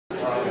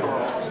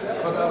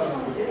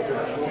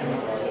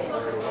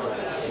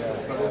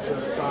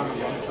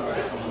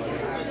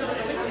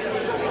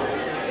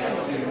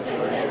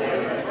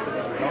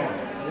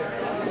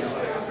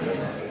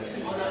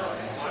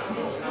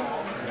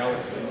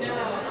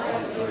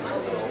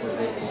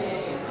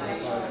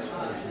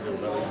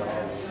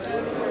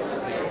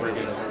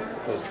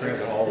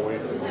Transit all the way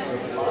to the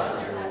Pacific.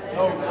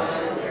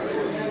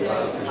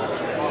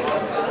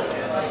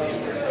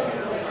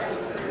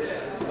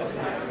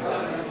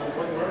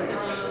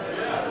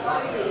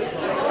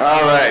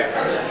 All right.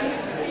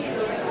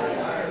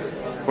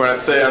 We're going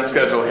to stay on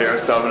schedule here,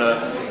 so I'm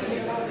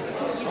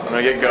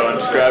gonna get going.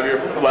 Just grab your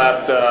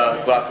last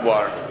glass of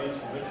water.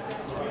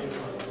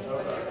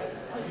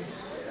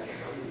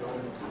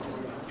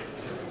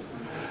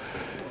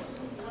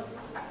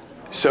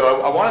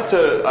 So I wanted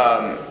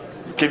to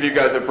give you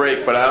guys a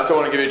break, but I also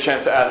want to give you a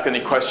chance to ask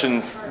any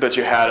questions that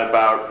you had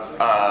about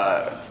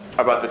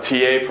the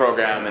TA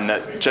program and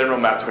that general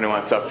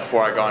MAP-21 stuff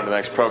before I go on to the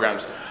next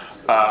programs.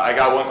 I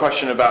got one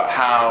question about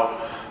how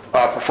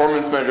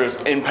performance measures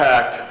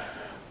impact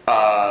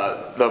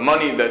the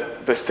money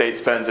that the state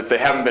spends if they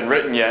haven't been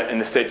written yet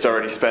and the state's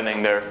already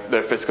spending their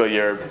fiscal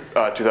year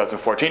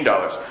 2014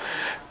 dollars.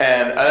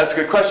 And that's a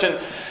good question.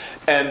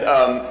 And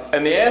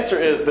the answer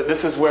is that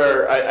this is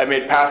where I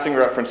made passing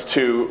reference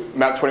to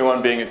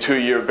MAP-21 being a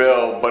 2-year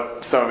bill,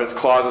 but some of its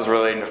clauses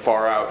relating to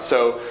far out.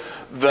 So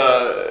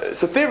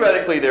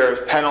theoretically, there are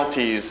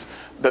penalties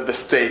that the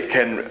state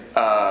can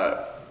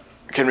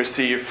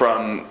receive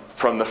from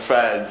the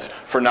feds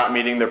for not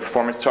meeting their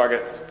performance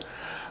targets.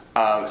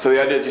 So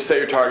the idea is you set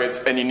your targets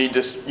and you need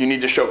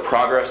to show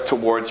progress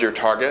towards your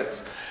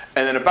targets.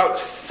 And then about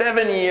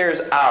 7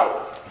 years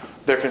out,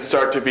 there can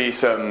start to be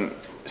some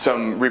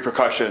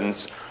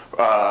repercussions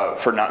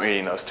for not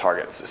meeting those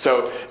targets.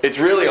 So it's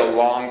really a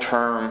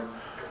long-term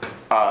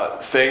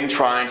thing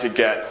trying to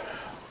get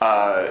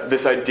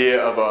this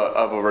idea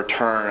of a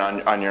return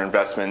on your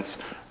investments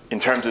in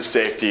terms of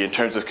safety, in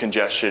terms of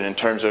congestion, in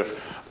terms of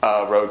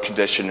road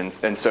condition,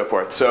 and so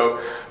forth. So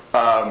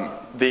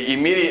the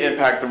immediate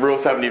impact, the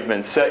rules haven't even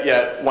been set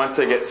yet. Once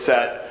they get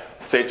set,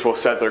 states will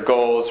set their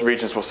goals,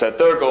 regions will set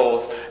their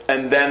goals,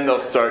 and then they'll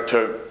start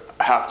to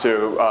have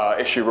to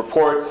issue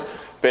reports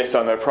based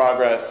on their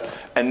progress,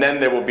 and then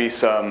there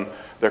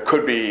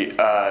could be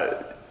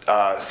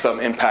some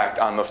impact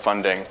on the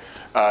funding,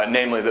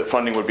 namely that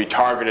funding would be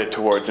targeted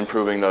towards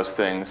improving those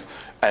things,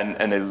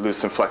 and they lose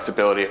some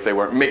flexibility if they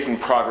weren't making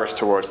progress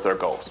towards their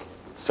goals.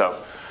 So,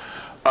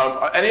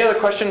 any other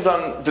questions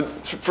on,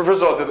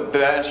 first of all, did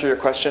that answer your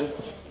question?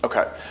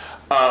 Okay.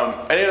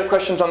 Any other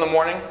questions on the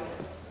morning,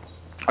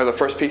 or the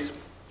first piece?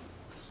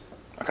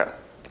 Okay,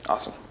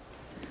 awesome.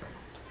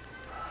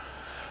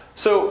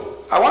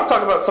 So I want to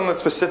talk about some of the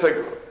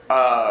specific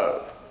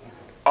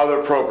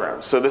other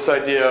programs. So this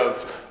idea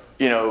of,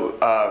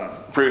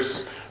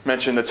 Bruce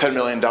mentioned the $10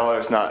 million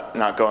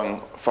not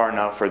going far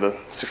enough, or the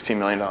 $16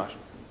 million.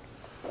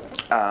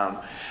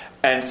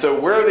 And so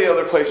where are the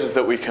other places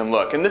that we can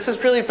look? And this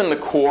has really been the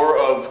core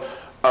of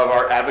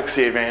our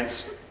Advocacy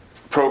Advance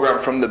program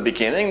from the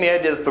beginning. The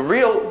idea that the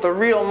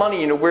real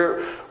money,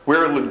 we're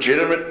a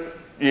legitimate,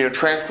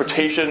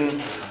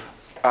 transportation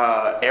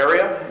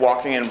area,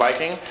 walking and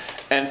biking.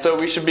 And so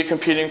we should be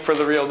competing for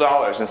the real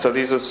dollars. And so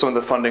these are some of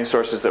the funding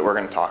sources that we're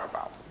going to talk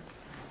about.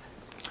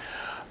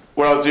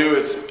 What I'll do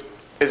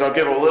is I'll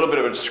give a little bit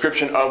of a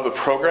description of the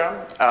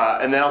program,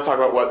 and then I'll talk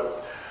about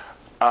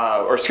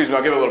I'll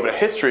give a little bit of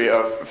history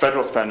of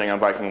federal spending on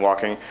biking and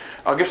walking.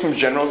 I'll give some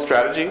general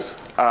strategies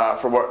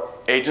for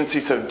what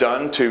agencies have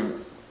done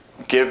to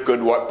give good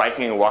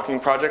biking and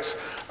walking projects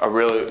a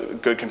really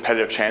good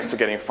competitive chance of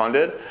getting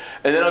funded.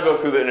 And then I'll go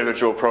through the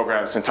individual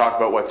programs and talk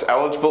about what's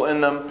eligible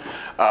in them,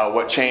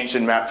 what changed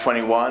in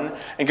MAP-21,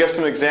 and give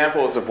some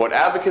examples of what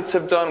advocates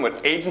have done,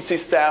 what agency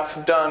staff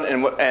have done,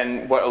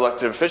 and what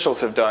elected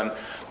officials have done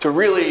to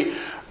really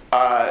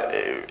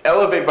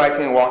elevate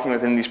biking and walking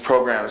within these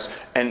programs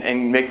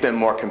and make them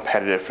more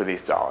competitive for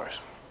these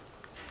dollars.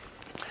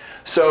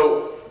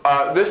 So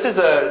this is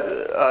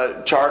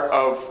a chart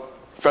of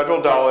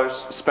federal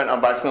dollars spent on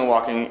bicycle and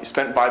walking,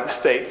 spent by the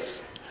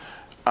states.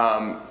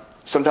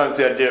 Sometimes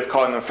the idea of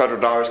calling them federal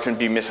dollars can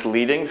be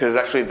misleading because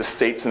it's actually the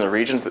states and the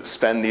regions that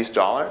spend these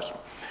dollars.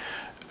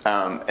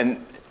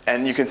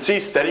 And you can see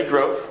steady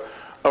growth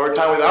over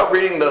time. Without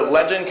reading the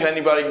legend, can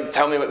anybody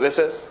tell me what this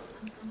is?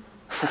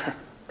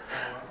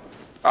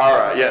 All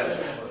right,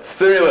 yes.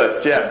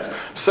 Stimulus, yes.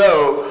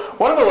 So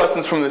one of the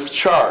lessons from this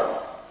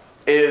chart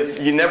is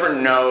you never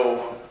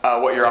know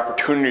what your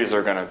opportunities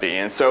are going to be.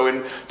 And so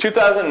in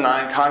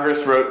 2009,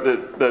 Congress wrote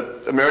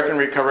the American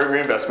Recovery and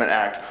Reinvestment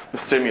Act, the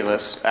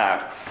Stimulus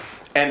Act,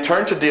 and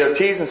turned to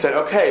DOTs and said,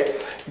 okay,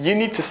 you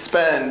need to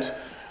spend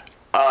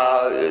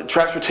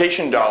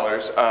transportation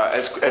dollars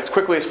as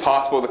quickly as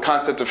possible, the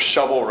concept of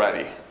shovel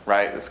ready,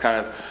 right? It's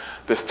kind of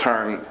this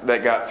term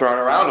that got thrown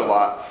around a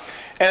lot.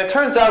 And it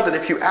turns out that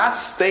if you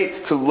ask states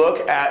to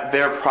look at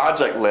their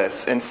project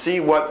lists and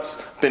see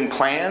what's been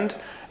planned,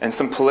 and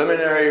some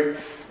preliminary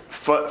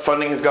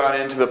funding has gone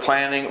into the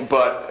planning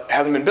but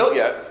hasn't been built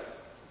yet,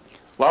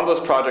 A lot of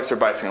those projects are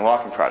bicycling and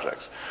walking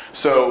projects.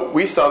 So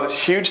we saw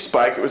this huge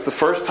spike. It was the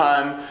first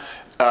time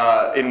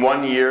in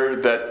 1 year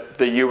that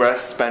the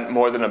US spent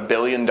more than $1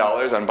 billion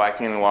on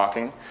biking and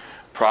walking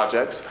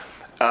projects.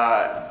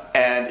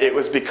 And it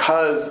was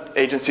because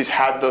agencies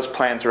had those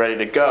plans ready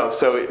to go.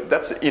 So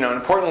that's an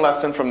important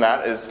lesson from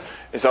that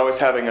is always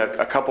having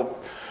a couple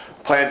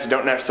plans. You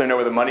don't necessarily know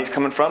where the money's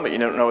coming from, but you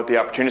don't know what the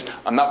opportunities.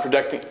 I'm not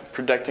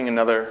predicting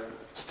another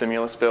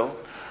stimulus bill,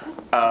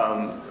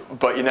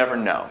 but you never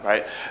know,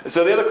 right?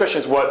 So the other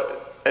question is,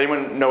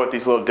 anyone know what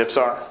these little dips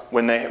are?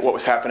 What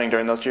was happening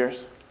during those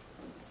years?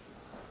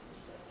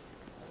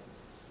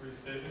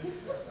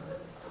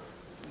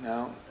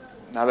 No,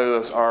 neither of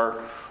those are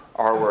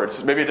R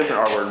words. Maybe a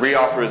different R word,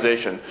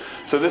 reauthorization.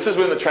 So this is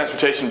when the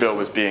transportation bill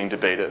was being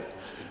debated.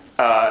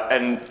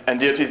 And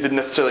DOTs didn't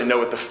necessarily know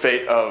what the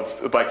fate of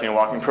the biking and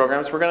walking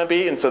programs were going to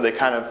be, and so they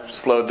kind of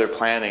slowed their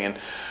planning.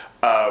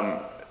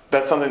 And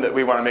that's something that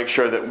we want to make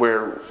sure that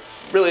we're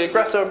really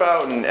aggressive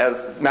about, and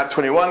as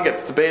MAP-21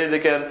 gets debated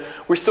again,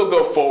 we still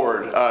go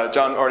forward.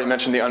 John already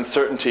mentioned the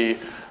uncertainty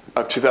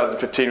of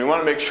 2015. We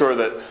want to make sure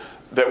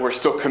that we're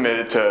still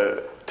committed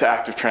to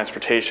active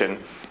transportation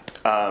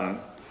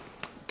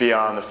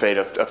beyond the fate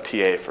of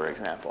TA, for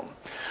example.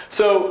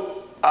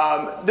 So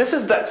this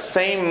is that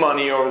same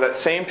money over that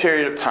same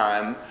period of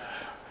time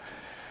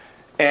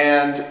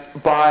and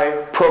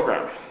by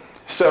program.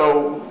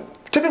 So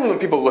typically when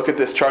people look at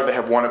this chart, they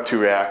have one of two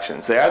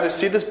reactions. They either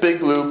see this big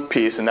blue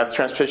piece, and that's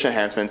transportation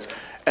enhancements,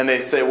 and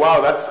they say,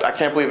 wow, I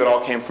can't believe it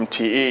all came from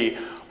TE.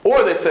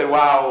 Or they say,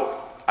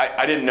 wow,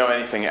 I didn't know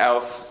anything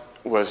else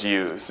was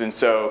used. And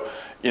so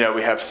we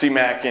have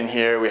CMAQ in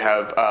here, we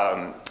have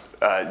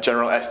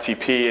general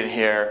STP in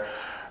here.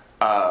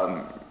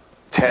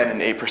 10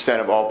 and 8%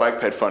 of all bike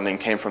ped funding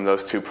came from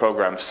those two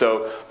programs.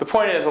 So the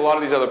point is, a lot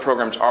of these other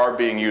programs are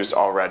being used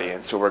already,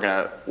 and so we're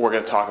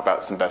gonna talk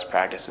about some best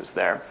practices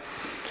there.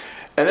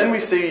 And then we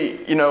see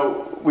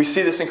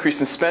this increase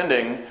in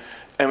spending,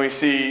 and we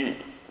see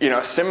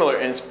a similar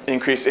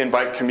increase in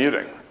bike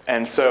commuting.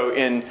 And so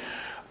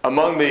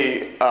among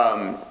the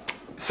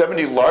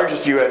 70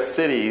 largest U.S.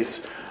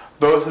 cities,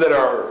 those that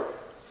are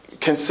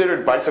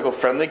considered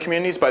bicycle-friendly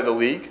communities by the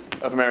League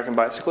of American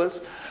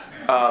Bicyclists,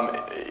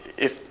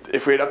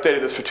 if we had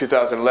updated this for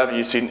 2011,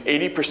 you'd see an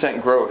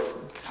 80%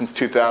 growth since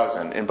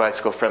 2000 in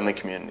bicycle-friendly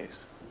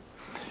communities.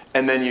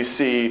 And then you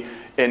see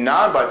in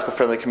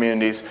non-bicycle-friendly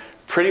communities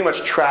pretty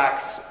much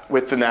tracks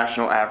with the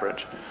national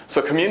average.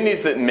 So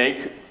communities that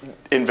make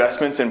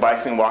investments in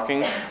bicycling and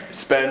walking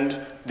spend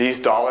these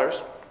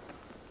dollars,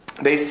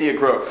 they see a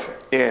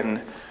growth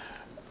in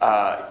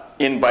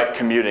bike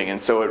commuting.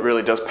 And so it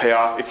really does pay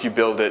off. If you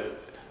build it,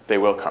 they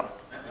will come.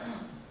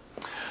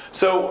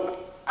 So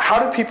how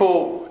do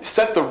people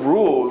set the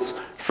rules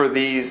for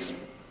these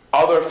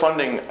other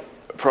funding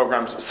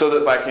programs so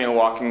that biking and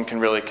walking can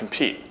really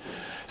compete?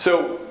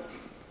 So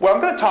what I'm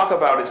going to talk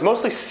about is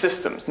mostly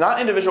systems, not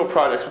individual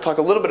projects. We'll talk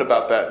a little bit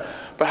about that.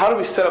 But how do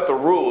we set up the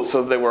rules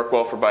so that they work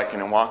well for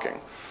biking and walking?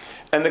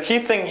 And the key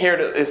thing here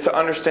is to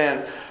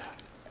understand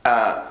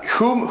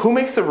who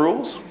makes the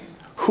rules,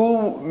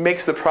 who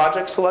makes the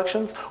project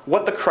selections,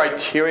 what the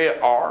criteria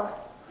are,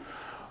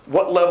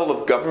 what level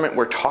of government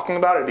we're talking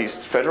about. Are these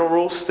federal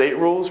rules, state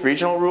rules,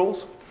 regional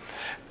rules?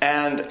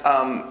 And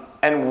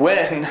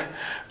when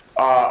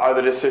are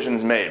the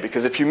decisions made?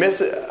 Because if you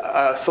miss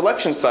a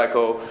selection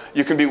cycle,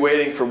 you can be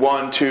waiting for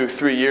 1, 2,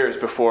 3 years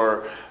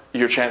before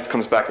your chance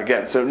comes back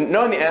again. So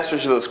knowing the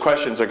answers to those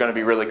questions are going to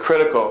be really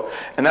critical,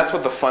 and that's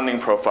what the funding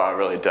profile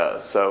really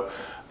does. So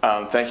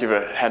thank you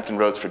to Hampton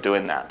Roads for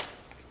doing that.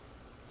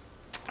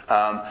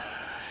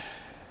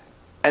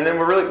 And then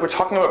we're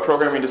talking about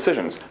programming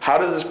decisions. How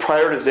does this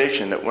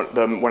prioritization that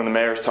one of the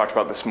mayors talked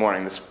about this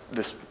morning,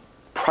 this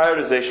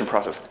prioritization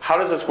process, how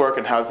does this work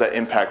and how does that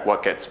impact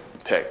what gets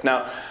picked?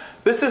 Now,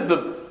 this is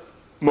the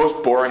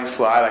most boring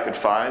slide I could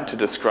find to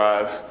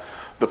describe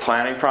the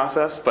planning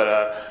process,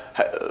 but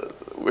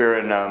we were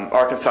in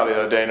Arkansas the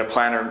other day and a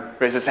planner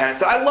raised his hand and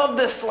said, I love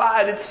this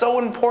slide, it's so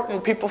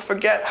important, people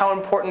forget how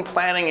important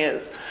planning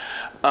is.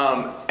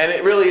 And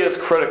it really is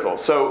critical.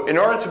 So in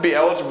order to be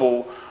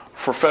eligible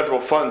for federal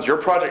funds, your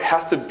project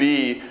has to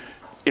be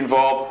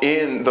involved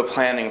in the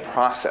planning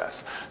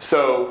process.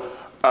 So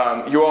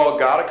you all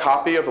got a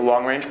copy of the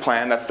long-range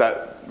plan. That's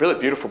that really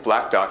beautiful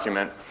black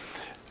document.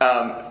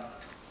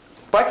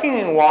 Biking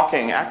and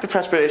walking, active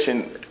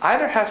transportation,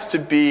 either has to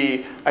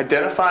be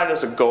identified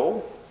as a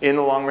goal in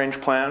the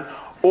long-range plan,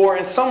 or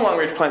in some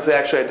long-range plans they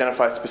actually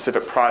identify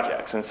specific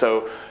projects. And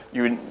so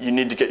you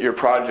need to get your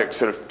project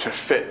sort of to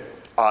fit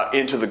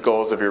into the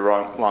goals of your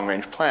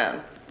long-range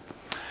plan.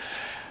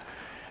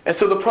 And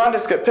so the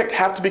projects get picked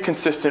have to be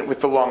consistent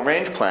with the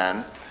long-range plan,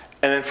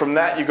 and then from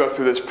that you go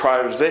through this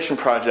prioritization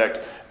project,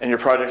 and your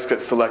projects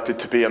get selected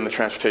to be on the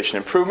Transportation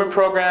Improvement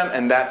Program,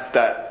 and that's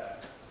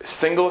that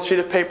single sheet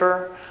of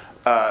paper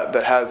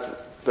that has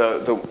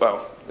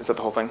oh, is that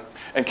the whole thing?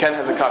 And Ken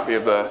has a copy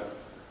of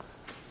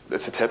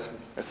it's a tip?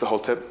 It's the whole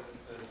tip?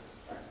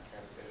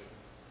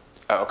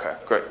 Oh, okay,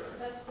 great.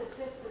 That's the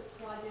tip that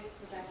projects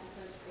for back to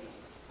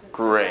transportation.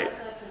 Great.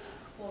 That's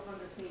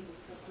 400 pages.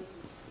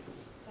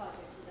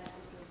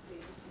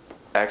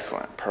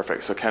 Excellent,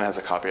 perfect. So Ken has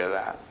a copy of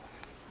that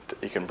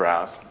you can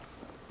browse.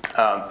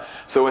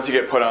 So once you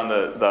get put on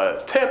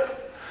the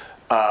tip,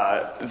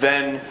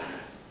 to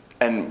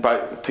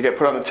get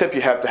put on the tip,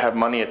 you have to have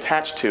money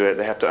attached to it.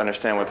 They have to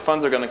understand where the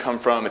funds are going to come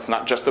from. It's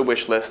not just a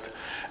wish list,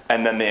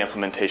 and then the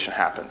implementation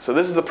happens. So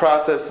this is the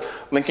process,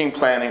 linking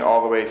planning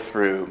all the way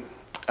through.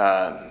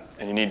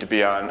 And you need to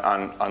be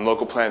on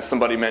local plans.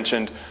 Somebody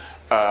mentioned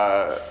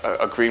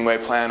a greenway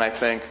plan, I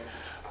think.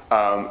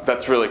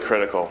 That's really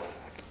critical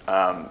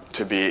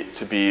to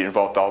be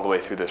involved all the way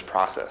through this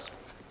process.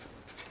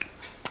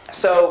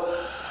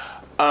 So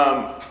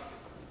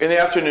in the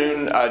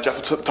afternoon,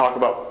 Jeff will talk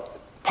about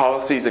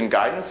policies and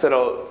guidance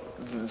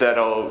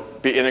that'll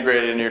be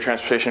integrated into your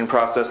transportation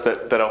process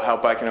that'll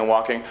help biking and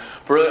walking.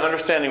 But really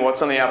understanding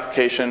what's on the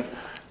application.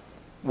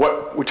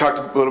 What we talked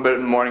a little bit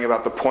in the morning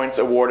about the points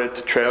awarded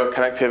to trail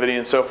connectivity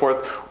and so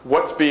forth.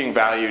 What's being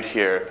valued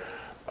here,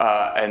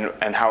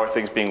 and how are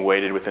things being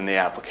weighted within the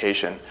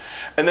application?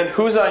 And then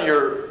who's on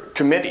your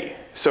committee?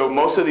 So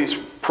most of these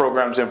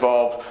programs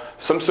involve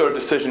some sort of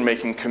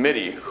decision-making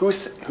committee.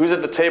 Who's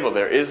at the table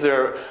there? Is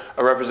there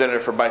a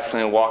representative for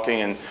bicycling and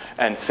walking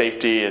and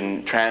safety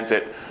and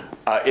transit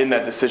in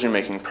that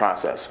decision-making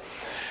process?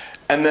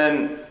 And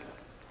then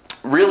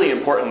really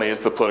importantly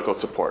is the political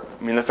support.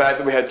 I mean, the fact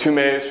that we had 2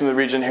 mayors from the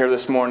region here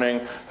this morning,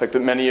 like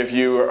that many of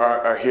you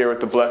are here with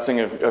the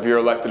blessing of your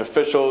elected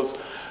officials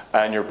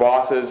and your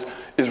bosses,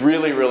 is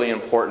really, really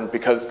important,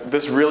 because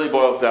this really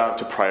boils down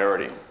to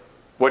priority.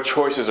 What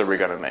choices are we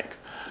going to make?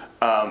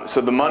 So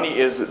the money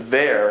is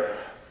there,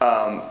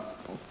 but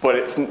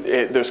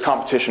there's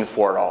competition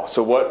for it all.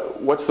 So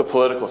what's the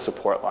political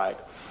support like?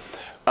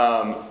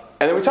 And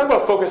then we talk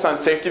about focus on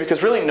safety,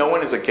 because really no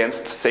one is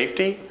against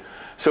safety.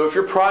 So if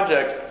your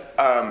project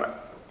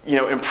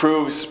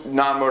improves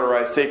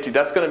non-motorized safety,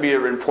 that's going to be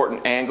an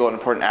important angle, an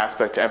important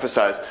aspect to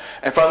emphasize.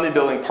 And finally,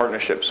 building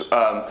partnerships.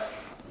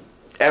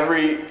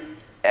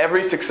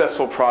 Every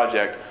successful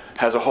project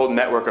has a whole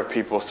network of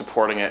people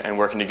supporting it and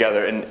working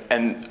together. And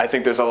I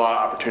think there's a lot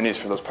of opportunities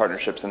for those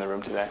partnerships in the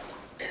room today.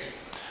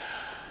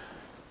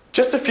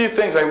 Just a few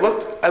things. I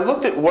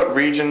looked at what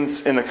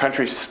regions in the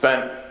country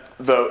spent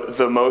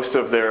the most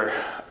of their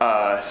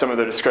some of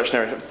their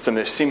discretionary, some of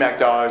their CMAQ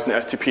dollars and the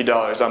STP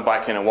dollars on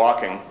biking and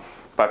walking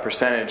by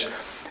percentage.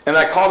 And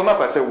I called them up.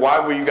 I said, why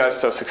were you guys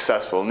so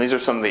successful? And these are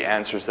some of the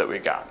answers that we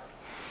got.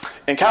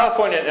 In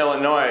California and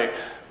Illinois,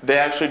 they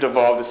actually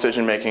devolved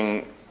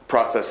decision-making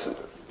process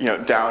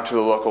down to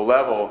the local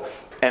level.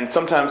 And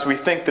sometimes we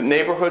think that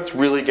neighborhoods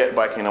really get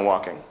biking and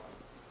walking.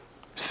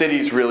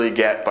 Cities really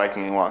get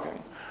biking and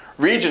walking.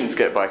 Regions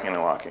get biking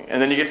and walking.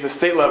 And then you get to the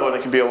state level, and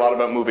it can be a lot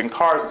about moving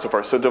cars and so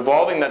forth. So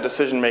devolving that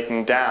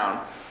decision-making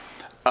down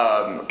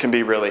can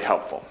be really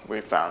helpful,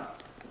 we've found.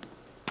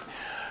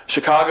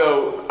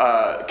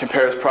 Chicago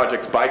compares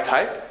projects by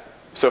type.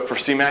 So for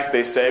CMAQ,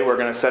 they say we're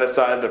going to set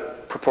aside the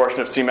proportion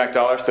of CMAQ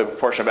dollars to the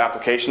proportion of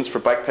applications for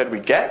bike ped we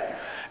get.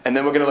 And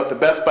then we're going to let the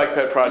best bike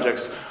ped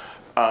projects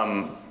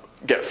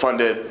get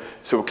funded.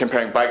 So we're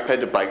comparing bike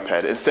ped to bike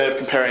ped, instead of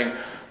comparing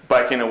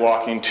biking and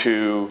walking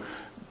to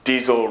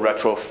diesel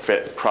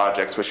retrofit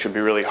projects, which should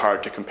be really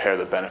hard to compare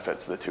the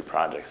benefits of the two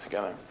projects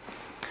together.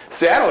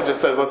 Seattle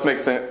just says, let's make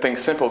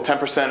things simple.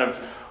 10%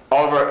 of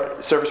all of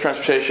our surface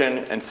transportation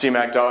and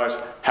CMAQ dollars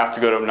have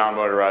to go to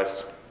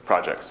non-motorized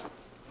projects,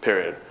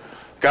 period.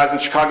 Guys in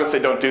Chicago say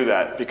don't do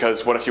that,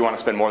 because what if you want to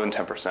spend more than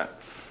 10%? It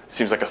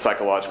seems like a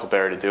psychological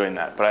barrier to doing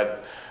that,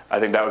 but I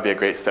think that would be a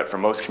great step for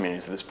most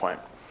communities at this point.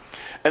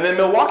 And then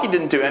Milwaukee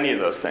didn't do any of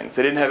those things.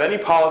 They didn't have any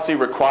policy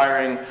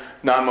requiring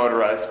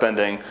non-motorized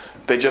spending.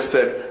 They just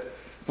said,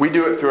 we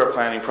do it through our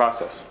planning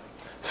process.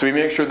 So we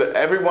make sure that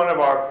every one of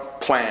our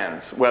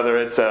plans, whether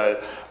it's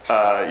a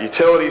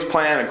utilities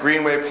plan, a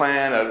greenway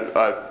plan,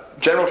 a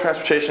general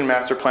transportation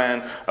master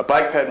plan, a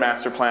bike ped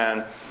master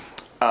plan,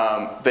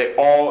 they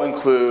all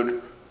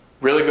include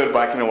really good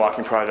biking and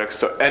walking projects.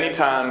 So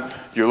anytime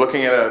you're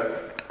looking at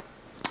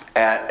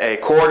a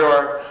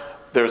corridor,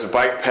 there's a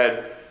bike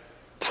ped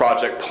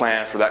project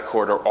plan for that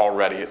corridor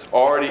already. It's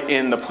already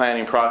in the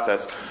planning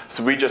process,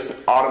 so we just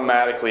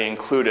automatically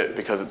include it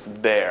because it's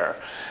there.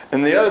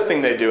 And the other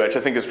thing they do, which I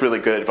think is really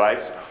good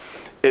advice,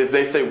 is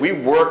they say we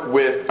work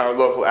with our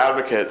local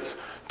advocates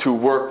to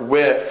work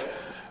with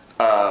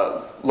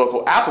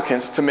local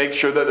applicants to make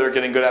sure that they're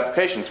getting good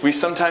applications. We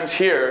sometimes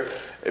hear,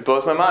 it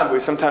blows my mind, but we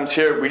sometimes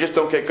hear we just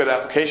don't get good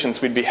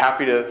applications. We'd be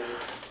happy to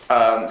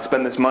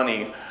spend this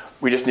money.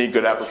 We just need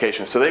good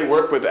applications. So they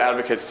work with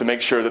advocates to make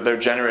sure that they're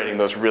generating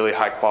those really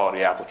high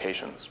quality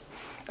applications.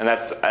 And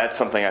that's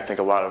something I think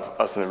a lot of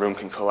us in the room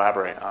can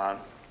collaborate on.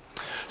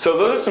 So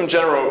those are some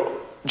general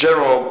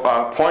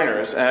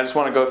pointers, and I just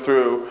want to go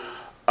through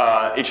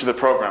each of the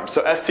programs.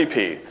 So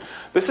STP.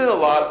 This is a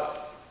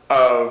lot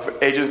of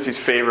agencies'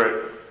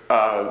 favorite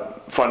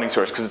funding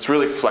source because it's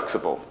really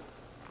flexible.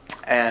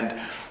 And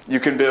you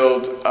can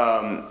build,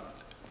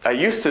 I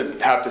used to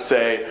have to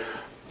say,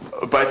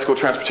 bicycle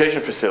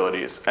transportation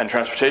facilities and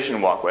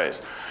transportation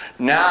walkways.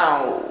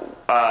 Now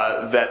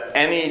that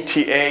any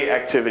TA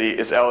activity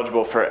is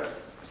eligible for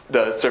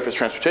the Surface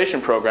Transportation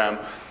Program,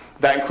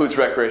 that includes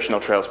recreational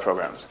trails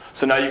programs.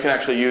 So now you can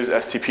actually use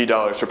STP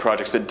dollars for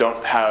projects that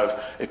don't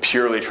have a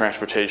purely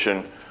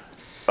transportation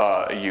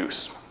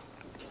use.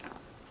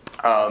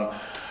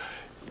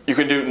 You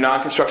can do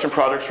non-construction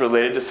projects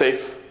related to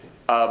safe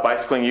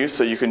bicycling use.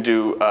 So you can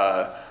do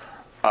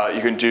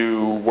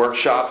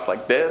workshops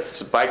like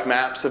this. Bike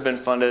maps have been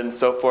funded and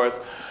so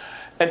forth.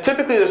 And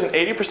typically there's an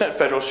 80%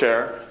 federal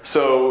share.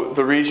 So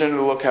the region or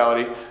the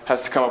locality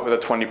has to come up with a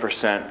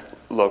 20%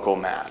 local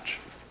match.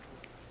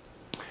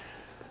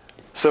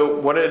 So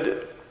what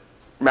did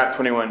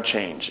MAP-21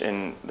 change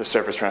in the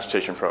surface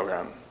transportation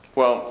program?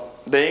 Well,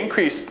 they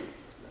increased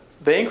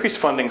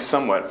funding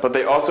somewhat, but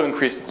they also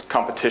increased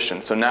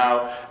competition. So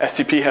now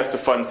STP has to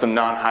fund some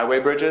non-highway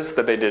bridges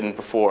that they didn't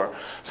before.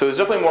 So there's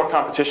definitely more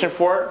competition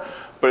for it,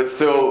 but it's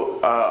still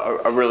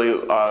a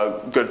really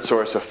good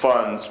source of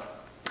funds.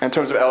 In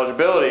terms of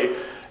eligibility,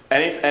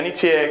 any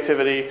TA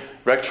activity,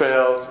 rec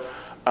trails,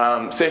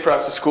 safe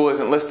routes to school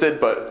isn't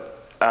listed, but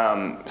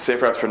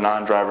safe routes for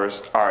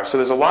non-drivers are. So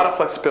there's a lot of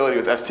flexibility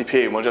with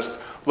STP, and we'll just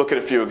look at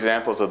a few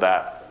examples of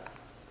that.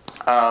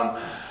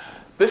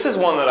 This is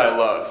one that I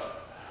love.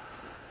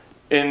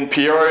 In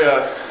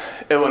Peoria,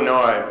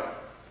 Illinois,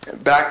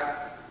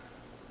 back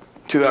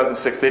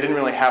 2006, they didn't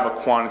really have a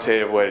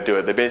quantitative way to do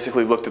it. They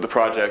basically looked at the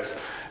projects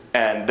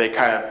and they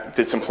kind of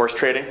did some horse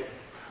trading.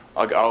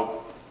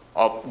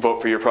 I'll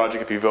vote for your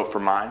project if you vote for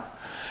mine.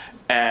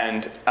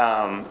 And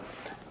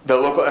the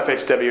local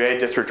FHWA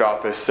district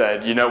office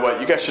said, you know what,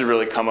 you guys should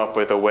really come up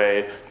with a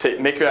way to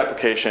make your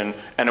application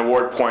and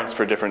award points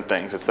for different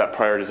things. It's that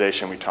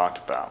prioritization we talked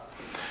about.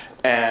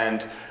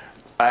 And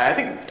I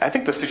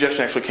think the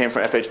suggestion actually came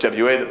from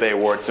FHWA that they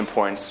award some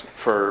points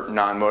for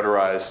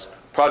non-motorized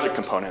project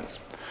components.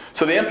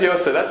 So the MPO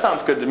said, that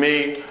sounds good to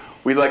me.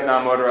 We like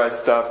non-motorized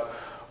stuff.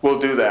 We'll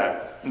do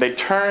that. They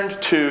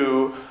turned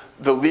to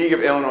the League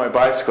of Illinois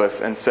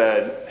Bicyclists and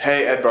said,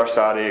 hey, Ed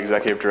Barsati,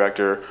 executive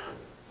director,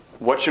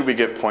 what should we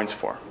give points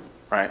for,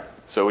 right?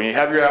 So when you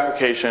have your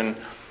application,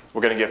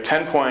 we're going to give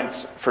 10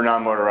 points for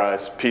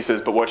non-motorized pieces,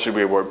 but what should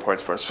we award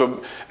points for?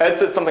 So Ed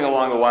said something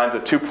along the lines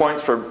of 2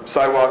 points for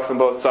sidewalks on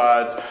both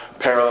sides,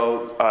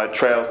 parallel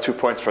trails, 2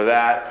 points for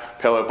that,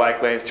 parallel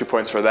bike lanes, 2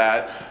 points for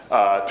that,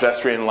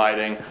 pedestrian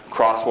lighting,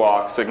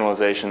 crosswalk,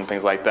 signalization,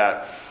 things like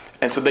that.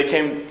 And so they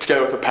came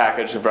together with a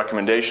package of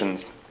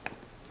recommendations.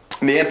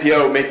 And the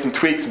NPO made some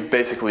tweaks and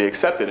basically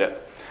accepted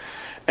it.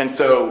 And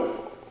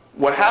so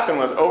what happened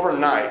was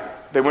overnight,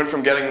 they went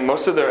from getting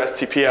most of their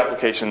STP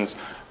applications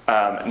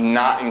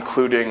not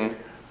including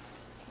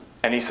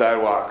any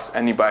sidewalks,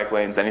 any bike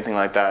lanes, anything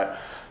like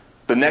that.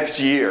 The next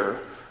year,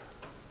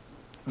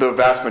 the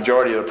vast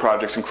majority of the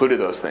projects included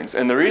those things.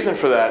 And the reason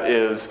for that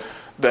is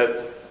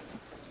that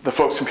the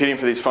folks competing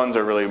for these funds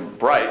are really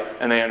bright,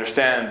 and they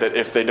understand that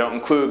if they don't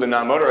include the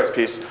non-motorized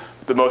piece,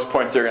 the most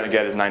points they're going to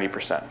get is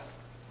 90%.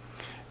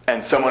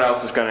 And someone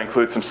else is going to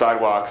include some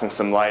sidewalks and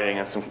some lighting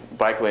and some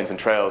bike lanes and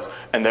trails,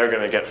 and they're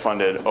going to get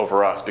funded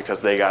over us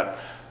because they got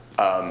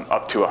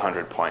up to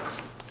 100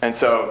 points. And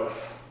so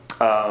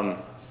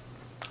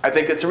I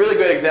think it's a really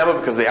good example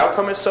because the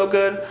outcome is so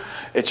good.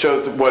 It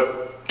shows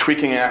what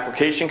tweaking an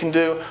application can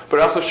do, but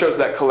it also shows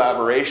that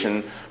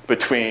collaboration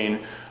between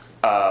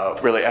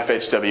really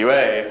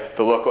FHWA,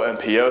 the local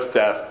MPO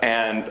staff,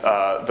 and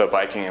the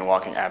biking and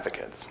walking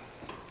advocates.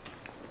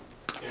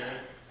 Aaron?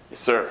 Yes,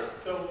 sir.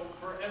 So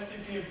for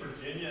STP in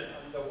Virginia,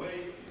 the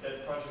way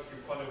that projects get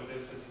funded with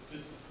this is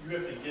just you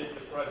have to get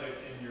the project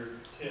in your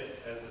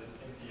TIP as an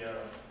MPO.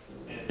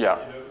 And yeah.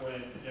 When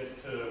it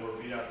gets to where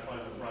VDOT's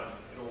funding the project,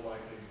 it'll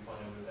likely be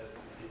funded with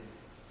STP.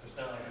 So it's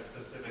not like a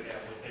specific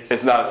application.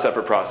 It's not a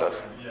separate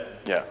process. Yeah.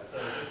 Yeah. So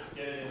just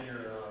get it in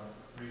your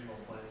regional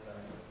planning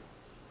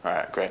documents. All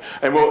right, great.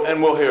 And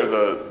we'll hear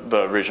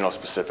the regional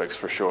specifics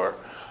for sure.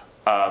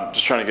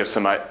 Just trying to give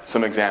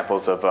some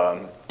examples of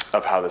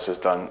how this is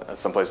done at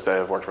some places that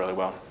have worked really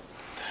well.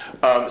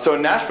 So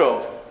in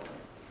Nashville,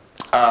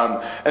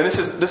 and this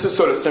is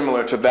sort of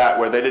similar to that,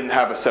 where they didn't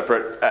have a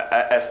separate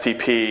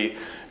STP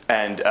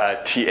and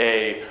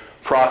TA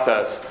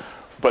process,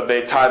 but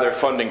they tie their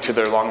funding to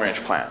their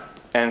long-range plan.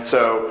 And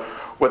so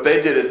what they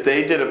did is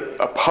they did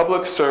a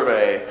public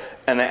survey,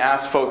 and they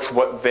asked folks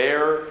what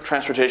their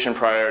transportation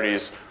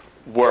priorities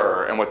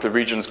were and what the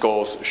region's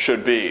goals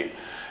should be.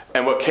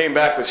 And what came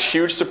back was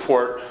huge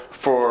support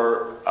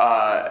for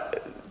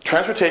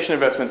transportation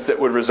investments that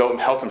would result in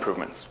health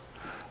improvements.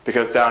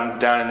 Because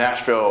down in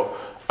Nashville,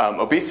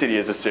 obesity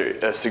is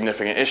a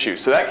significant issue.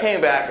 So that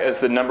came back as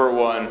the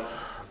 #1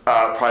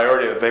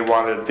 priority that they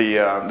wanted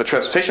the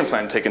transportation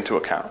plan to take into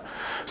account.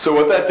 So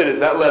what that did is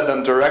that led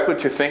them directly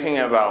to thinking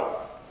about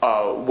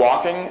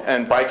walking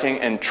and biking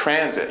and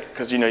transit,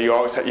 because you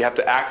have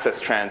to access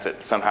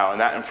transit somehow,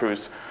 and that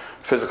improves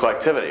physical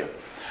activity.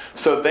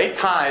 So they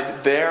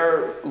tied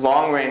their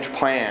long-range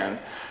plan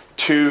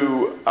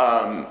to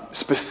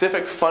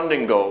specific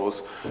funding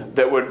goals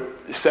that would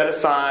set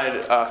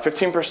aside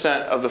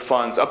 15% of the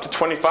funds, up to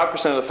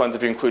 25% of the funds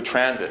if you include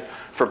transit,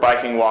 for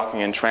biking,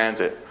 walking, and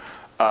transit,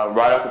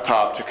 right off the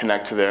top to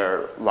connect to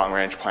their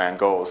long-range plan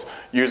goals,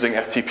 using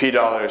STP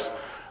dollars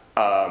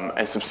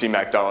and some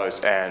CMAQ dollars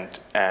and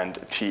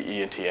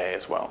TE and TA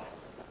as well.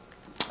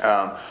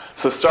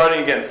 So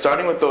starting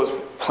with those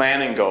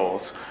planning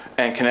goals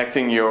and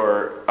connecting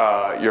your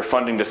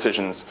funding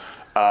decisions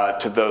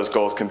to those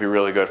goals can be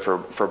really good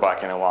for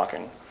biking and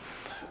walking.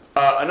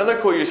 Another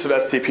cool use of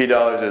STP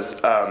dollars is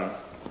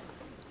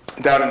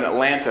down in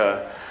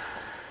Atlanta,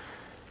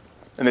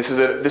 and this is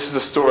a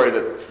story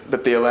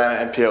that the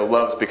Atlanta MPO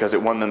loves because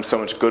it won them so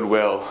much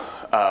goodwill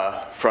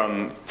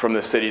from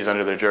the cities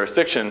under their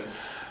jurisdiction.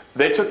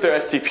 They took their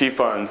STP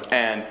funds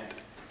and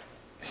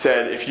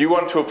said, if you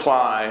want to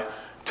apply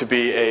to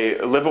be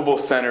a livable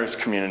centers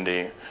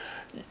community,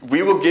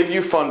 we will give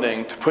you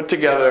funding to put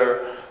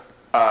together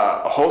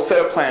a whole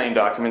set of planning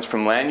documents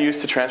from land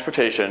use to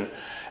transportation,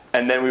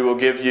 and then we will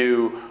give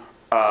you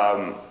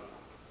a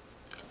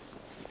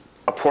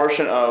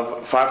portion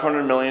of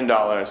 $500 million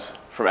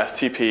from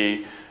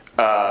STP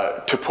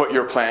to put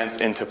your plans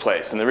into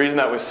place. And the reason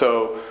that was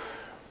so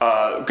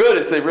good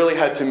is they really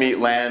had to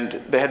meet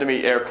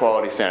air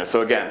quality standards.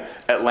 So again,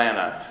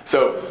 Atlanta.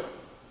 So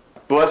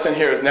the lesson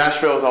here is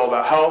Nashville is all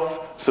about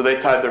health, so they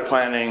tied their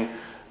planning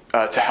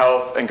to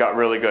health and got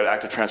really good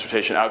active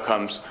transportation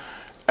outcomes.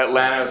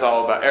 Atlanta is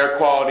all about air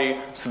quality,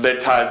 so they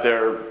tied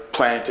their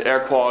planning to air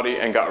quality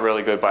and got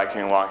really good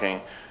biking and walking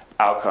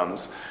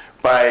outcomes.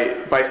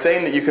 By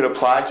saying that you could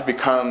apply to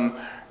become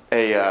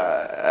a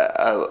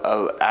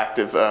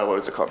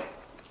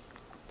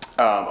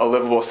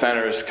livable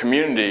centers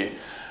community,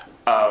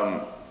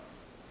 to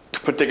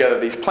put together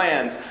these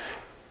plans,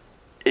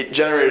 it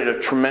generated a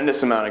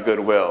tremendous amount of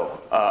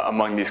goodwill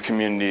among these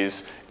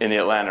communities in the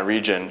Atlanta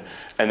region,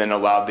 and then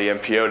allowed the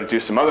MPO to do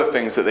some other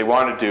things that they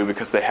wanted to do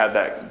because they had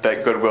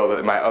that goodwill that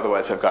they might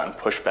otherwise have gotten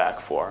pushback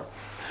for.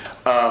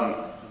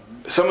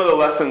 Some of the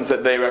lessons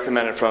that they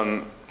recommended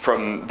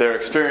from their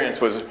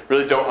experience was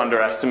really don't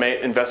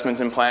underestimate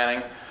investments in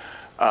planning.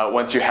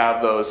 Once you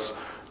have those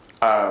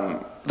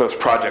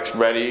projects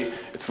ready,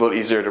 it's a little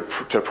easier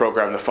to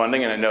program the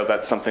funding, and I know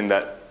that's something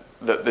that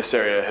this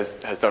area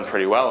has done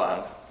pretty well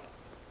on.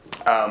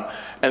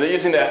 And then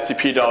using the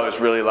STP dollars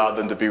really allowed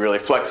them to be really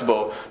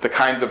flexible. The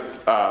kinds of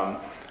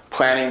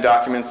planning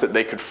documents that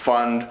they could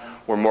fund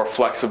were more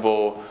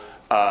flexible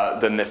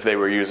than if they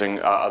were using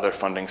other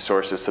funding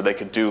sources. So they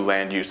could do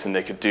land use and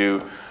they could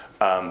do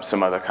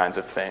some other kinds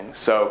of things.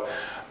 So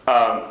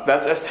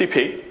that's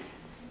STP.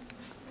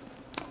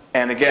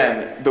 And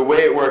again, the way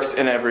it works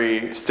in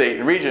every state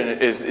and region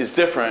is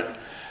different.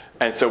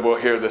 And so we'll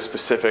hear the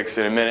specifics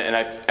in a minute. And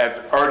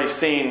I've already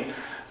seen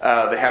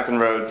the Hampton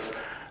Roads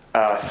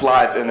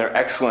slides, and they're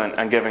excellent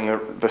on giving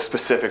the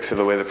specifics of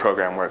the way the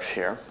program works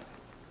here.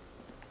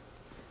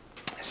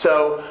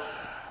 So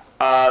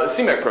the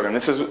CMAQ program,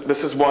 this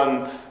is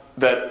one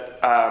that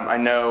I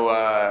know,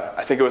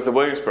 I think it was the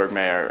Williamsburg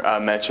mayor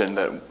mentioned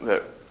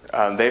that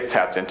they've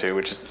tapped into,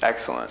 which is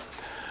excellent.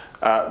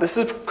 This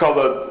is called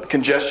the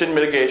Congestion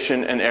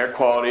Mitigation and Air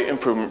Quality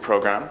Improvement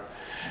Program.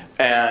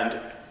 And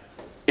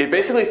it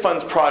basically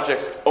funds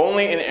projects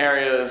only in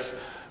areas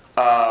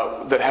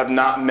that have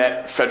not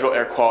met federal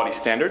air quality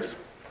standards.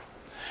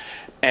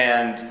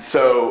 And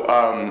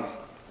so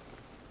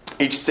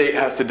each state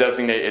has to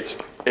designate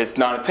its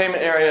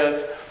non-attainment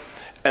areas.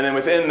 And then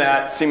within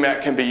that,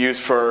 CMAQ can be used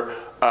for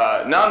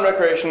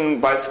non-recreation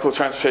bicycle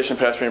transportation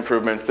pedestrian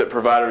improvements that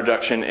provide a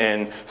reduction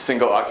in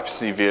single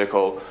occupancy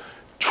vehicle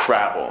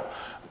travel.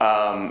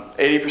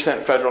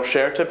 80% federal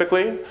share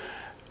typically.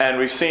 And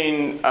we've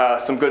seen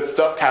some good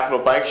stuff. Capital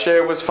Bike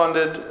Share was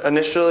funded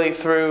initially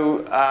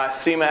through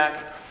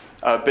CMAQ.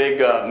 A big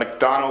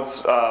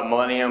McDonald's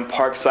Millennium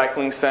Park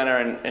Cycling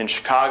Center in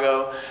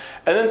Chicago.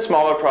 And then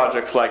smaller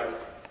projects like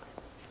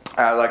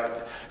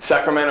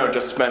Sacramento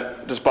just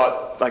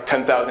bought like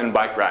 10,000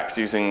 bike racks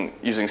using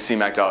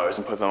CMAQ dollars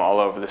and put them all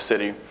over the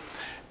city.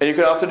 And you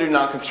could also do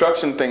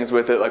non-construction things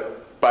with it, like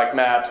bike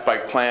maps,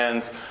 bike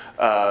plans,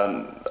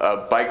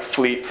 a bike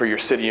fleet for your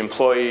city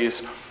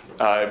employees,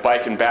 a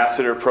bike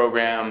ambassador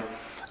program,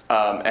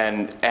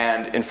 and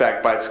in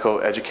fact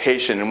bicycle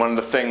education. And one of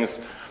the things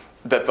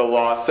that the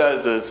law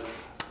says is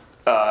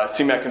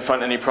CMAQ can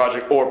fund any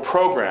project or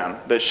program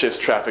that shifts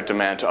traffic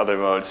demand to other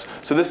modes.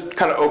 So this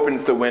kind of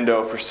opens the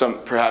window for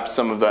perhaps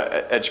some of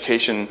the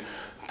education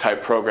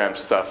type program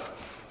stuff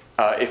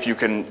if you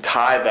can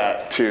tie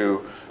that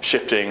to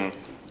shifting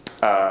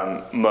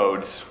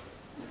modes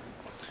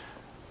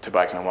to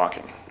biking and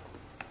walking.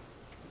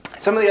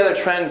 Some of the other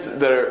trends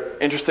that are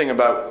interesting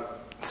about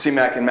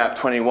CMAQ and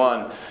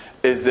MAP-21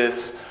 is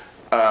this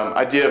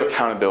idea of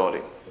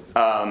accountability.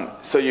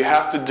 So you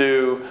have to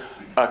do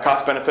a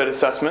cost-benefit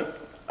assessment,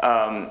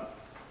 and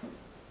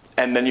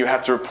then you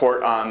have to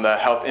report on the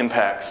health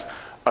impacts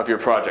of your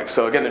project.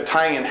 So again, they're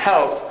tying in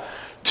health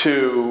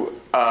to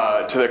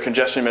their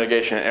congestion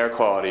mitigation and air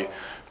quality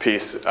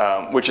piece,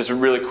 which is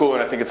really cool,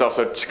 and I think it's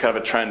also kind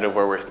of a trend of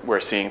where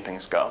we're seeing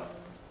things go.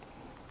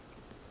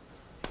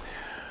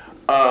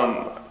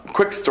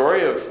 Quick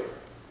story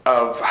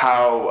of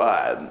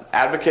how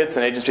advocates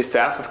and agency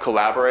staff have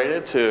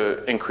collaborated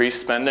to increase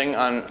spending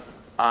on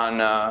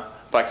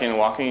biking and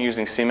walking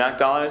using CMAQ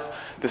dollars.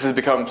 This has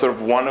become sort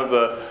of one of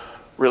the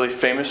really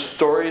famous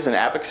stories in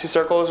advocacy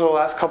circles over the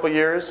last couple of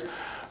years.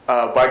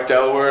 Bike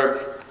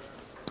Delaware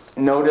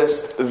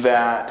noticed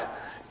that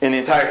in the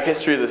entire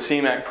history of the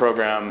CMAQ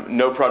program,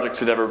 no projects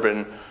had ever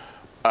been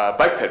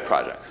bike ped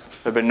projects.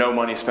 There had been no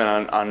money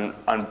spent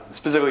on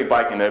specifically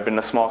biking. There had been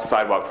a small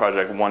sidewalk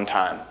project one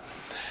time.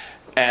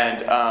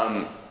 And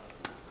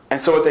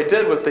so what they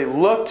did was they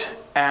looked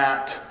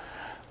at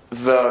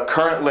the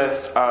current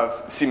list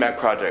of CMAQ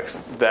projects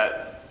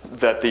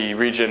that the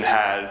region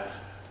had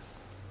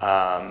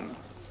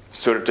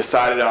sort of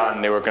decided on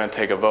and they were going to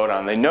take a vote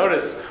on. They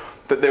noticed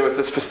that there was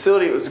this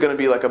facility. It was going to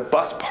be like a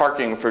bus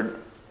parking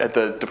at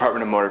the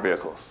Department of Motor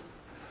Vehicles.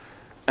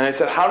 And they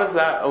said, how does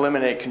that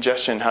eliminate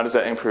congestion? How does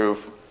that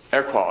improve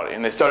air quality?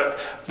 And they just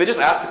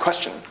asked the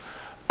question.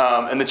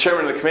 And the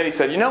chairman of the committee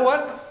said, you know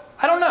what?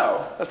 I don't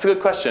know. That's a good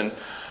question.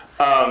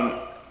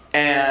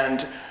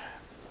 And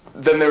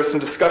then there was some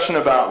discussion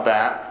about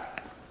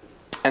that.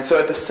 And so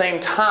at the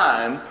same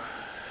time,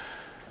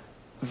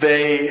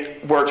 Bike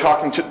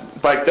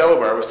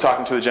Delaware was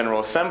talking to the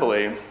General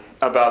Assembly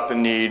about the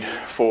need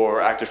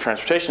for active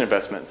transportation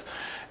investments.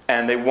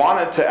 And they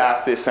wanted to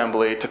ask the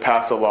Assembly to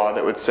pass a law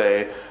that would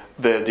say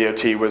the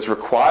DOT was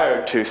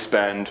required to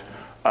spend,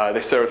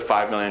 they started with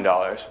 $5 million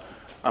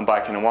on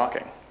biking and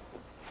walking.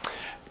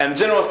 And the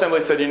General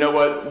Assembly said, you know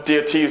what,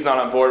 DOT is not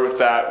on board with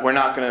that. We're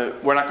not going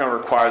to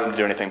require them to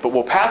do anything. But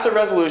we'll pass a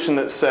resolution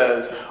that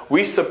says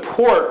we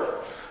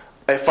support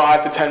a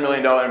 $5 to $10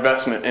 million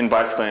investment in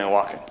bicycling and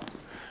walking.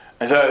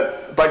 And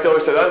so Bike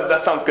Delaware said,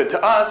 that sounds good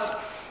to us.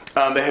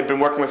 They had been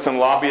working with some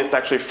lobbyists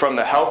actually from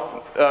the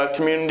health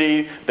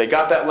community. They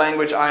got that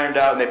language ironed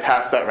out and they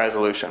passed that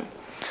resolution.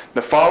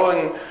 The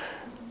following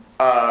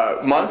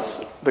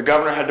months, the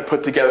governor had to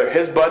put together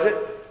his budget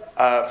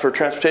for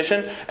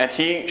transportation, and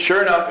he,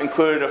 sure enough,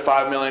 included a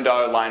 $5 million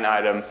line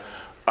item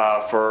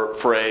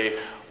for a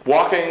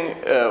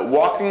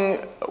walkable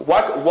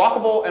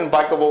and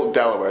bikeable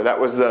Delaware. That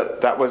was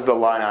the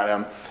line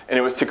item, and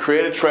it was to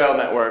create a trail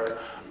network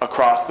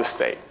across the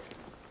state.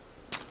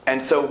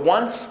 And so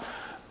once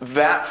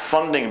that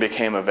funding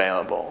became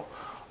available,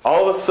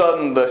 all of a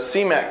sudden the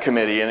CMAQ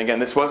committee, and again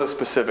this was a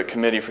specific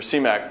committee for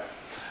CMAQ,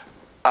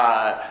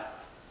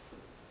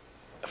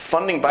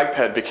 funding bike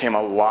ped became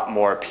a lot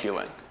more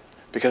appealing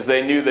because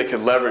they knew they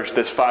could leverage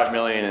this $5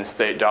 million in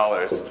state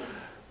dollars.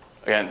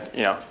 Again,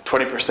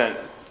 20%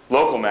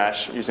 local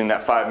match using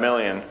that $5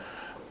 million.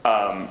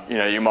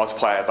 You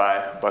multiply it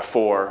by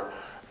 4,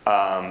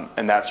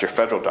 and that's your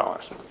federal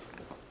dollars.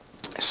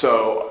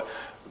 So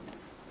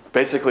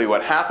basically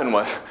what happened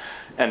was,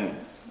 and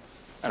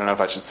I don't know if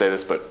I should say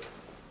this, but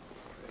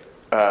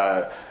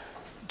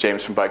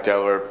James from Bike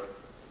Delaware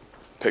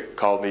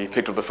picked up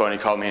the phone, he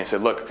called me and he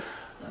said, look,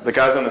 the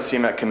guys on the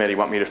CMAQ committee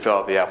want me to fill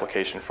out the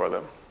application for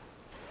them.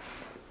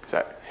 He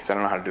said, I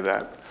don't know how to do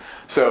that.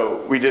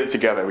 So we did it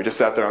together. We just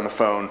sat there on the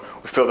phone.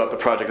 We filled out the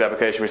project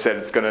application. We said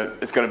it's going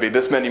to be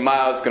this many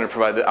miles. It's going to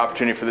provide the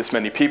opportunity for this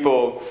many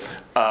people.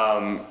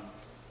 And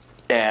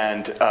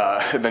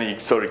then he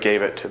sort of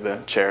gave it to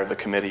the chair of the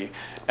committee,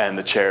 and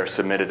the chair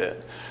submitted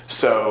it.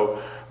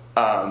 So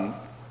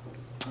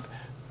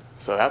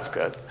that's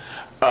good.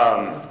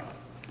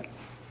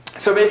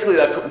 So basically,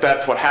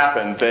 that's what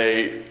happened.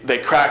 They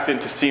cracked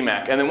into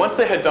CMAQ, and then once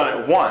they had done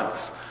it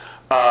once,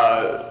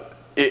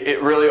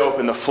 it really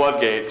opened the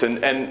floodgates.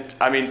 And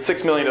I mean,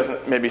 $6 million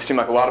doesn't maybe seem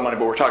like a lot of money,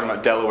 but we're talking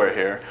about Delaware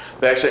here.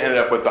 They actually ended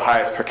up with the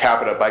highest per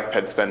capita bike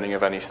ped spending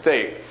of any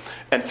state,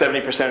 and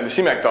 70% of the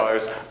CMAQ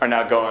dollars are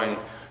now going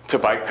to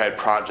bike ped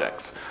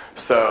projects.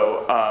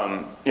 So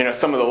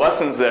some of the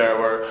lessons there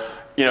were,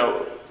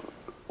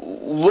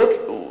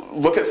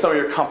 look at some of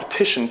your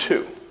competition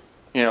too,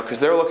 because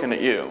they're looking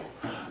at you.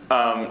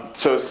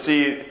 So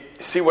see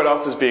what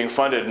else is being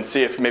funded and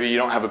see if maybe you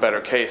don't have a better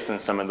case than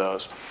some of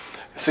those.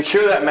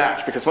 Secure that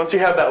match, because once you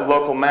have that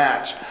local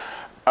match,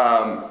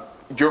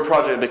 your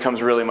project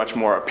becomes really much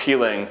more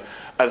appealing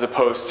as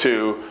opposed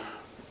to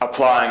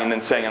applying and then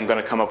saying I'm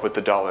going to come up with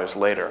the dollars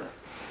later.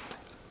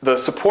 The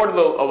support of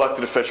the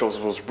elected officials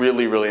was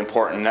really, really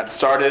important. And that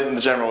started in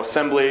the General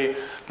Assembly.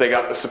 They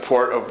got the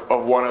support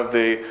of one of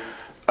the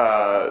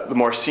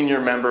more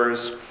senior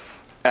members,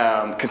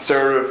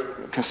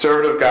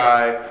 conservative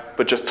guy,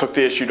 but just took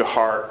the issue to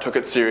heart, took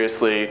it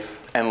seriously,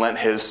 and lent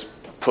his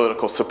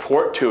political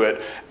support to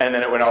it. And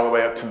then it went all the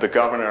way up to the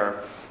governor,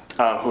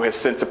 who has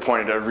since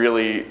appointed a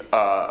really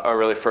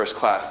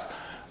first-class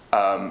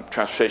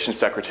transportation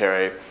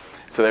secretary.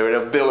 So they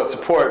would build that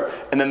support,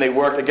 and then they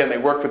worked with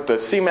the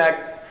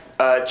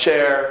CMAQ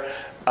chair,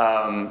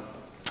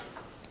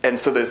 and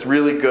so there's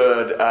really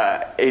good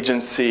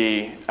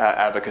agency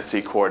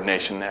advocacy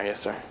coordination there. Yes,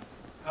 sir?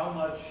 How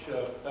much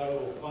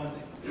federal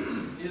funding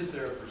is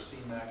there for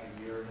CMAQ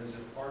a year, and is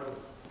it part of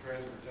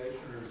transportation,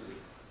 or is it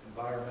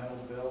environmental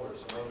bill or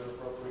some other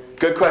appropriation?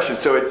 Good question.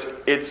 So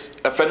it's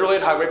a federal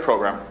aid highway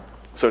program,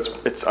 so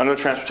it's under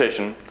the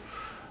transportation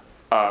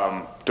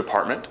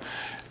department,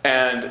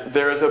 and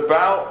there's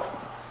about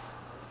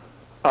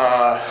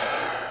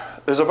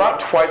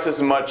twice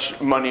as much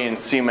money in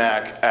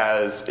CMAQ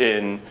as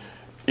in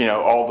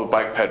all the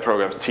bike ped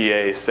programs,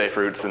 TAs, safe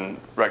routes, and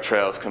rec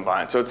trails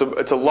combined. So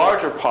it's a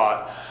larger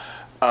pot.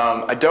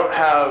 I don't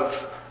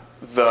have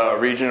the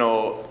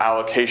regional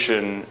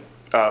allocation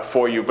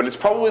for you, but it's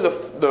probably the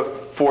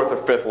fourth or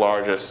fifth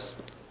largest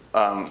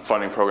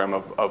funding program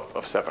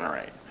of 7 or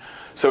 8.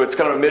 So it's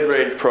kind of a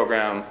mid-range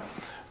program,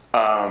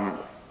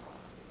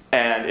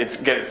 and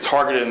it's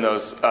targeted in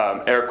those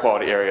air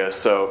quality areas.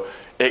 So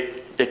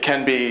it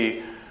can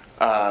be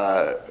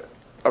a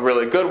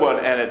really good one,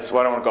 and well,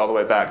 I don't want to go all the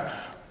way back,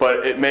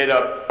 but it made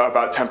up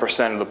about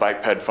 10% of the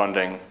bike ped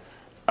funding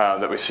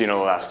that we've seen over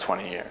the last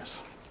 20 years.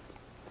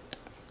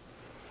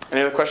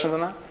 Any other questions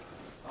on that?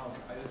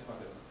 I just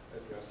wanted to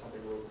address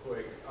something real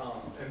quick,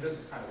 and this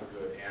is kind of a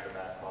good and a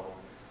bad problem,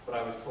 but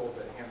I was told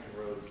that Hampton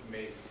Roads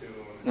may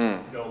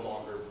soon no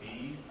longer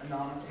be a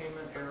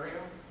non-attainment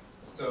area.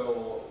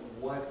 So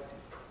what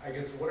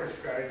are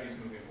strategies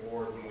moving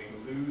forward when we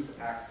lose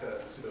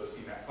access to those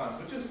CMAQ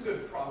funds, which is a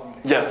good problem to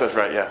have. Yes, that's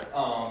right, yeah.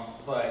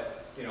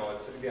 But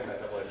it's again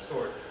that double-edged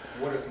sword.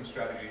 What are some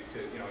strategies to,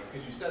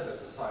 because you said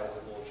that's a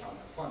sizable chunk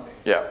of funding.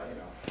 Yeah.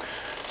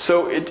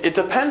 So it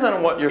depends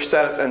on what your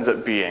status ends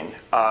up being.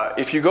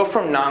 If you go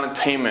from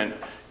non-attainment,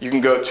 you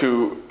can go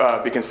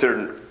to be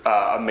considered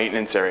a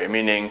maintenance area,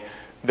 meaning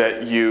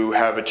that you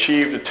have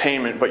achieved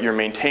attainment, but you're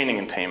maintaining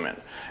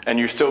attainment, and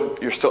you're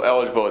still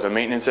eligible as a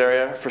maintenance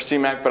area for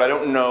CMAQ. But I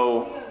don't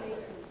know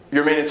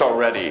your maintenance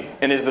already,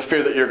 and is the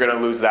fear that you're going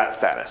to lose that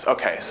status?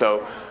 Okay,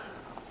 so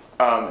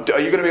are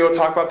you going to be able to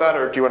talk about that,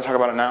 or do you want to talk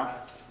about it now?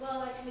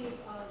 Well, actually,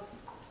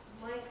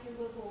 Mike can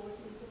go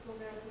overseas the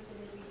program. He's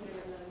going to be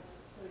here in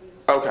 30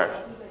 minutes. Okay.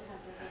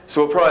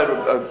 So we'll probably,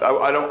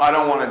 I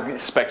don't want to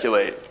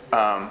speculate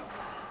on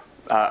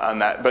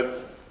that,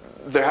 but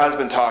there has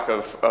been talk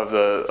of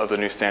the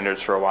new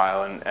standards for a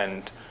while,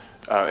 and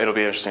it'll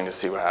be interesting to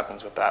see what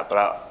happens with that.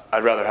 But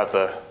I'd rather have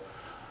the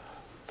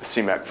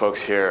CMAQ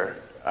folks here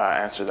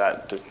answer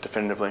that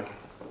definitively.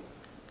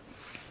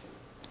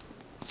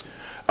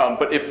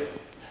 But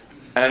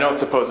and I don't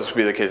suppose this would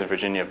be the case in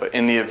Virginia, but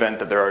in the event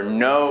that there are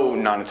no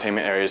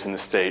non-attainment areas in the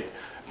state,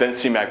 then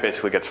CMAQ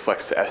basically gets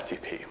flexed to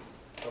STP.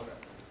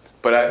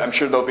 But I'm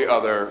sure there'll be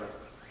other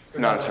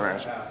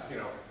non-attainment areas.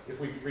 If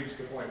we reach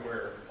the point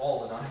where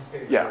all the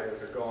non-attainment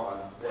areas are gone,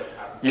 what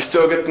happens? You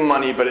still get the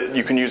money, but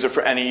you can use it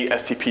for any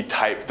STP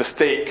type. The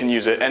state can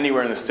use it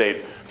anywhere in the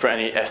state for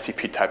any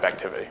STP type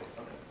activity.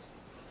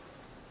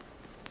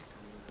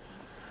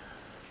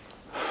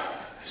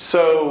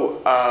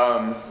 So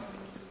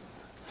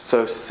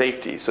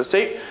safety. So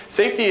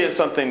safety is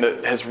something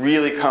that has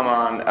really come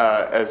on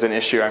as an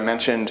issue. I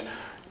mentioned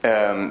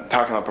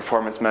talking about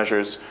performance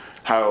measures,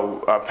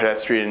 how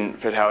pedestrian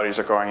fatalities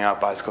are going up,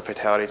 bicycle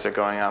fatalities are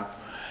going up.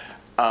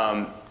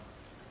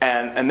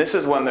 And this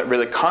is one that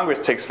really Congress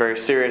takes very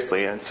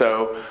seriously. And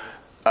so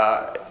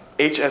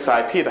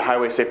HSIP, the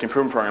Highway Safety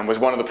Improvement Program, was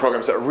one of the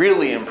programs that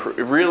really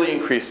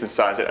increased in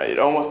size. It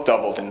almost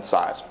doubled in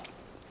size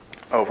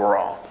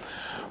overall.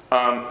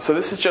 So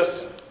this is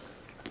just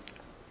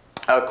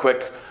a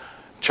quick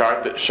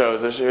chart that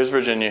shows, here's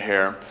Virginia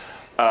here.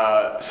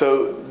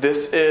 So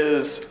this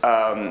is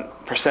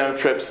percent of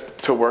trips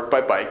to work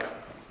by bike.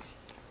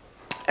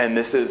 And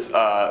this is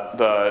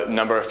the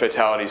number of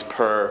fatalities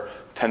per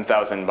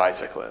 10,000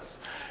 bicyclists.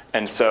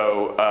 And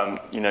so,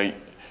 you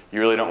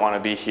really don't want to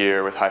be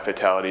here with high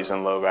fatalities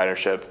and low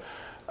ridership.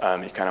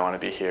 You kind of want to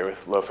be here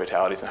with low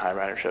fatalities and high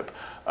ridership.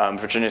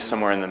 Virginia's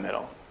somewhere in the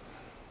middle.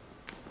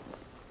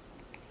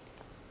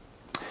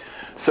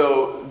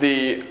 So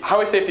the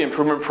Highway Safety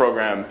Improvement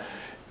Program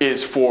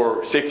is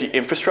for safety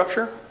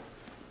infrastructure.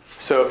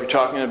 So if you're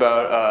talking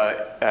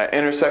about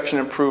intersection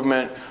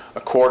improvement,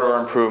 a corridor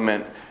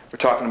improvement, we're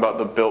talking about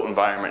the built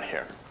environment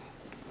here.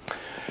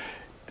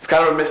 It's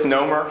kind of a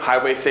misnomer,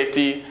 highway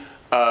safety,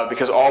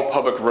 because all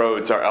public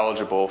roads are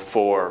eligible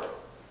for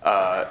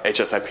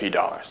HSIP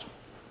dollars.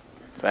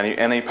 So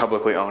any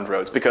publicly owned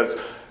roads, because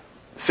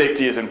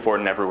safety is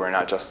important everywhere,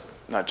 not just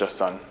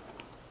on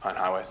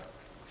highways.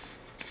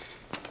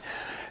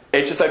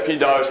 HSIP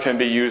dollars can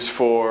be used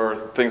for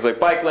things like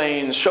bike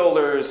lanes,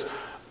 shoulders,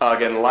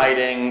 again,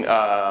 lighting.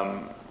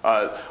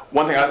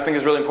 One thing I think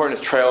is really important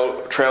is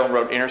trail and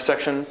road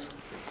intersections,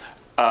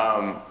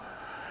 and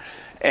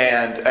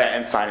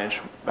signage.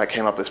 That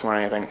came up this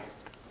morning, I think.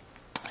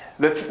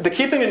 The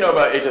key thing to know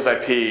about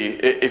HSIP,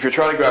 if you're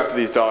trying to go after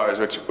these dollars,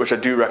 which I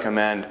do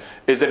recommend,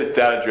 is that it's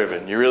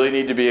data-driven. You really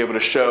need to be able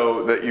to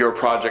show that your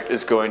project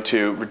is going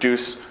to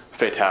reduce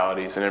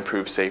fatalities and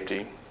improve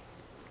safety.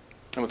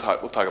 And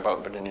we'll talk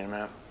about Virginia in a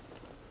minute.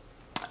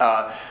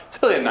 It's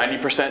really a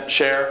 90%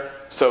 share.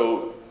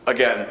 So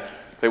again,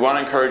 they want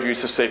to encourage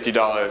use of safety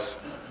dollars.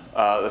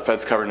 The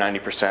feds cover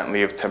 90%,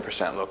 leave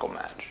 10% local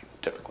match,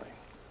 typically.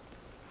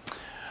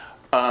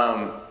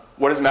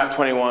 What does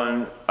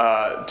MAP-21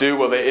 do?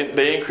 Well,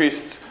 they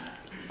increased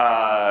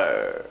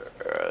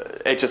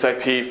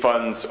HSIP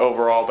funds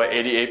overall by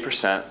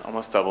 88%,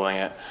 almost doubling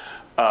it.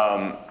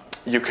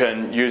 You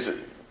can use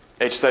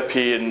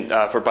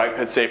HSIP for bike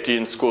ped safety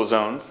in school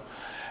zones.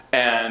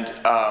 And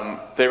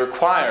they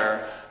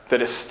require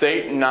that a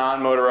state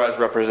non-motorized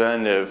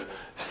representative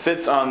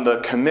sits on the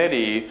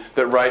committee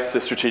that writes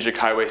the strategic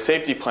highway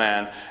safety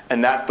plan,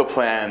 and that's the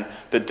plan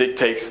that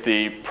dictates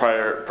the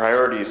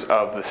priorities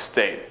of the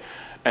state.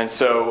 And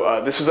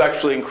so this was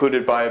actually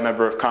included by a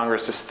member of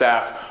Congress's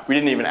staff. We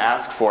didn't even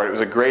ask for it. It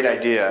was a great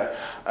idea,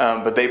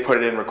 but they put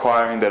it in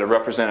requiring that a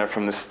representative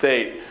from the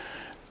state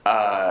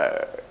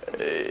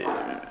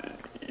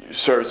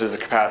serves as the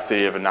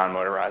capacity of a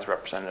non-motorized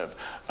representative.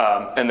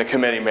 And the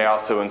committee may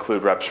also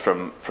include reps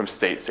from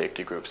state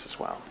safety groups as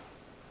well.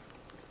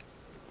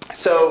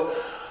 So,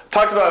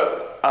 talked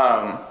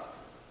about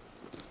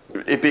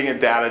it being a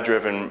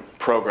data-driven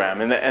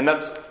program, and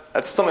that's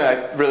something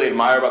I really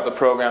admire about the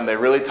program. They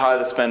really tie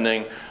the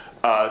spending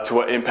to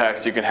what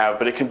impacts you can have,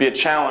 but it can be a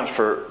challenge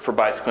for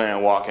bicycling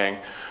and walking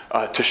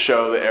to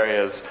show the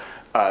areas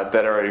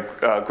that are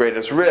at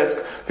greatest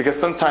risk, because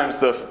sometimes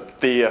the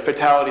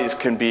fatalities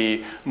can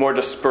be more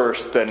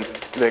dispersed than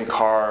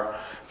car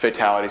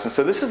fatalities. And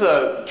so this is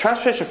a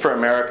Transportation for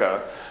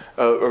America,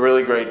 a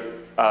really great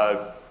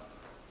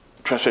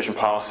transportation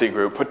policy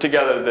group, put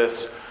together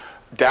this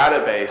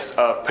database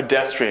of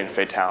pedestrian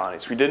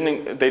fatalities. They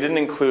didn't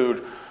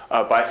include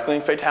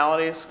bicycling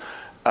fatalities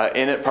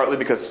in it, partly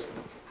because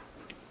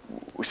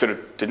we sort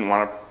of didn't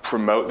want to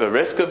promote the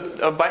risk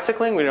of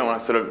bicycling. We didn't want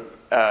to sort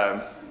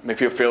of make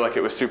people feel like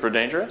it was super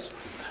dangerous.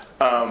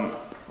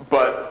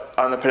 But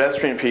on the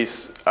pedestrian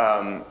piece,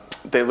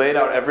 they laid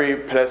out every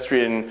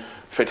pedestrian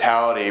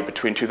fatality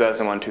between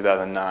 2001 and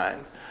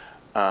 2009.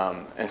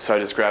 And so I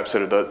just grabbed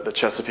sort of the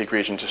Chesapeake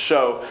region to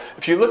show.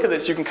 If you look at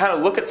this, you can kind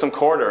of look at some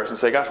corridors and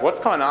say, gosh, what's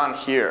going on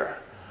here?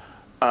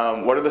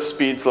 What are the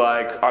speeds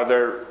like? Are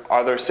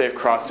there safe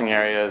crossing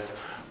areas?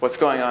 What's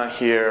going on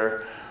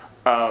here?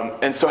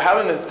 And so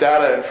having this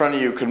data in front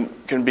of you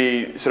can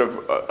be sort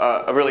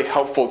of a really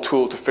helpful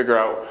tool to figure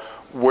out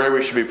where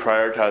we should be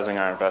prioritizing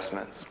our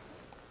investments.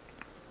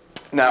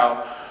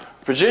 Now,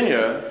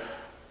 Virginia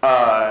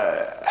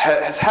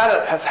has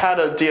had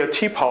a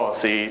DOT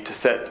policy to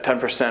set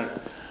 10%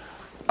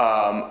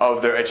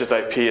 of their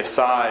HSIP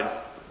aside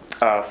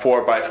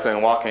for bicycling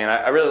and walking, and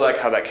I really like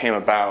how that came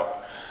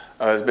about.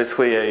 It was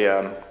basically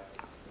a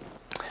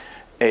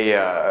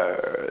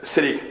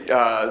state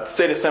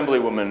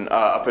assemblywoman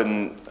up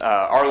in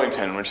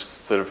Arlington, which is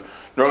sort of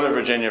Northern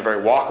Virginia, a very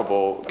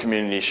walkable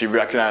community. She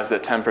recognized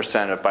that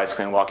 10% of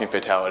bicycling and walking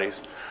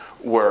fatalities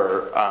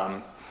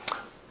were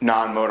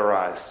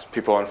non-motorized,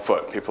 people on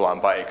foot, people on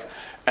bike,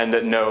 and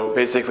that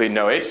basically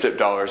no HSIP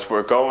dollars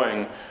were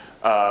going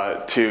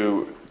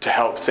to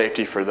help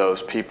safety for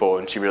those people,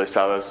 and she really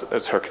saw those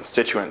as her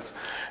constituents.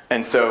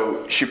 And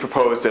so she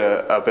proposed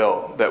a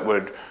bill that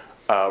would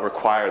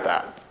require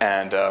that.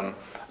 And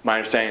my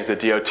understanding is that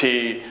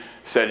DOT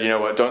said, you know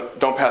what,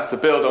 don't pass the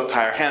bill, don't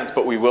tie our hands,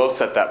 but we will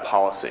set that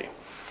policy.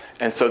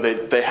 And so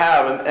they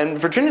have, and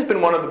Virginia's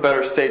been one of the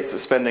better states at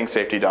spending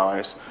safety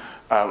dollars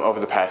over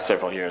the past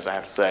several years, I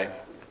have to say.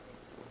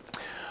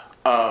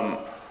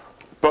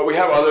 But we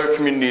have other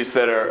communities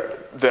that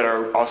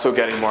are also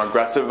getting more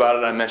aggressive about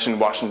it. I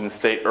mentioned Washington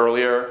State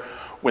earlier.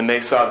 When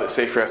they saw that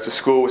Safe Routes to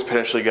School was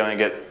potentially going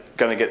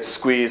to get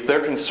squeezed, their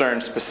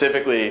concern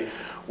specifically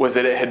was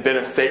that it had been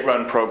a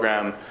state-run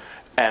program,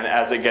 and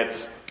as it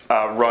gets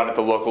run at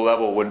the local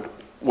level,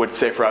 would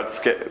Safe Routes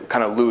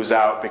kind of lose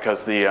out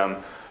because the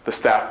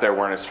staff there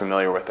weren't as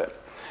familiar with it.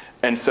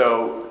 And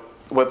so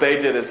what they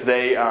did is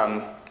they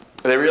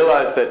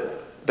realized that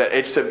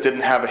HSIP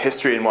didn't have a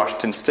history in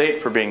Washington State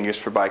for being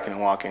used for biking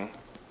and walking.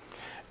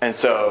 And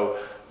so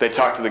they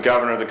talked to the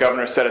governor. The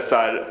governor set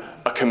aside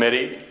a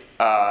committee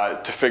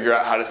to figure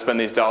out how to spend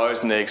these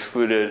dollars, and they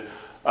excluded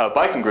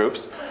biking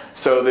groups.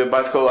 So the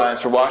Bicycle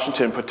Alliance for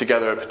Washington put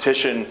together a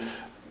petition,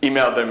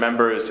 emailed their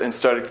members, and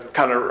started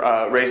kind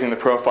of raising the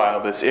profile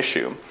of this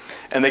issue.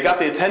 And they got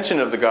the attention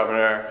of the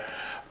governor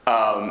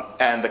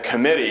and the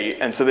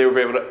committee, and so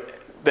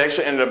they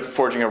actually ended up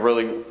forging a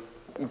really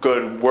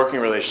good working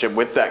relationship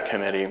with that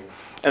committee,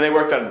 and they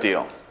worked out a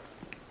deal.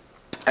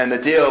 And the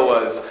deal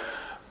was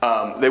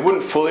they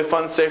wouldn't fully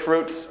fund Safe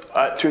Routes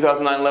at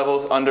 2009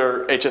 levels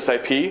under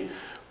HSIP,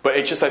 but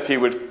HSIP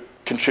would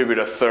contribute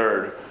a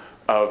third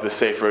of the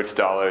Safe Routes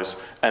dollars,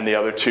 and the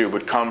other two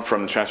would come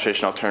from the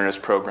Transportation Alternatives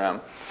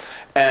Program.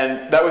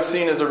 And that was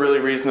seen as a really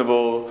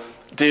reasonable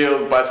deal.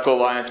 The Bicycle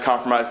Alliance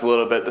compromised a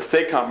little bit, the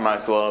state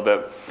compromised a little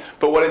bit.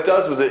 But what it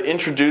does was it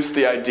introduced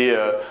the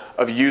idea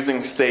of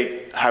using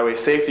state highway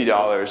safety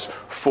dollars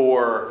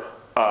for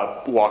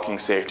walking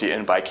safety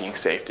and biking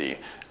safety.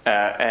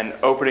 And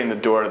opening the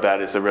door to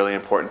that is a really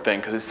important thing,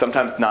 because it's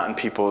sometimes not in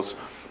people's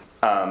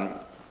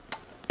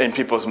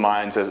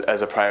minds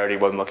as a priority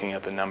when looking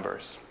at the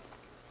numbers.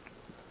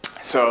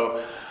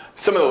 So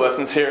some of the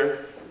lessons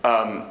here,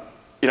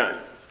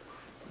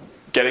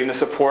 getting the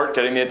support,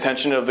 getting the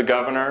attention of the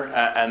governor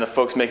and the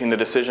folks making the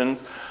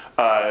decisions,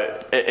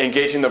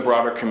 engaging the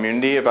broader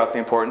community about the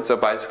importance of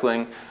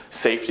bicycling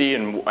safety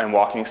and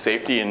walking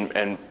safety,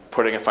 and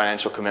putting a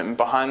financial commitment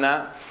behind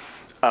that.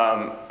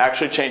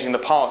 Actually changing the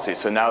policy.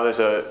 So now there's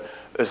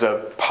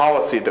a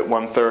policy that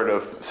 1/3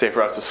 of Safe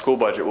Routes to School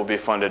budget will be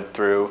funded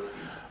through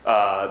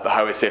the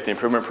Highway Safety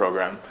Improvement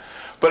Program.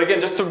 But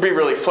again, just to be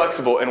really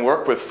flexible and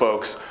work with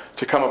folks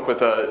to come up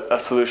with a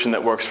solution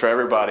that works for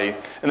everybody.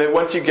 And then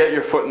once you get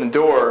your foot in the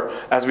door,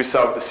 as we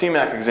saw with the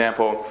CMAQ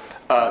example,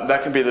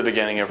 that can be the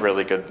beginning of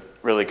really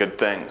good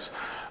things.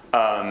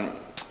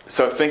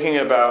 So thinking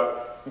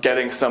about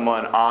getting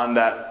someone on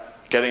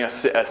that, getting a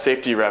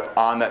safety rep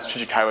on that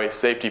Strategic Highway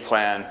Safety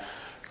Plan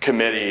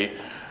committee,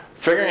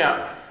 figuring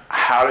out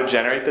how to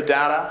generate the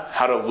data,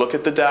 how to look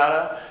at the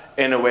data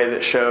in a way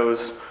that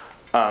shows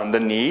the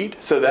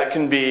need. So that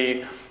can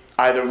be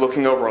either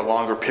looking over a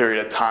longer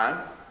period of time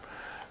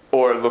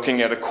or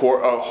looking at a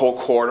whole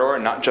corridor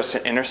and not just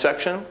an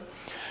intersection.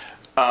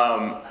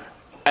 And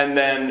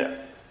then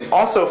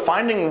also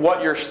finding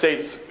what your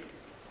state's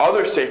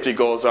other safety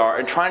goals are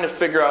and trying to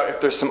figure out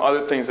if there's some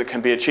other things that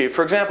can be achieved.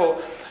 For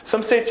example,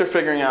 some states are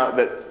figuring out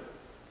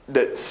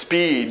that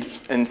speed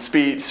and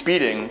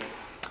speeding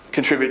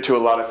contribute to a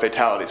lot of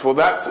fatalities. Well,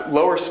 that's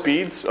lower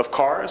speeds of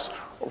cars,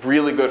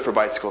 really good for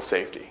bicycle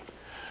safety.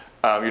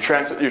 Your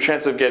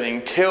chance of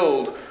getting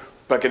killed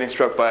by getting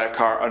struck by a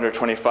car under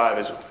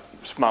 25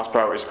 miles per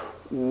hour is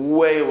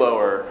way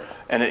lower,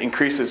 and it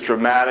increases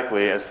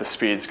dramatically as the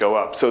speeds go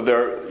up. So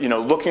they're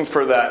looking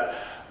for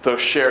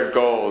those shared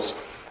goals,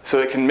 so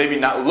it can maybe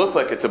not look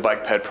like it's a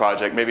bike ped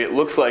project. Maybe it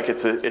looks like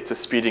it's a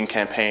speeding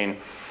campaign,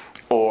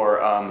 or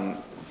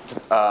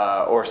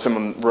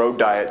some road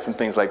diets and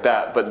things like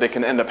that. But they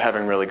can end up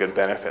having really good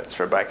benefits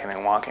for biking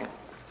and walking.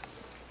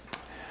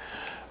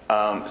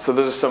 So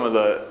those are some of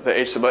the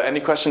HSIP. But any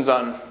questions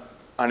on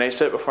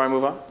HSIP before I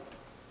move on?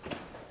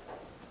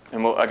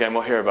 And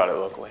we'll hear about it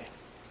locally.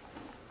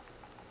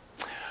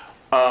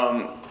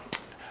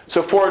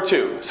 So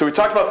 402. So we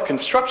talked about the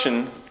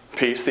construction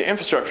piece, the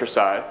infrastructure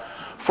side.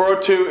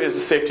 402 is a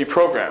safety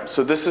program.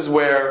 So this is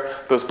where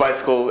those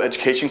bicycle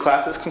education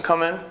classes can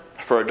come in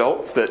for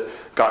adults that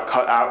got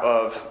cut out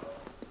of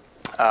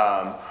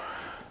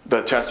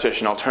the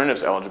transportation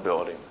alternatives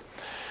eligibility.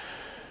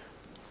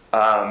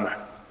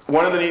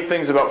 One of the neat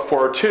things about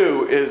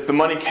 402 is the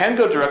money can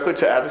go directly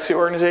to advocacy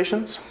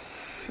organizations,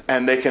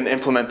 and they can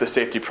implement the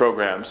safety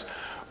programs.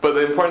 But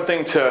the important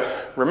thing to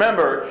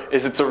remember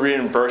is it's a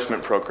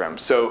reimbursement program.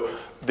 So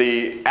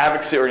the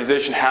advocacy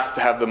organization has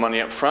to have the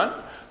money up front.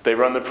 They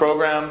run the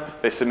program,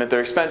 they submit their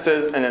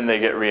expenses, and then they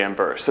get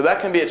reimbursed. So that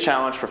can be a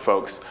challenge for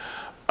folks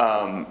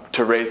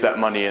to raise that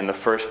money in the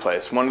first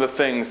place. One of the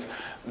things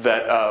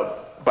that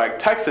Bike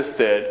Texas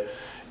did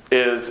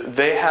is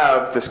they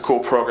have this cool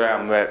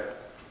program that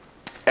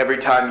every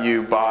time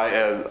you buy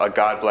a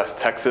God Bless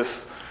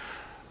Texas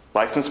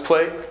license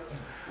plate,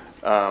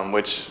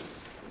 which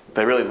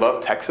they really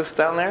love Texas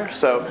down there,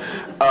 so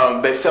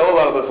they sell a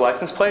lot of those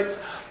license plates.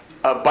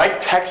 Bike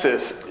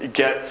Texas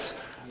gets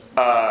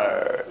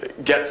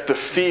the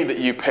fee that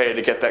you pay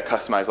to get that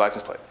customized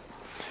license plate.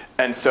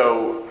 And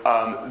so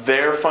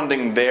they're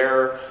funding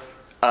their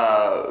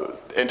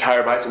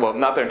entire bicycle, well,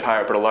 not their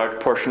entire, but a large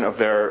portion of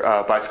their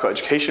bicycle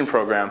education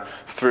program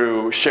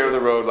through Share the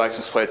Road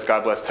license plates,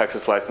 God Bless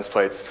Texas license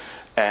plates,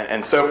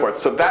 and so forth.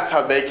 So that's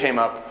how they came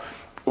up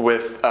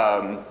with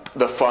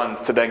the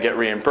funds to then get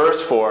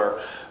reimbursed for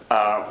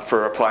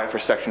applying for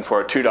Section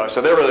 402 dollars.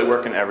 So they're really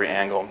working every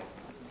angle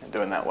and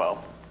doing that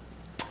well.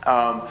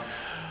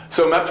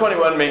 So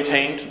MAP-21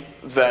 maintained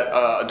that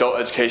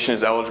adult education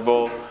is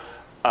eligible,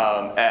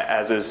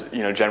 as is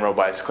general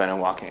bicycling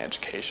and walking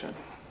education.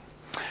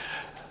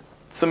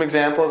 Some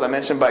examples, I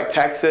mentioned Bike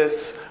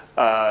Texas.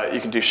 You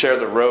can do Share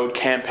the Road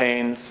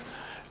campaigns.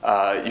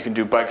 You can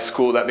do Bike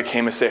School. That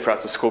became a Safe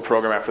Routes to School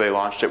program after they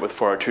launched it with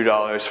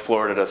 $402.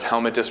 Florida does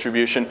helmet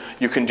distribution.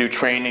 You can do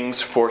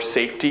trainings for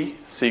safety.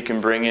 So you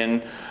can bring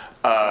in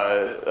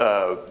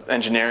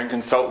engineering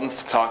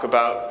consultants to talk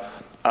about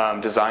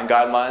design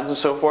guidelines and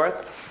so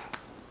forth.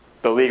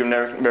 The League of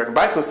American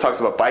Bicyclists talks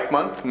about Bike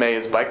Month. May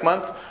is Bike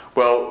Month.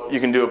 Well, you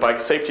can do a Bike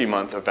Safety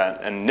Month event,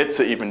 and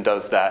NHTSA even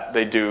does that.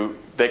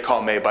 They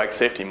call May Bike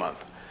Safety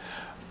Month.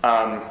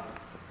 And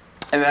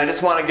then I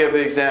just want to give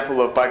the example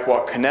of Bike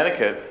Walk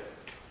Connecticut.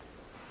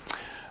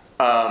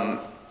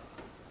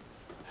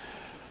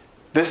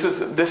 This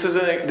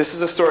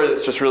is a story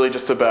that's just really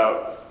just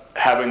about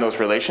having those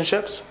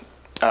relationships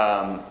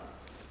and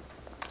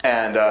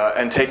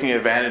taking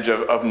advantage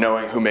of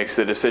knowing who makes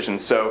the decision.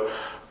 So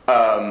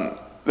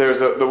there's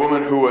the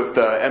woman who was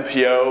the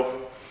MPO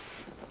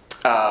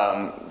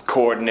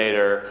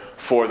coordinator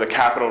for the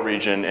Capital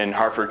Region in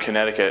Hartford,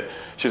 Connecticut.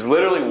 She was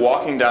literally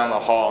walking down the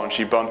hall and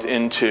she bumped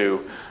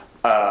into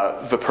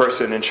the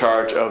person in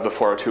charge of the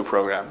 402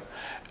 program.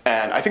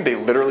 And I think they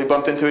literally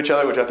bumped into each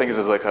other, which I think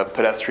is like a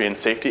pedestrian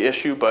safety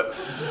issue. But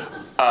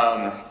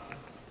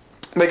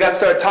they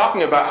started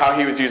talking about how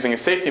he was using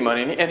his safety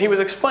money, and he was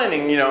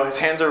explaining, his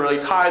hands are really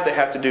tied. They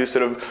have to do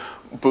sort of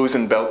booze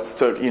and belts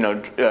to,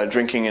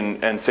 drinking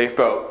and safe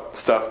belt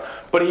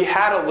stuff. But he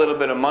had a little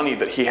bit of money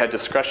that he had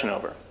discretion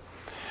over.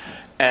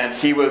 And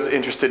he was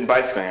interested in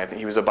bicycling. I think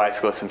he was a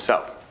bicyclist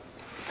himself.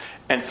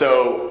 And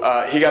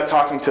so he got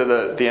talking to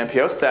the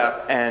MPO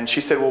staff, and she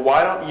said, well,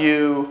 why don't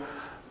you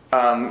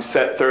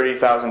set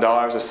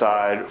 $30,000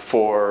 aside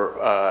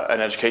for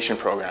an education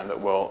program that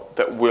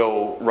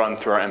will run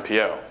through our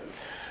MPO.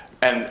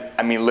 And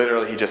I mean,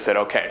 literally, he just said,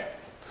 okay.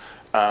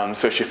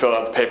 So she filled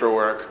out the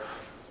paperwork,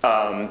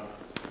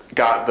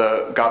 got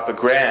the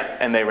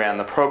grant, and they ran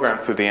the program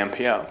through the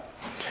MPO.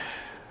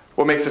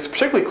 What makes this a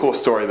particularly cool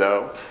story,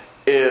 though,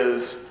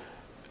 is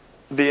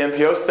the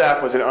MPO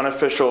staff was an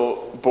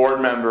unofficial board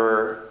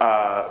member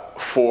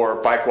for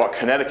Bike Walk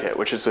Connecticut,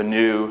 which is a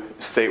new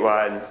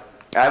statewide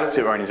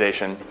advocacy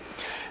organization.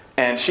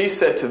 And she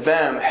said to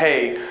them,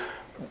 hey,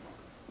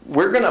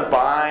 we're going to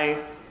buy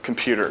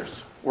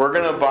computers. We're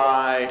going to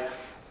buy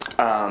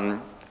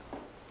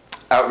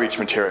outreach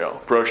material,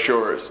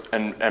 brochures,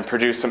 and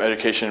produce some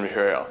education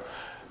material.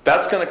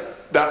 That's going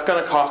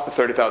to cost the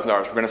 $30,000.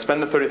 We're going to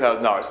spend the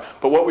 $30,000.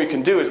 But what we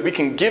can do is we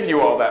can give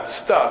you all that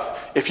stuff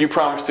if you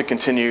promise to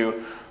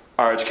continue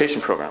our education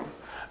program.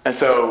 And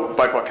so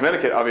Bike Walk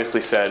Connecticut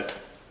obviously said,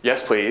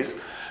 yes, please.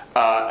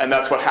 And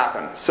that's what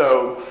happened.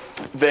 So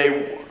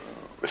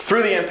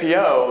through the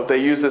MPO, they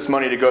use this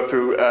money to go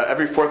through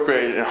every 4th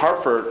grade in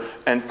Hartford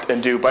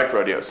and do bike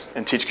rodeos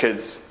and teach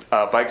kids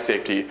bike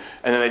safety.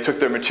 And then they took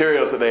their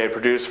materials that they had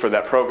produced for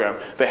that program,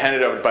 they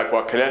handed it over to Bike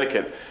Walk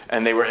Connecticut,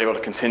 and they were able to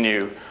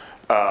continue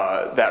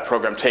that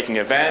program, taking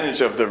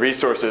advantage of the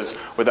resources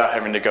without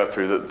having to go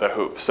through the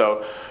hoop.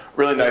 So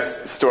really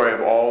nice story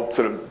of all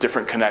sort of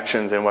different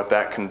connections and what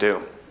that can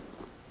do.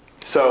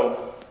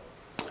 So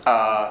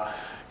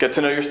get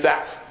to know your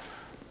staff.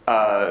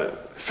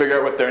 Figure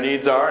out what their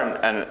needs are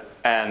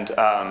and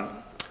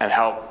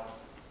help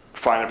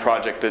find a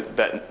project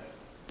that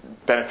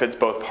benefits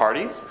both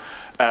parties.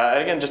 And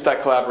again, just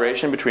that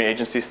collaboration between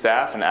agency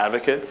staff and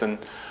advocates and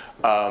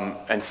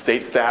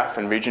state staff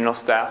and regional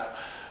staff.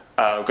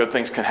 Good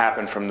things can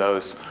happen from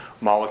those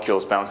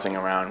molecules bouncing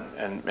around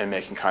and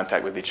making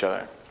contact with each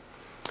other.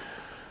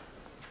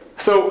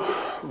 So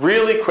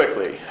really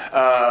quickly,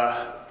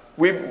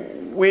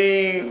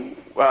 we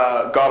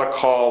got a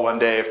call one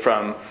day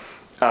from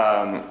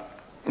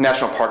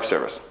National Park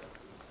Service.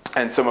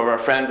 And some of our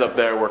friends up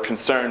there were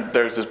concerned.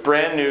 There's this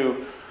brand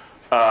new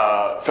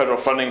federal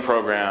funding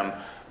program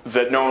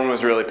that no one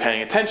was really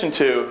paying attention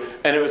to,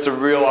 and it was a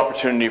real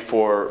opportunity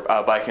for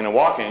biking and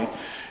walking.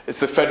 It's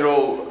the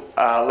Federal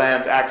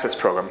Lands Access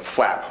Program,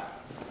 FLAP.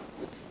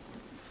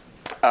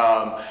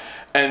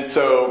 And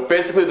so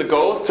basically the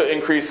goal is to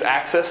increase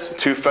access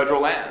to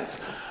federal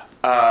lands.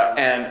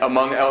 And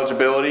among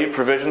eligibility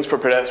provisions for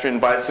pedestrian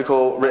and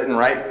bicycle, written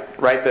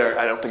right there.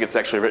 I don't think it's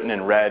actually written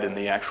in red in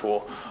the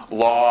actual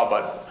law,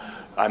 but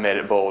I made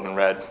it bold and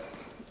red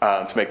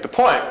to make the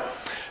point.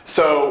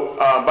 So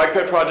bike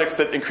ped projects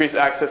that increase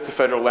access to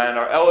federal land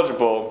are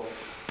eligible.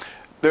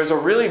 There's a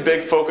really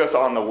big focus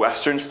on the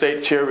western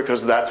states here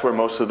because that's where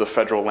most of the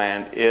federal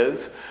land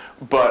is.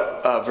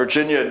 But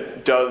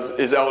Virginia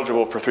is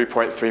eligible for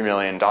 $3.3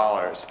 million.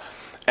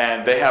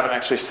 And they haven't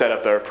actually set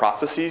up their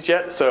processes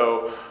yet.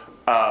 So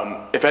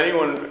if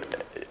anyone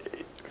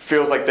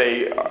feels like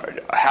they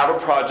have a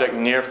project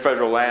near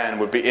federal land,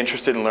 would be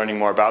interested in learning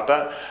more about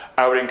that,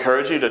 I would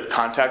encourage you to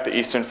contact the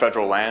Eastern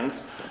Federal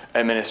Lands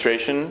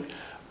Administration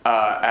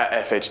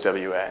at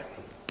FHWA.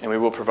 And we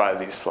will provide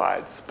these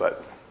slides,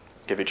 but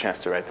give you a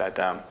chance to write that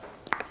down.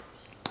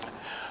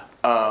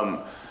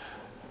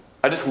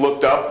 I just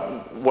looked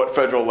up what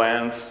federal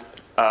lands.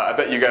 I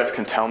bet you guys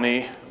can tell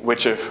me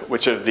which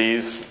of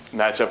these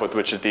match up with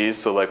which of these.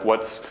 So like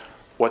what's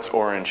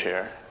orange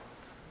here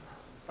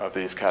of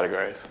these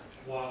categories?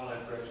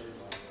 Wildlife refuge.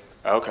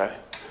 Okay.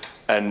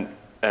 And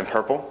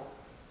purple?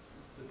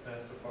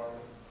 Defense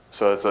Department.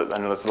 So I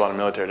know there's a lot of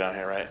military down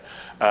here,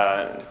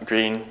 right?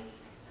 Green?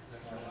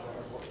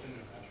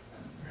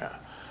 Yeah.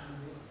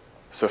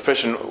 So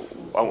fish and,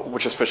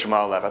 which is fish and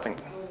wildlife, I think.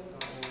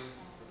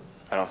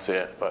 I don't see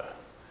it, but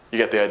you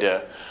get the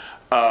idea.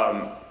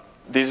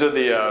 These are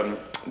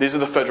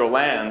the federal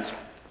lands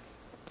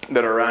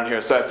that are around here.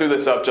 So I threw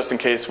this up just in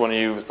case one of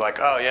you was like,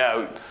 oh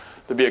yeah,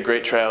 there'd be a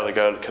great trail to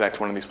go to connect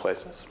one of these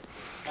places.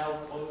 How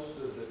close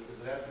does it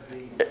have to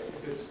be?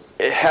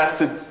 It has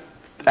to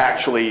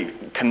actually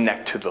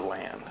connect to the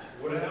land.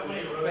 What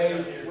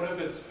if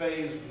it's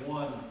phase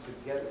 1 to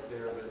get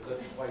there, but it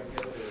doesn't quite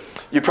get there?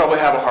 You'd probably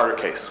have a harder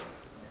case,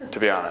 to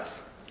be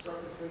honest.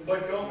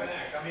 But go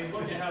back. I mean,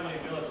 look at how many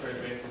military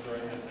bases are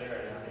in this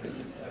area. I mean,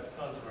 you have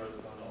tons of roads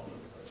going all over the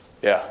place.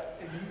 Yeah.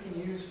 And you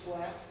can use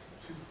FLAP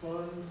to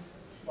fund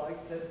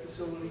bike ped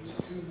facilities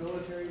to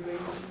military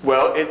bases?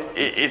 Well,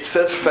 it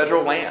says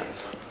federal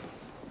lands.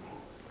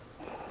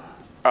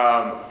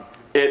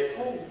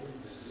 Holy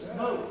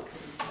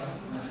smokes.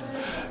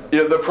 You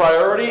know, the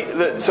priority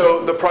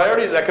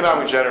is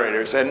economic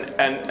generators,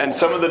 and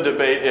some of the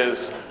debate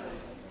is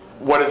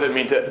what does it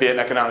mean to be an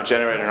economic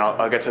generator, and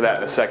I'll get to that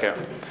in a second.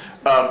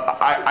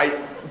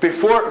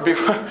 Before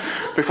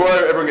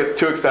everyone gets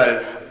too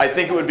excited, I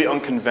think it would be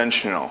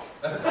unconventional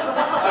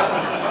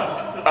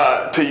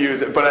to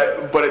use it,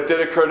 but it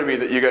did occur to me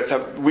that you guys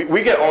have,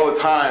 we get all the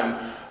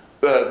time,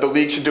 the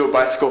league should do a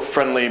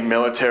bicycle-friendly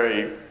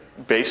military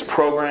based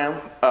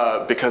program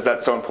because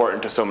that's so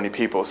important to so many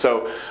people.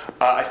 So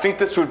I think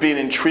this would be an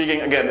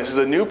intriguing, again, this is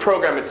a new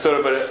program. It's sort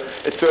of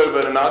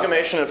an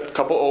amalgamation of a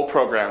couple old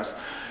programs.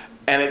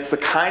 And it's the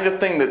kind of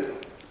thing that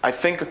I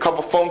think a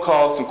couple phone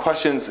calls, some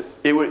questions,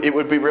 it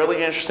would be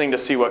really interesting to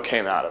see what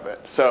came out of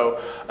it.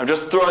 So I'm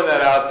just throwing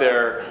that out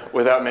there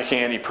without making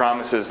any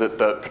promises that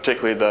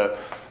particularly the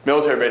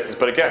military bases,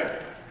 but again,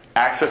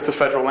 access to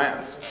federal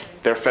lands.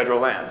 They're federal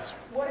lands.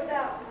 What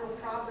about for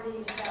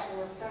properties that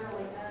were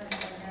federally owned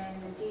and then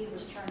the deed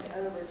was turned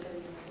over to the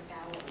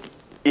municipality?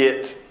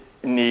 It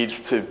needs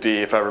to be,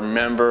 if I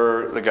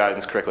remember the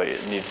guidance correctly,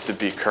 it needs to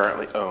be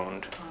currently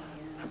owned.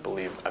 I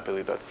believe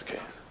that's the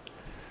case.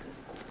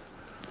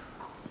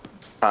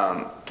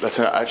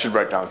 I should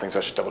write down things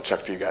I should double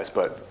check for you guys,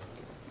 but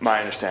my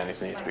understanding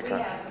is it needs to be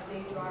current. We have a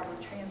big driver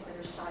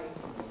transmitter site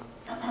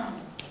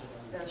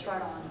that's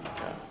right on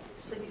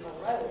Sleepy Hill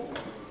Road,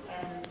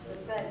 and the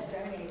feds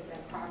donated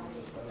that property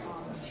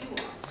to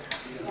us.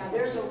 Now,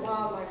 there's a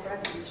wildlife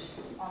refuge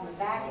on the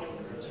back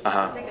acres.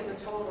 I think it's a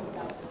total of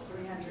about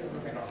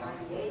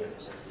 390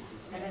 acres,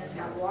 and then it's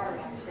got water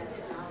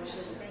access. And I was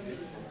just thinking,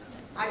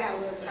 I got a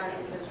little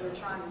excited because we're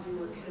trying to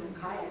do a canoe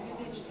kayak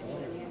launch into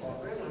the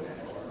Nantucket River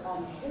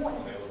on the point,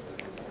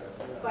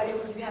 but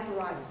you have to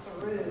ride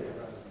through.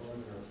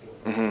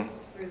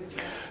 Through the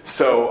trail.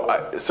 So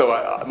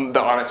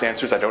the honest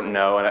answer is I don't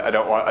know, and I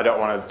don't want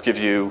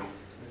to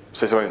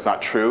say something that's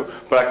not true.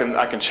 But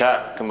I can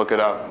chat, can look it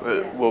up.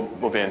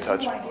 We'll be in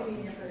touch.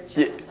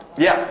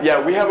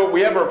 Yeah. We have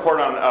a report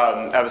on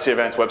Advocacy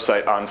Advance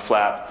website on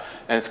FLAP,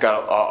 and it's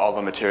got all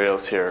the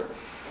materials here.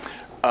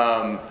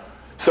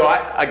 So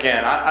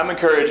I'm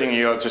encouraging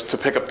you just to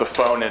pick up the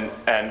phone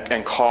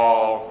and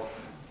call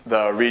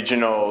the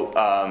regional,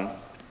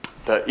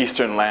 the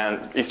Eastern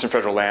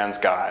Federal Lands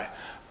guy,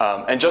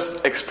 and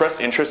just express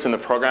interest in the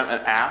program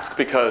and ask,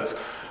 because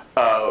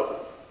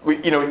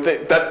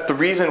that's the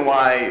reason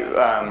why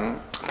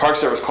Park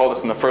Service called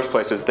us in the first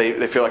place. Is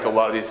they feel like a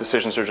lot of these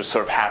decisions are just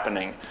sort of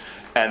happening,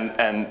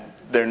 and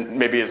there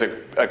maybe is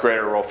a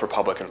greater role for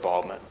public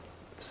involvement.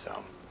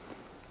 So,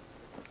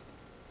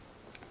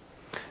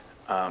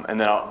 and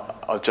then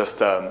I'll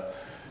just.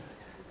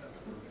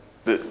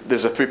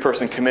 There's a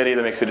 3-person committee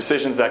that makes the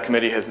decisions. That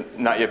committee has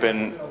not yet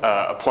been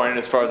appointed,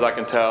 as far as I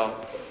can tell.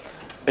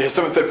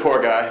 Someone said, "Poor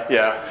guy."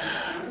 Yeah,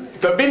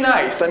 but be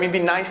nice. I mean, be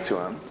nice to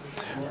him.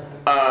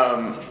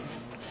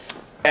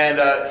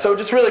 So,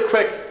 just really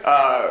quick,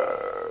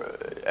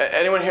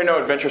 anyone here know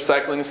Adventure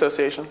Cycling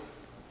Association?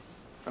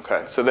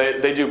 Okay, so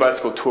they do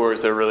bicycle tours.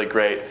 They're really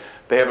great.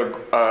 They have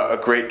a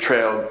great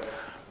trail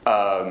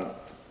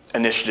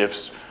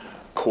initiatives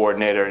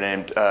coordinator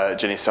named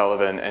Jenny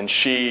Sullivan, and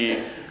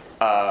she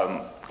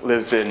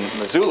lives in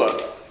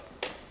Missoula,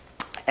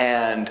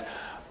 and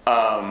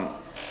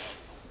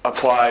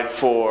applied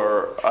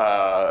for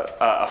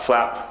a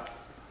FLAP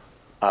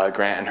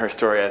grant, and her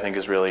story, I think,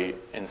 is really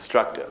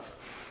instructive.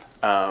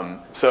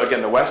 So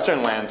again, the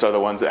Western lands are the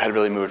ones that had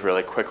really moved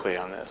really quickly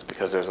on this,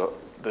 because there's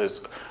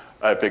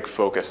a big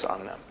focus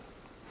on them.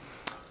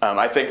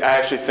 I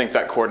actually think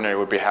that coordinator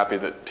would be happy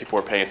that people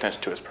were paying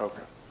attention to his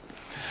program.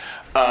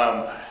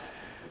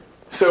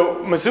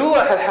 So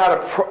Missoula had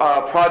a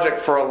project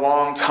for a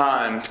long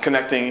time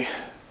connecting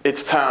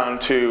its town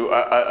to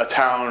a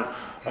town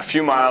a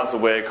few miles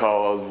away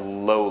called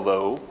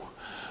Lola.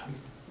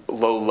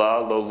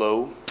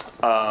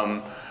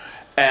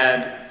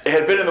 And it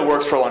had been in the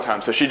works for a long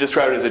time. So she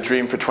described it as a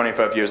dream for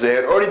 25 years. They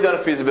had already done a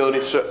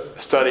feasibility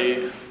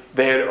study.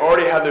 They had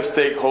already had their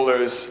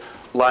stakeholders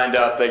lined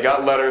up. They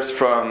got letters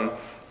from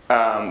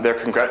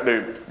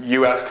their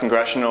U.S.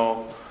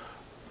 congressional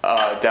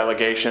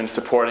delegation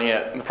supporting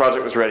it, and the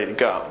project was ready to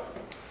go.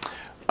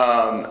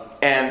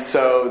 And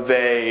so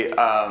they,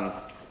 I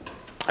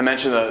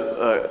mentioned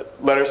the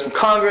letters from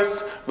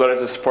Congress,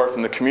 letters of support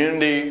from the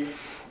community,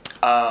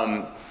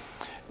 and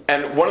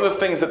one of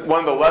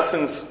the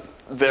lessons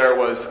there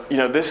was,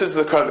 this is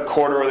the kind of the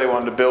corridor they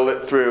wanted to build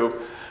it through.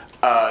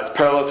 It's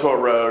parallel to a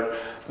road.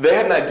 They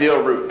had an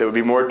ideal route that would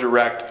be more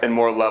direct and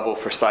more level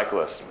for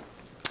cyclists.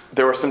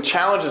 There were some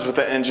challenges with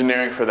the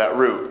engineering for that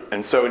route,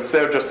 and so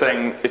instead of just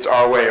saying it's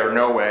our way or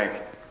no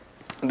way,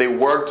 they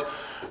worked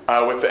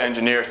with the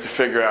engineers to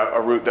figure out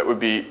a route that would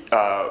be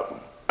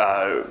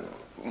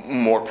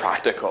more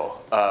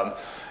practical.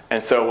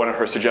 And so one of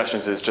her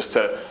suggestions is just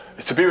to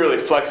be really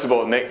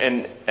flexible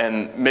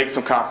and make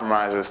some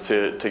compromises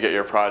to get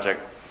your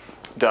project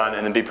done,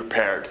 and then be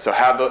prepared. So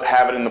have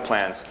it in the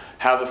plans,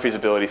 have the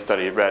feasibility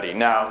study ready.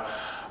 Now,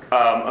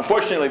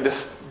 unfortunately,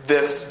 this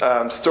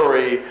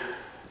story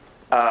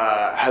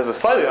has a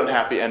slightly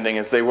unhappy ending,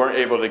 as they weren't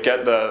able to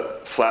get the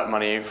FLAP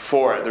money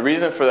for it. The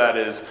reason for that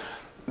is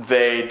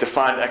they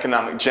defined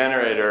economic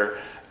generator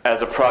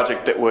as a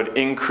project that would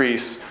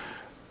increase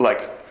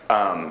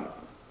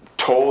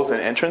tolls and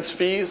entrance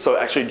fees, so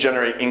actually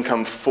generate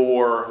income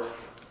for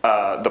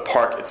the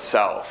park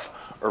itself,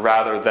 or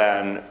rather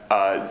than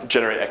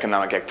generate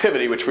economic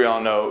activity, which we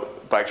all know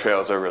bike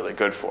trails are really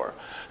good for.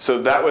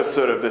 So that was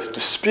sort of this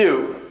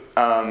dispute,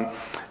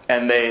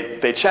 and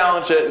they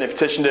challenged it and they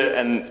petitioned it,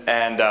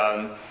 and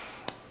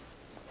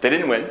They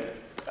didn't win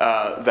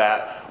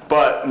that,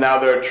 but now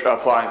they're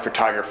applying for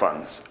Tiger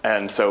funds.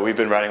 And so we've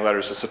been writing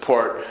letters of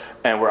support,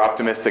 and we're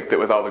optimistic that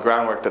with all the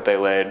groundwork that they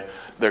laid,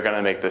 they're going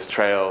to make this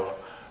trail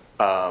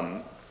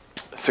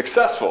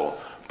successful.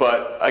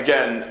 But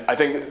again, I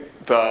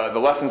think the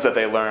lessons that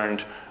they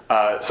learned,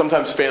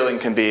 sometimes failing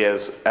can be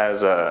as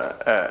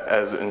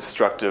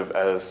instructive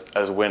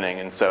as winning.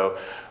 And so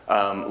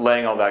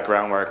laying all that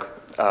groundwork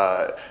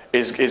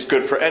is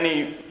good for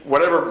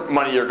whatever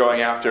money you're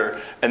going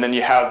after, and then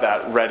you have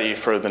that ready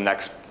for the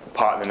next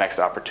pot, the next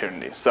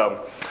opportunity.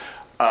 So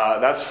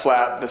that's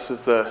flat. This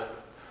is the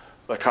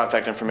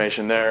contact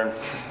information there.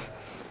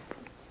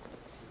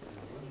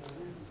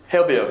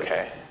 He'll be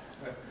okay.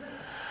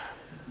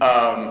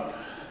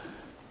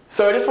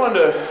 So I just wanted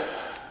to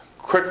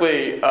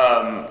quickly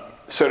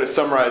sort of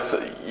summarize.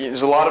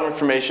 There's a lot of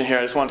information here.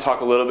 I just want to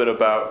talk a little bit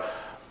about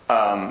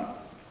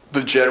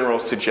the general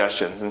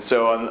suggestions. And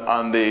so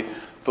on the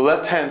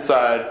left-hand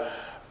side,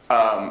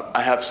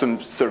 I have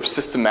some sort of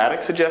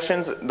systematic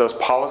suggestions, those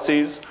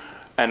policies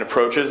and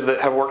approaches that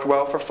have worked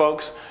well for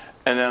folks.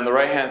 And then on the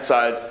right-hand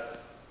side,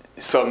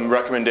 some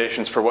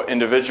recommendations for what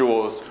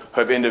individuals who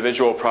have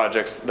individual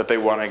projects that they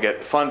want to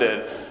get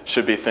funded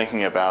should be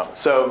thinking about.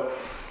 So,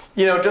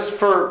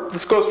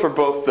 this goes for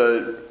both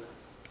the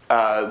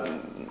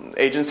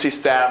agency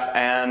staff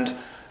and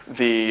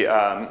the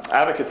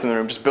advocates in the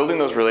room, just building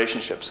those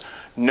relationships.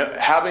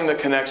 Having the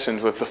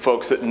connections with the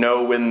folks that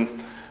know when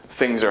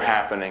things are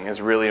happening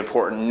is really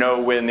important.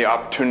 Know when the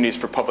opportunities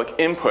for public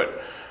input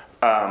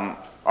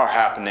are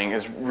happening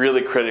is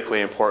really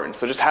critically important.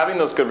 So just having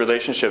those good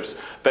relationships,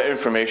 that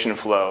information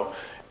flow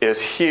is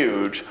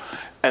huge.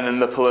 And then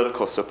the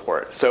political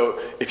support. So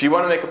if you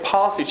want to make a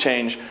policy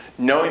change,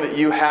 knowing that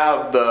you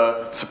have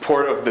the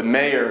support of the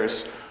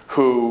mayors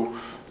who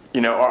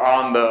are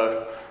on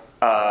the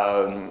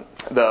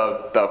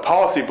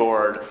policy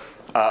board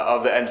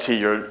of the entity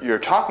you're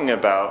talking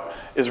about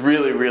is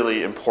really,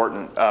 really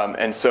important.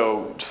 And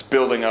so just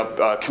building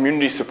up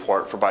community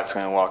support for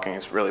bicycling and walking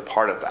is really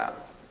part of that.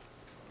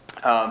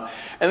 And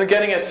then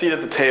getting a seat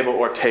at the table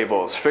or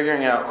tables,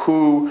 figuring out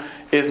who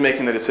is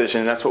making the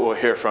decision, and that's what we'll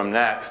hear from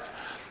next.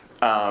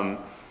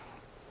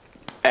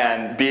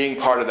 And being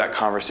part of that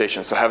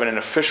conversation, so having an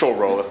official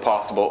role if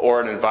possible,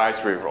 or an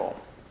advisory role.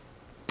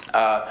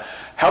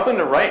 Helping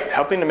to write,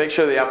 helping to make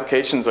sure the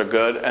applications are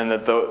good and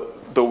that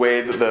the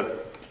way that the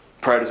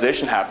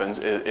prioritization happens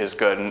is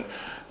good. And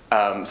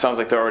sounds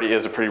like there already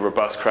is a pretty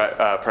robust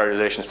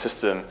prioritization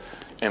system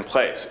in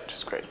place, which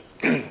is great.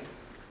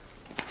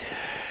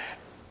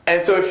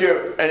 And so if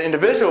you're an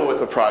individual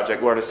with a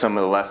project, what are some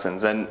of the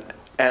lessons? And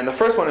the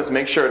first one is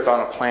make sure it's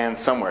on a plan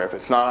somewhere. If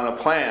it's not on a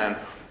plan,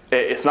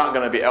 it's not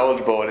going to be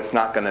eligible and it's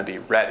not going to be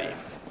ready.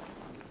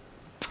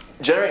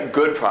 Generate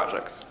good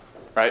projects,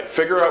 right?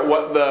 Figure out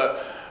what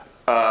the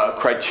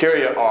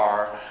criteria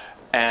are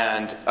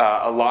and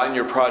align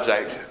your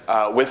project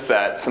with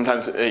that.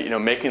 Sometimes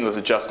making those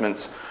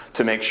adjustments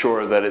to make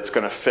sure that it's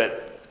going to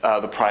fit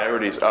the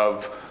priorities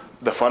of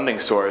the funding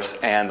source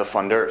and the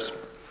funders.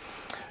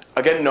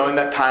 Again, knowing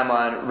that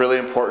timeline, really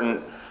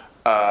important.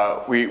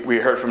 We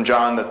heard from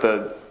John that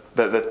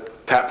the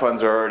TAP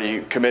funds are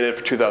already committed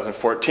for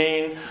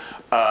 2014.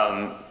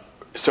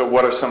 So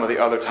what are some of the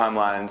other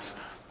timelines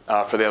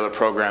for the other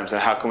programs,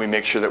 and how can we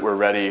make sure that we're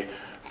ready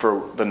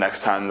for the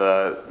next time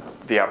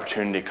the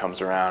opportunity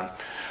comes around?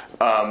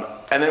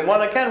 And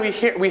then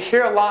we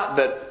hear a lot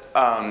that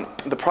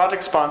the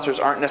project sponsors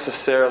aren't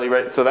necessarily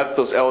right. So that's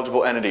those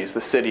eligible entities,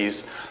 the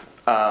cities,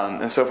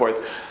 and so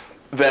forth,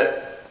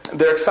 that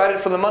they're excited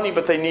for the money,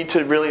 but they need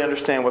to really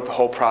understand what the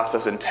whole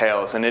process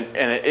entails, and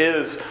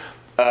it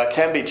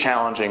can be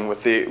challenging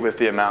with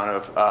the amount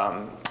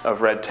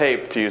of red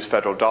tape to use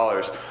federal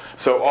dollars.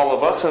 So all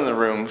of us in the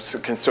room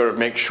can sort of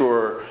make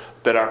sure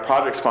that our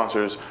project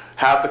sponsors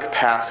have the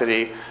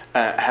capacity,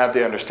 have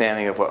the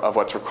understanding of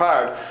what's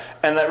required,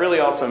 and that really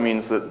also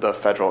means that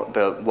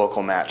the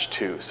local match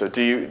too. So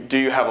do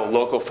you have a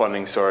local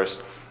funding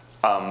source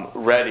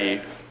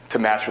ready to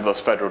match with those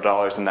federal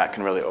dollars, and that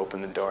can really open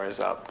the doors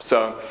up.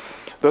 So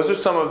those are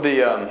some of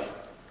the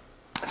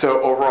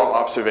overall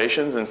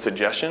observations and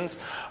suggestions.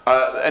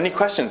 Any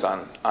questions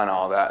on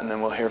all that, and then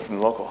we'll hear from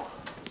the local.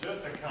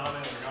 Just a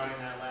comment regarding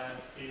that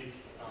last piece.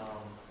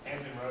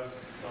 Hampton Roads is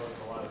composed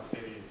of a lot of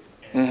cities,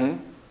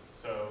 and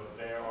so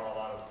there are a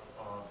lot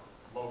of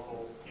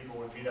local people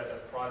with VDOT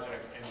as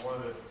projects, and one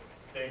of the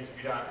things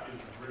VDOT is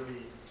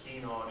really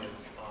keen on is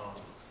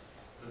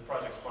the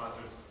project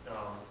sponsors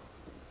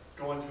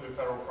going through the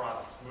federal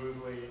process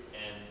smoothly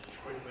and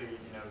quickly,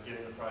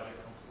 getting the project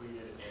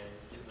completed and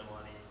getting the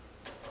money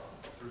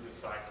through the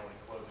cycle and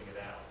closing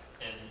it out.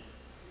 And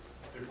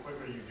the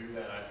quicker you do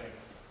that, I think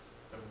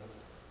the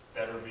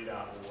better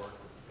VDOT will work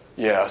with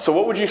you. Yeah, so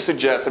what would you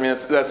suggest? I mean,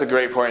 that's a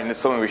great point, and it's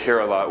something we hear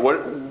a lot.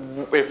 What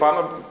if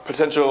I'm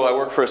I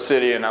work for a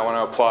city and I want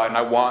to apply and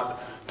I want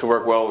to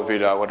work well with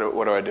VDOT,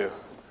 what do I do?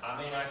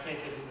 I mean, I think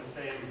it's the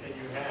savings that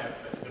you have.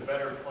 The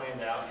better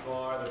planned out you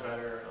are, the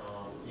better,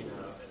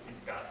 if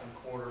you've got some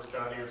quarter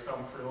study or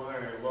some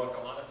preliminary look.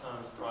 A lot of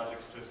times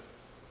projects just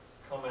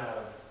come out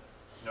of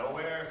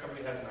nowhere.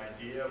 Somebody has an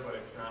idea, but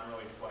it's not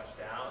really fleshed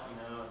out, you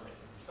know, and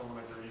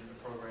someone agrees to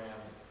program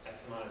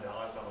X amount of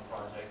dollars on a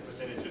project, but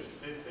then it just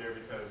sits there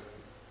because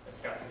it's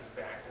got this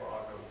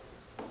backlog of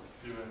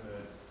doing the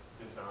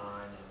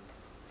design and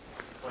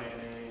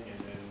planning and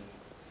then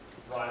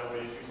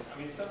right-of-way issues. I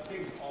mean, some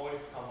things always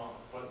come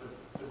up, but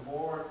the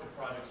more the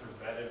projects are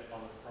vetted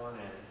on the front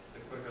end,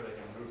 the quicker they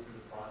can move through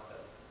the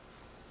process.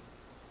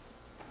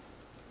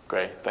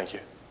 Great, thank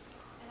you.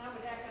 And I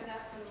would echo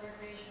that for the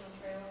recreational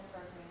trails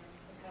program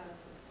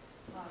because,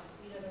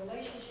 you know, the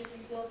relationship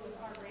you build with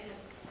our grant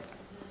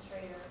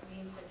administrator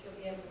means that you'll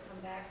be able to come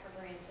back for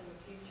grants in the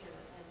future.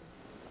 And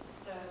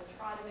so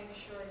try to make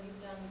sure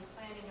you've done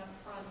planning up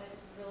front, that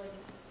you've really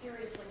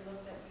seriously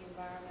looked at the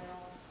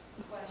environmental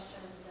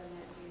questions and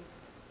that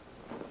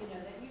you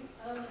know, that you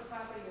own the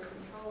property or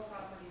control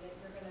property that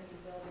you're going to be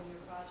building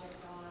your project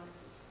on,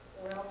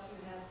 or else you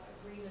have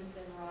agreements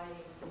in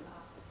writing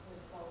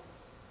with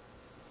folks.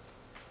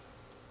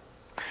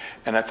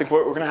 And I think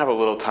we're going to have a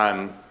little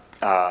time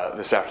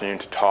this afternoon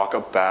to talk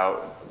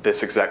about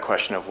this exact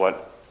question of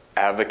what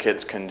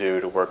advocates can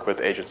do to work with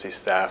agency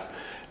staff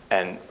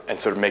and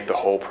sort of make the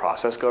whole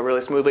process go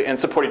really smoothly and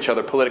support each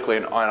other politically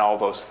and on all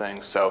those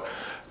things. So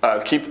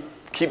keep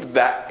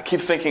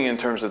thinking in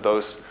terms of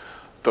those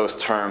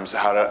terms,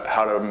 how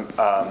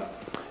to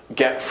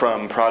get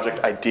from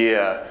project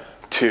idea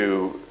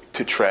to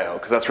trail,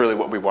 because that's really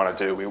what we want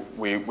to do.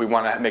 We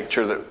want to make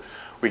sure that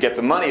we get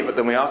the money, but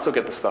then we also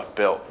get the stuff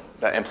built,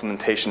 that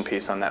implementation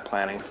piece on that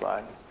planning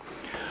slide.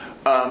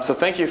 So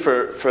thank you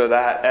for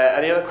that.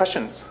 Any other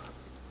questions?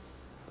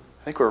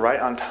 I think we're right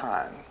on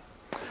time.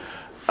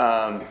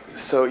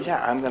 So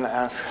yeah, I'm going to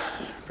ask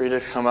Rita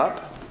to come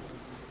up.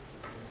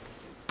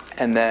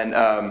 And then,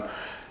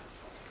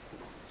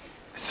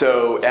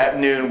 so at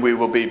noon we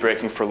will be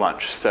breaking for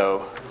lunch.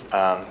 So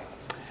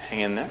hang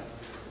in there.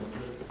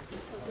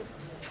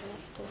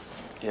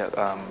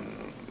 Yeah,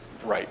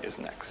 right is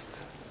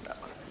next. That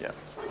one. Yeah.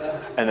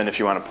 And then if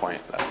you want to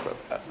point,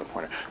 that's the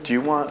pointer. Do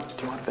you want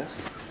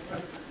this?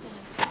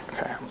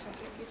 Okay.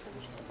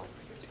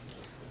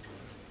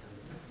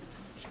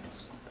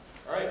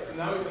 All right, so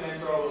now we can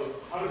answer all those.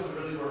 How does it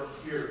really work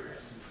here?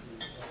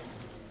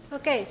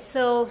 Okay,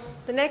 so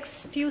the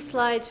next few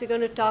slides we're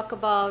going to talk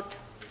about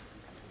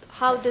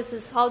how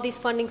these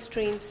funding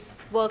streams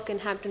work in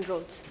Hampton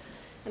Roads.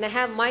 And I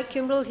have Mike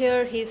Kimbrell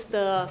here. He's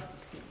the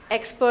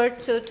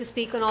expert, so to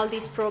speak, on all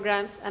these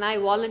programs, and I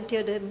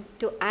volunteered him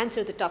to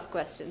answer the tough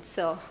questions,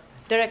 so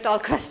direct all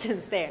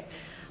questions there.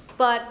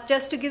 But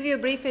just to give you a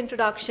brief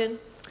introduction,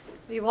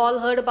 we've all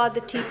heard about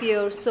the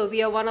TPOs, so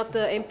we are one of the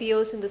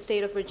MPOs in the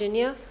state of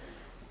Virginia,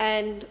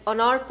 and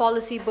on our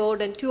policy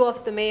board, and two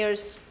of the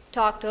mayors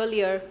talked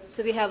earlier,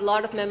 so we have a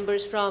lot of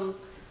members from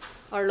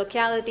our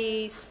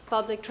localities,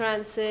 public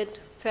transit,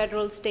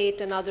 federal, state,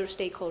 and other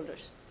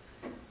stakeholders.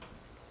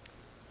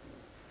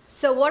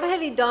 So what have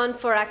we done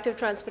for active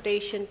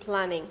transportation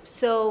planning?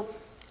 So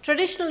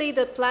traditionally,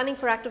 the planning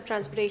for active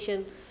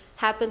transportation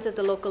happens at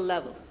the local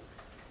level.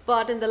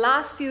 But in the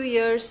last few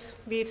years,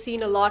 we've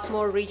seen a lot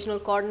more regional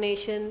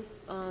coordination,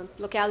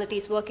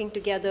 localities working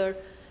together,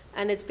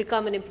 and it's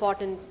become an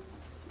important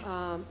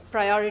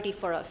priority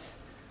for us.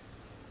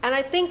 And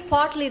I think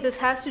partly this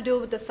has to do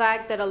with the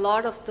fact that a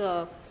lot of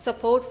the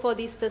support for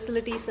these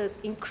facilities has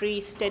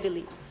increased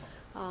steadily.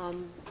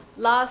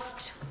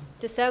 Last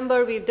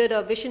December, we did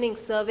a visioning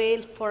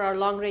survey for our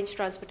long-range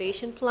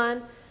transportation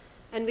plan,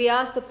 and we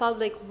asked the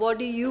public, what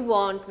do you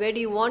want, where do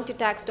you want your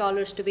tax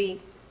dollars to be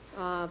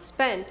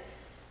spent?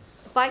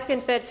 Bike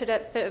and ped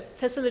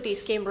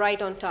facilities came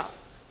right on top.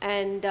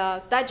 And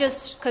that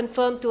just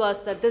confirmed to us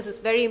that this is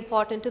very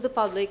important to the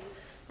public,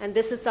 and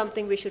this is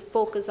something we should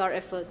focus our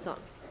efforts on.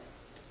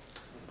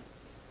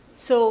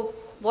 So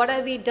what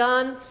have we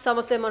done? Some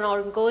of them are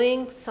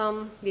ongoing,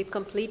 some we've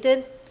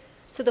completed.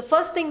 So the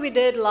first thing we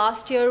did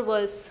last year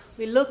was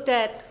we looked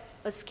at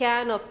a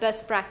scan of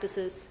best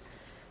practices.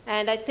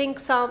 And I think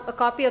a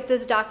copy of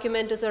this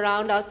document is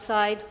around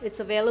outside. It's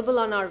available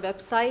on our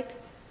website.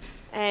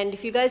 And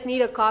if you guys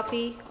need a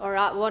copy or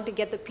want to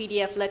get the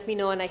PDF, let me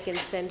know and I can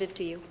send it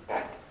to you.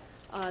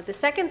 The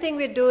second thing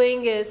we're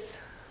doing is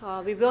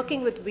we're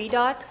working with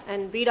VDOT,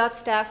 and VDOT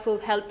staff who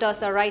helped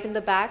us are right in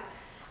the back.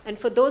 And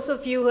for those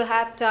of you who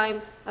have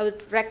time, I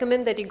would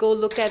recommend that you go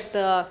look at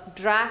the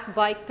draft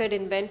bike ped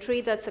inventory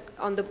that's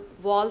on the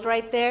wall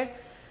right there.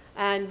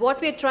 And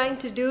what we're trying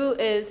to do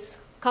is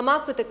come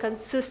up with a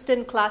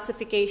consistent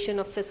classification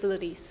of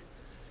facilities.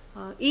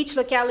 Each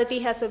locality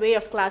has a way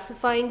of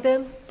classifying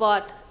them,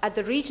 but at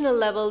the regional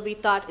level, we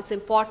thought it's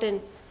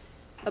important.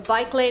 A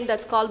bike lane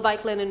that's called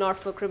bike lane in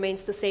Norfolk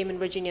remains the same in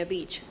Virginia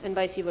Beach, and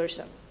vice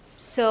versa.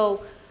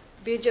 So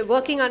we're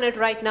working on it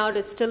right now.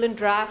 It's still in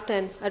draft,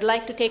 and I'd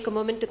like to take a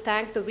moment to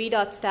thank the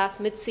VDOT staff,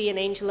 Mitzi and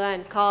Angela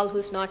and Carl,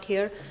 who's not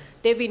here.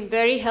 They've been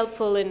very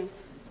helpful in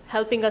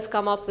helping us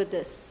come up with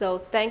this. So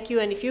thank you,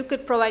 and if you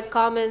could provide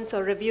comments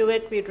or review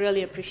it, we'd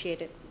really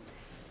appreciate it.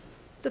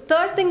 The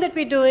third thing that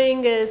we're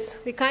doing is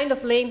we're kind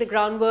of laying the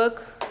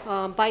groundwork.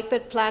 Bike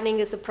ped planning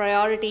is a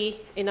priority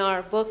in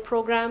our work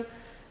program.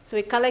 So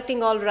we're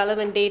collecting all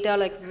relevant data,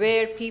 like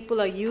where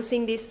people are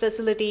using these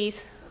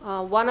facilities.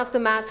 One of the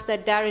maps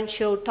that Darren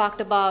showed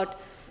talked about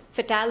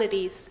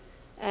fatalities.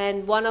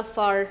 And one of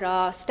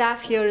our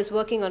staff here is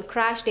working on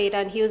crash data,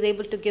 and he was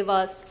able to give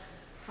us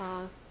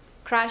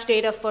crash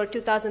data for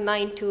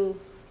 2009 to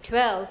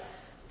 12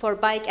 for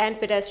bike and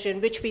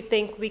pedestrian, which we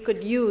think we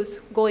could use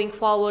going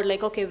forward,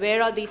 like, okay,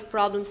 where are these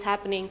problems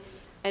happening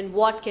and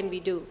what can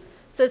we do?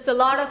 So it's a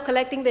lot of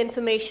collecting the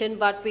information,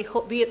 but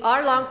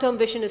our long-term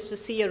vision is to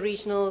see a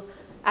regional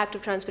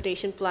active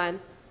transportation plan,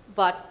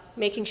 but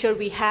making sure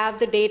we have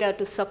the data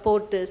to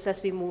support this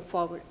as we move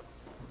forward.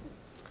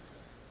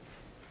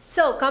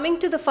 So coming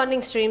to the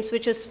funding streams,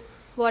 which is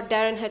what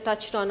Darren had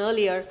touched on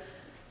earlier.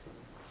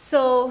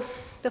 So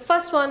the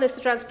first one is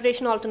the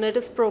Transportation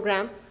Alternatives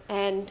Program,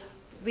 and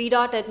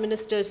VDOT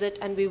administers it,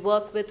 and we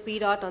work with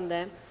VDOT on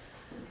them.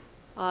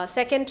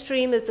 Second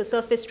stream is the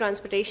Surface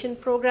Transportation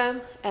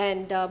Program,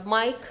 and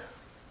Mike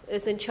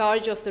is in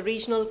charge of the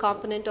regional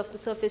component of the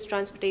Surface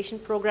Transportation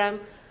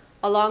Program,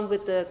 along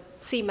with the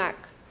CMAC.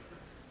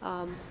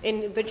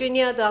 In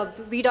Virginia, the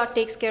VDOT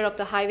takes care of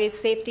the Highway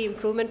Safety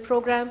Improvement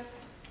Program,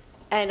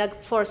 and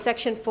for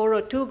Section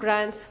 402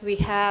 grants, we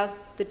have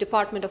the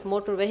Department of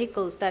Motor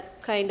Vehicles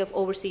that kind of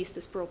oversees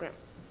this program.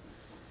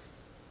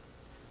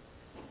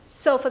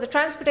 So for the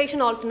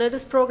Transportation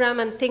Alternatives Program,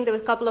 I think there were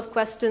a couple of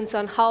questions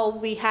on how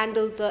we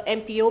handle the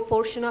MPO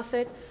portion of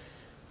it.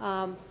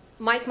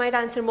 Mike might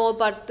answer more,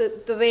 but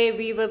the way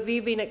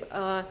we've been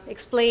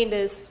explained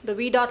is the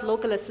VDOT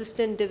Local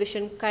Assistant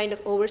Division kind of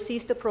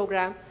oversees the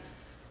program,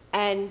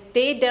 and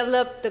they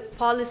develop the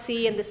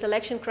policy and the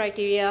selection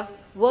criteria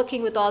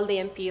working with all the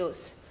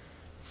MPOs.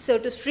 So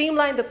to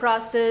streamline the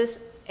process,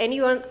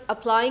 anyone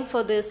applying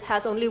for this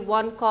has only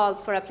one call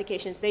for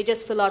applications. They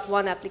just fill out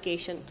one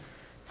application.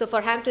 So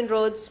for Hampton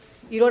Roads,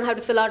 you don't have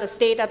to fill out a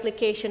state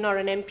application or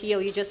an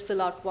MPO, you just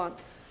fill out one.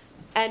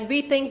 And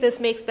we think this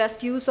makes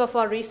best use of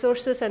our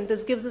resources, and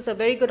this gives us a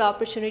very good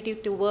opportunity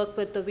to work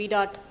with the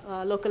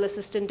VDOT Local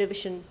Assistant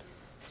Division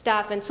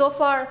staff. And so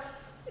far,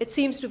 it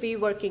seems to be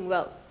working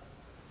well.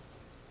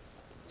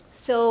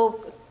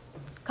 So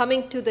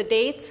coming to the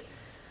dates,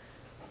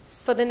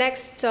 for the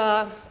next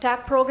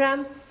TAP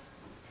program,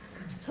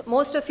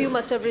 most of you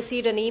must have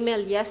received an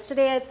email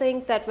yesterday, I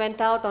think, that went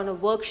out on a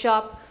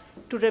workshop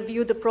to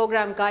review the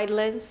program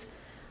guidelines.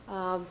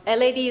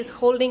 LAD is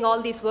holding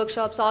all these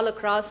workshops all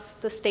across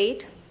the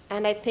state,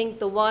 and I think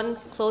the one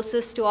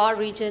closest to our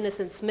region is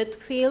in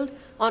Smithfield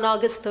on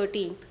August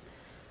 13th.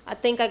 I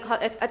think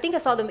I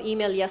saw the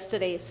email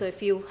yesterday, so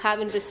if you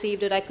haven't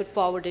received it, I could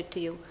forward it to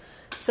you.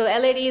 So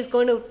LAD is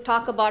going to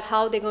talk about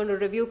how they're going to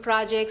review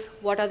projects,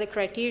 what are the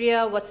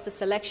criteria, what's the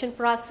selection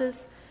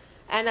process.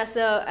 And as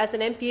an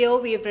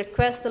MPO, we have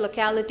requested the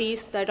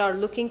localities that are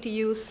looking to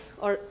use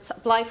or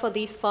apply for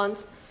these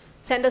funds,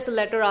 send us a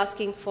letter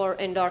asking for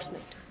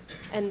endorsement.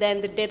 And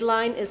then the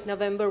deadline is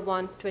November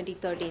 1,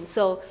 2013.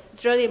 So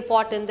it's really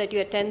important that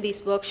you attend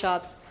these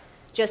workshops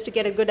just to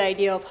get a good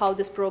idea of how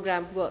this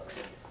program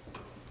works.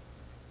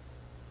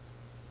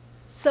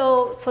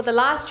 So for the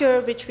last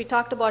year, which we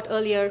talked about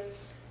earlier,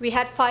 we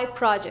had 5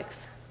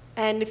 projects.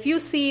 And if you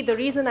see, the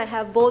reason I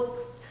have both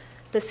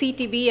the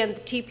CTB and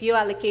the TPO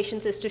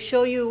allocations is to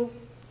show you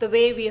the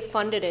way we have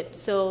funded it.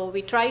 So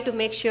we try to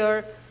make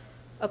sure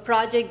a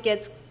project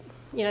gets,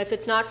 if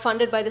it's not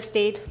funded by the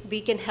state,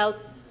 we can help,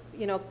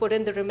 put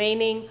in the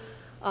remaining.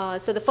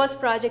 So the first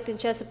project in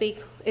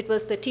Chesapeake, it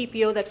was the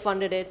TPO that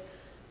funded it,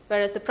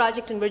 whereas the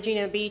project in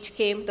Virginia Beach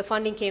the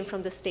funding came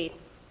from the state.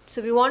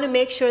 So we want to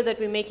make sure that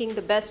we're making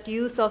the best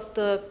use of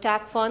the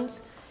TAP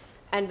funds,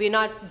 and we're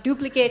not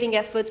duplicating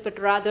efforts, but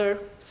rather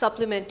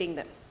supplementing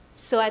them.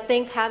 So I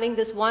think having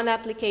this one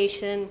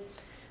application,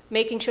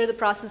 making sure the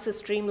process is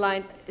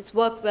streamlined, it's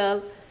worked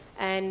well,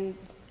 and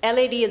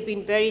LAD has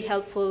been very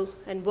helpful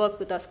and worked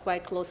with us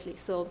quite closely.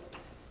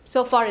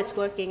 So far it's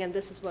working, and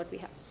this is what we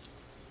have.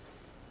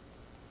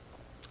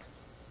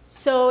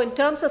 So in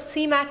terms of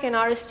CMAC and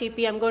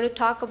RSTP, I'm going to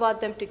talk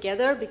about them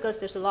together because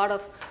there's a lot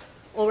of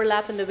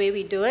overlap in the way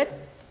we do it.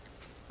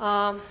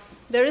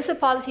 There is a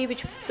policy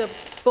which the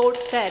board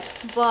set,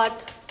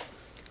 but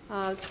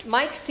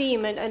Mike's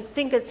team, and I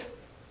think it's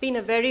been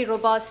a very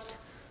robust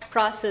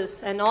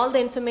process, and all the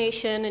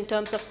information in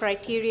terms of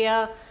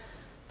criteria,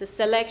 the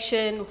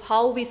selection,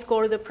 how we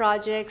score the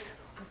projects,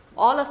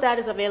 all of that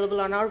is available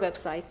on our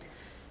website.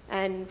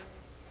 And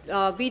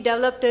we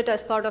developed it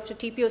as part of the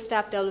TPO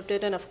staff developed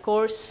it, and of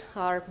course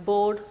our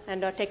board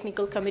and our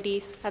technical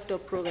committees have to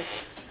approve it.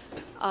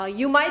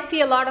 You might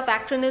see a lot of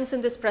acronyms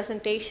in this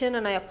presentation,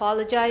 and I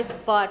apologize,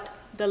 but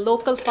the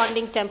local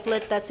funding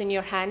template that's in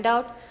your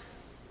handout,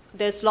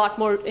 there's a lot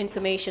more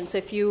information. So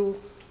if you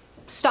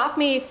stop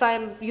me if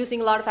I'm using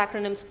a lot of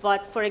acronyms,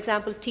 but for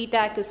example,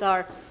 TTAC is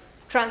our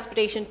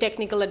Transportation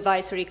Technical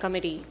Advisory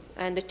Committee,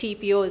 and the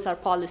TPO is our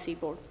policy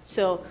board.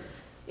 So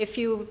if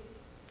you're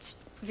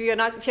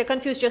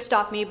confused, just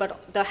stop me,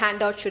 but the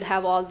handout should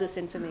have all this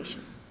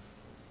information.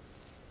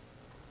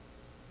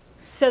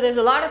 So there's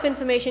a lot of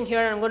information here,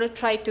 and I'm going to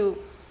try to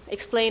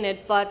explain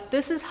it, but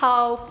this is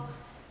how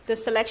the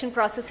selection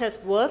process has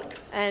worked,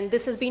 and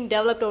this has been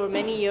developed over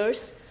many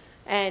years.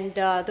 And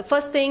the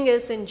first thing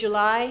is in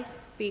July,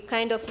 we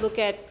kind of look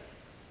at,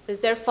 is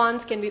there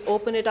funds, can we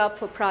open it up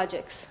for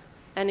projects?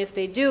 And if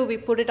they do, we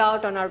put it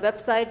out on our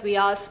website. We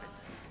ask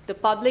the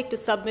public to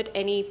submit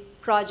any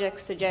project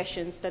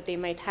suggestions that they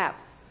might have.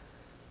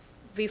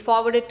 We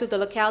forward it to the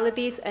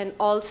localities and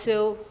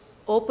also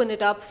open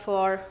it up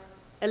for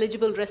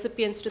eligible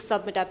recipients to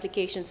submit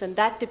applications. And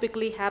that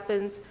typically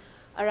happens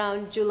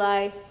around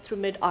July through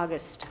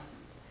mid-August.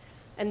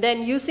 And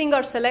then using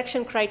our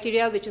selection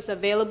criteria, which is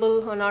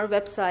available on our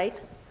website,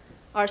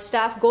 our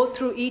staff go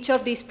through each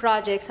of these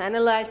projects,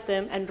 analyze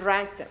them, and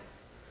rank them.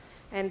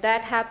 And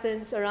that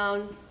happens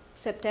around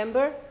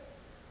September.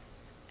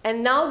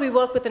 And now we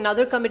work with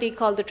another committee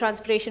called the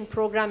Transportation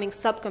Programming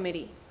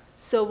Subcommittee.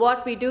 So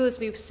what we do is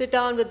we sit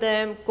down with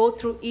them, go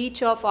through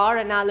each of our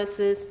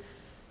analysis,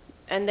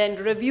 and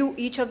then review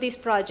each of these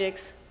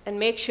projects and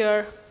make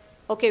sure,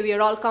 okay, we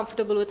are all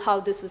comfortable with how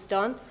this is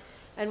done.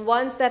 And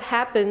once that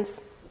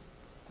happens,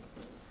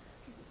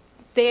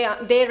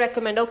 they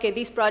recommend, okay,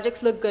 these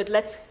projects look good,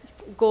 let's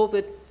go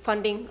with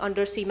funding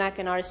under CMAQ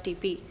and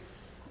RSTP.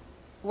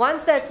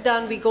 Once that's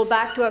done, we go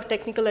back to our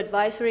technical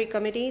advisory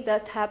committee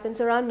that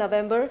happens around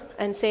November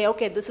and say,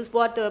 okay, this is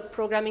what the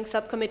programming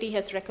subcommittee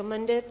has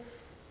recommended.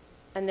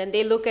 And then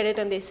they look at it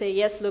and they say,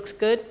 yes, looks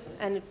good,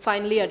 and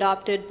finally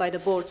adopted by the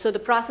board. So the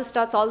process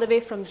starts all the way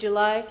from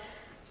July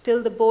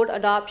till the board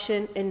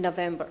adoption in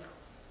November.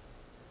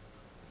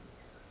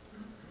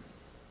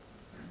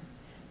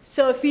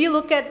 So if we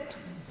look at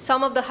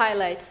some of the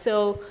highlights,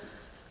 so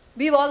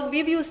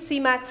we've used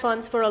CMAQ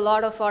funds for a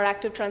lot of our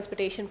active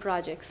transportation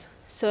projects.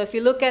 So if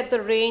you look at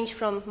the range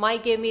from,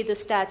 Mike gave me the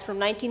stats from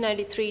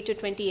 1993 to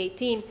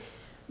 2018,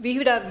 we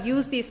would have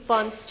used these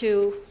funds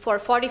for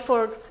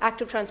 44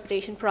 active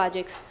transportation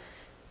projects.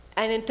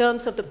 And in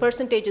terms of the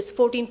percentage, it's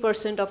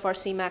 14% of our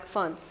CMAQ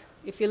funds.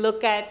 If you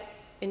look at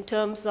in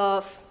terms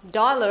of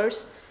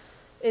dollars,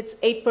 it's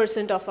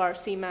 8% of our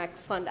CMAQ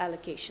fund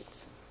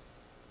allocations.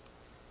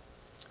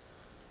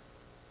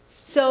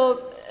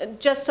 So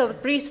just a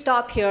brief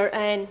stop here,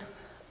 and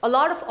a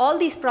lot of all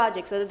these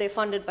projects, whether they're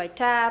funded by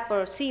TAP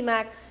or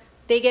CMAQ,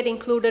 they get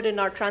included in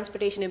our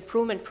transportation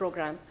improvement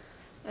program.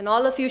 And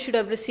all of you should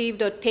have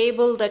received a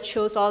table that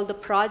shows all the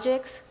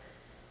projects.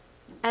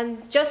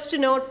 And just to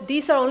note,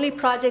 these are only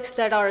projects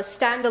that are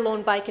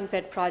standalone bike and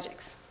ped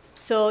projects.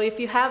 So if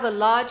you have a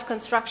large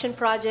construction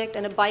project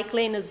and a bike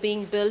lane is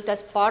being built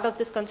as part of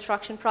this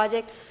construction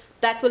project,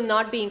 that will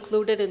not be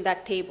included in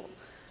that table.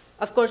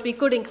 Of course, we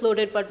could include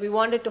it, but we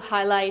wanted to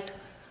highlight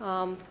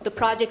the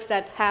projects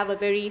that have a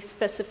very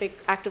specific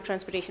active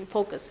transportation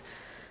focus.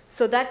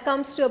 So that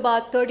comes to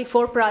about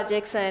 34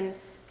 projects, and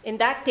in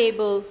that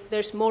table,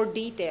 there's more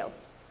detail.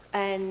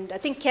 And I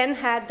think Ken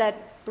had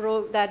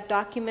that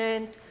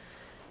document.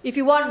 If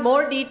you want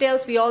more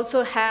details, we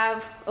also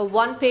have a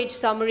one-page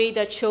summary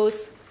that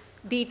shows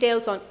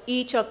details on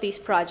each of these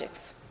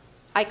projects.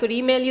 I could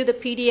email you the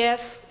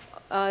PDF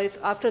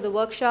after the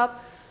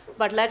workshop,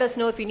 but let us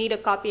know if you need a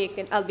copy.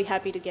 I'll be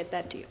happy to get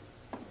that to you.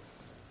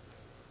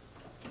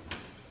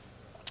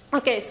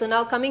 Okay, so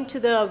now coming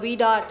to the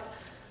VDOT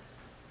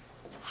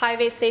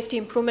Highway Safety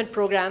Improvement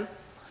Program.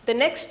 The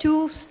next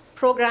two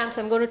programs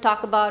I'm going to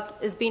talk about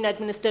is being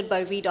administered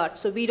by VDOT,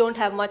 so we don't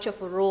have much of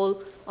a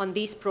role on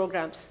these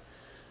programs.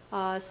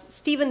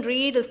 Stephen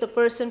Reed is the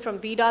person from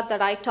VDOT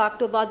that I talked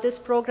to about this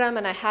program,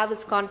 and I have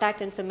his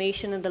contact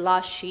information in the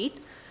last sheet.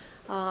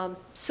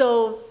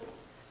 So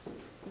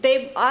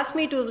they asked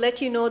me to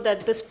let you know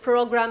that this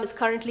program is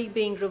currently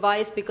being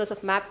revised because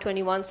of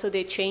MAP-21, so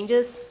there are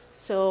changes.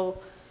 So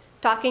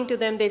talking to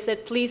them, they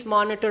said, please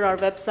monitor our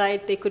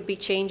website. There could be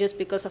changes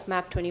because of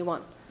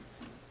MAP-21.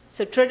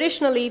 So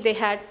traditionally, they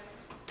had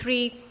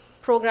 3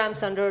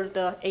 programs under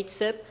the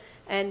HSIP,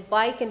 and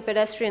bike and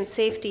pedestrian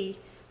safety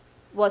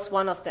was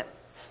one of them.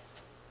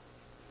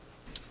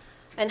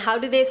 And how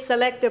do they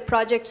select their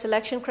project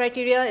selection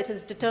criteria? It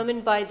is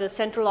determined by the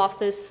central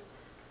office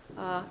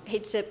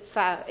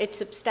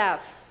HSIP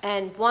staff.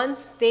 And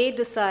once they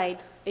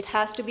decide, it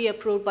has to be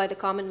approved by the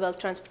Commonwealth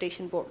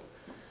Transportation Board.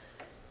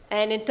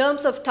 And in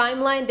terms of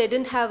timeline, they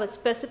didn't have a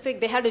specific,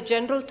 they had a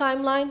general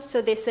timeline.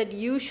 So they said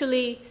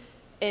usually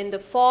in the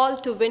fall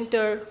to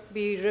winter,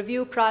 we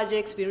review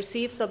projects, we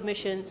receive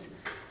submissions.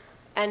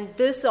 And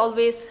this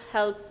always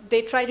helps.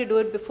 They try to do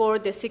it before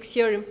the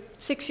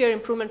six-year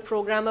improvement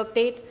program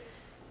update.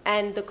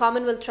 And the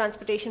Commonwealth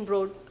Transportation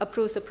Board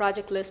approves the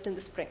project list in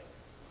the spring.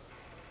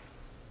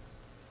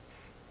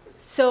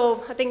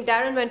 So I think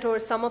Darren went over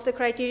some of the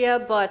criteria,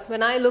 but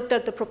when I looked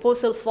at the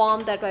proposal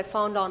form that I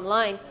found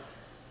online,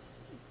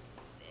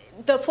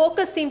 the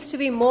focus seems to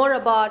be more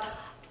about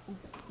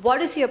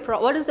what is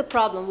the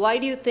problem? Why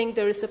do you think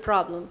there is a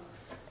problem?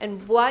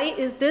 And why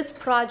is this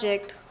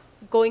project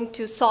going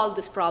to solve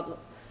this problem?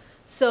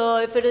 So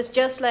if it is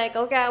just like,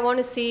 okay, I want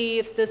to see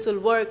if this will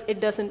work,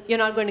 you're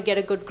not going to get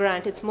a good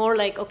grant. It's more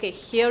like, okay,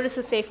 here is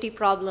a safety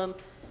problem.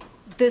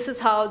 This is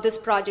how this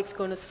project's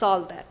going to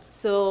solve that.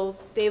 So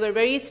they were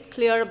very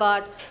clear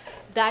about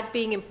that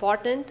being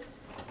important.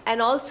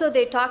 And also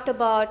they talked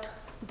about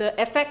the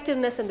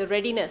effectiveness and the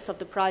readiness of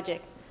the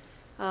project.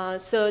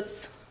 So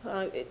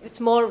it's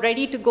more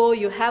ready to go.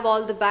 You have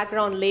all the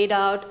background laid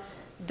out.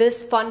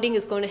 This funding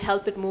is going to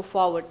help it move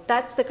forward.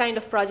 That's the kind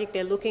of project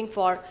they're looking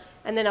for.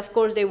 And then, of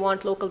course, they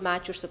want local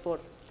match or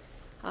support.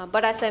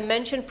 But as I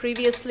mentioned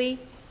previously,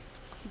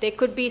 there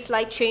could be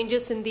slight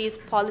changes in these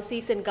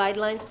policies and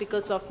guidelines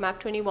because of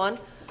MAP-21.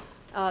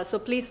 So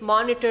please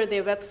monitor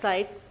their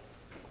website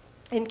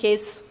in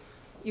case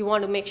you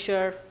want to make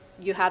sure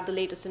you have the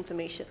latest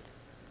information.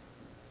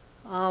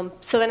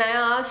 So when I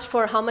asked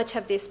for how much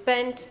have they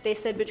spent, they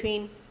said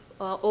between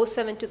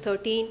 07 to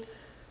 13,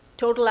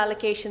 total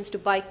allocations to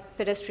bike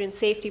pedestrian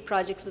safety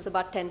projects was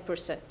about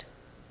 10%.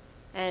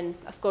 And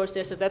of course,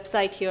 there's a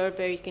website here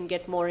where you can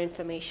get more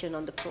information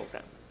on the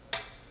program.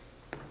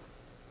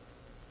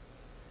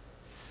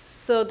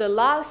 So the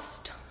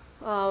last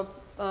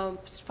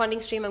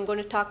funding stream I'm going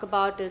to talk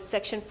about is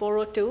Section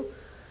 402.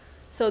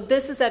 So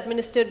this is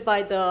administered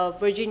by the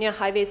Virginia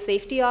Highway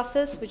Safety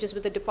Office, which is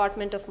with the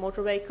Department of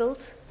Motor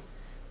Vehicles.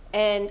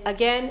 And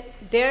again,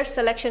 their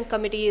selection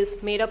committee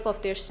is made up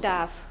of their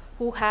staff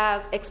who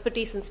have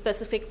expertise in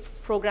specific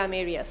program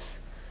areas.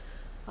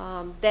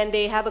 Then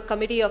they have a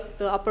committee of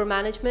the upper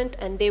management,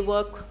 and they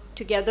work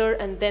together,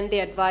 and then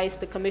they advise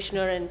the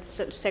commissioner and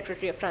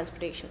secretary of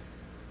transportation.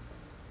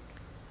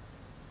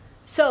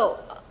 So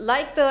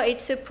like the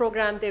HCIP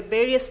program, there are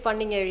various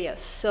funding areas.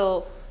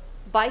 So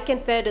bike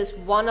and ped is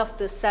one of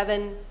the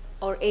 7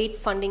 or 8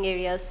 funding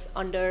areas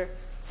under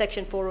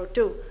Section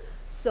 402.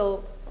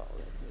 So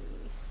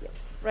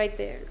right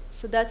there.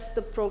 So that's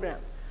the program.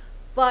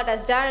 But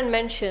as Darren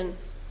mentioned,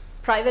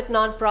 private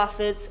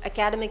nonprofits,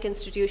 academic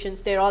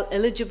institutions, they're all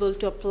eligible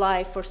to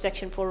apply for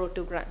Section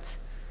 402 grants.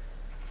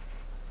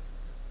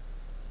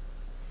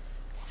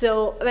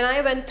 So when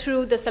I went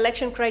through the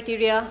selection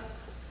criteria,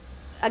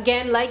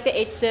 again, like the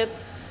HCIP,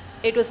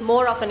 it was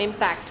more of an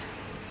impact.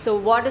 So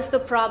what is the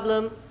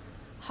problem?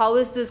 How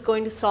is this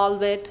going to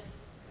solve it?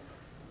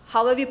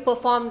 How have you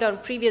performed on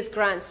previous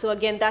grants? So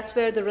again, that's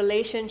where the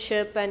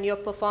relationship and your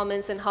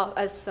performance and how,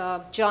 as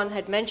John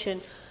had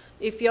mentioned,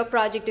 if your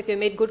project, if you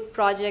made good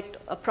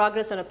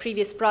progress on a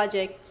previous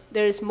project,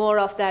 there is more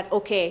of that,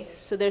 okay,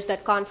 so there's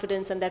that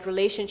confidence and that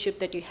relationship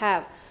that you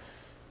have.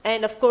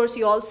 And of course,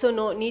 you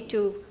also need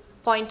to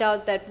point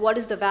out that what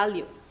is the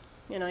value?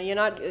 You know, you're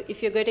not,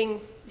 if you're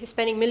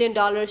spending $1 million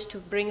to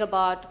bring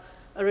about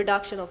a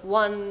reduction of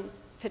 1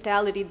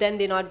 fatality, then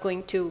they're not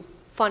going to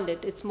fund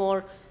it. It's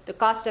more the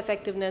cost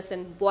effectiveness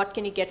and what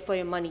can you get for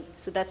your money.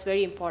 So that's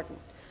very important.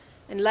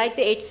 And like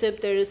the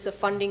HCIP, there is a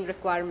funding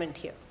requirement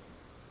here.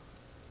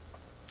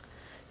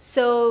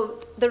 So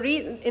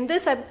in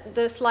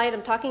the slide,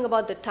 I'm talking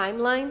about the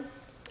timeline.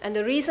 And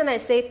the reason I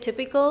say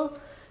typical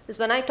is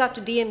when I talked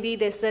to DMV,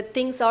 they said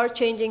things are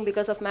changing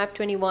because of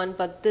MAP-21,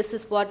 but this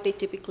is what they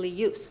typically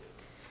use.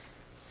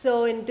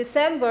 So in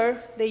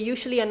December, they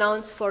usually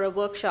announce for a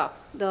workshop.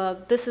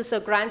 This is a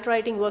grant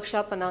writing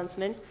workshop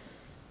announcement.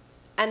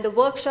 And the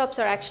workshops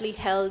are actually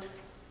held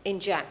in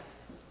Jan.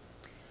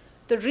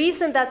 The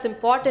reason that's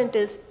important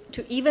is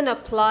to even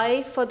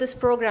apply for this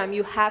program,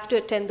 you have to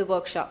attend the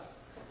workshop.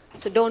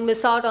 So don't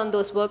miss out on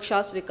those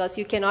workshops because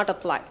you cannot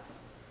apply.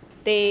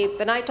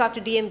 When I talked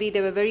to DMV,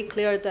 they were very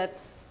clear that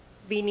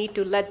we need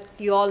to let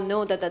you all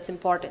know that that's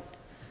important.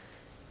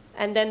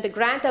 And then the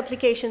grant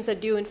applications are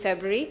due in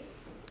February.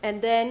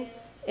 And then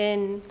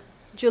in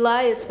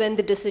July is when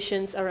the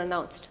decisions are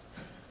announced.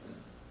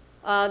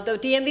 The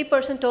DMV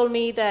person told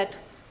me that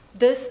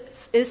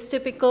this is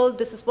typical.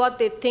 This is what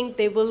they think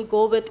they will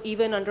go with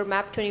even under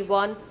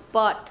MAP-21,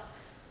 but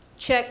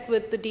check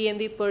with the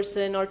DMV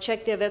person or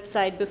check their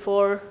website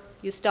before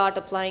you start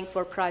applying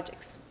for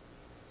projects.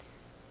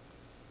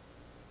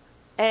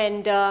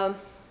 And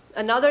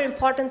another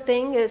important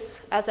thing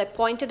is, as I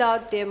pointed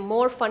out, there are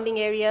more funding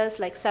areas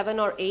like 7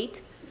 or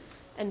 8.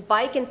 And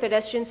bike and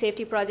pedestrian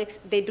safety projects,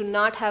 they do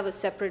not have a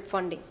separate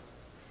funding.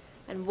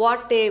 And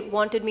what they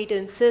wanted me to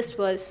insist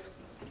was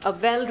a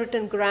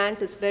well-written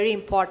grant is very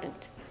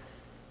important.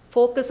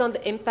 Focus on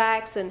the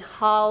impacts and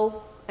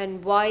how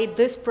and why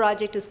this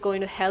project is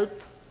going to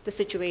help the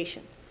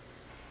situation.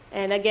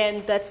 And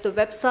again, that's the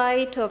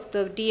website of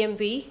the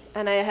DMV.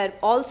 And I had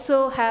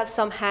also have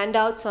some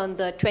handouts on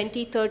the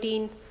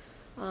 2013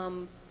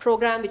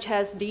 program, which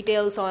has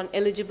details on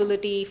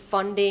eligibility,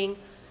 funding.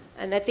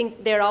 And I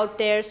think they're out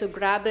there, so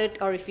grab it,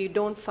 or if you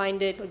don't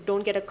find it, or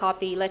don't get a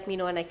copy, let me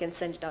know and I can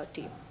send it out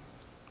to you.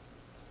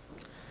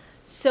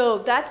 So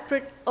that's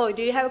pretty, oh,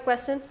 do you have a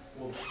question?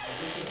 Well,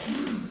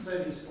 you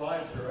say these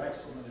slides are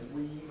excellent. If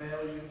we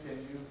email you, can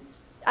you?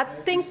 I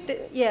think,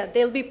 yeah,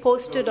 they'll be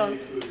posted on.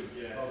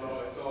 Yeah,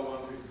 it's all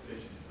one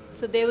presentation.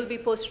 So they will be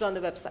posted on the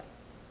website.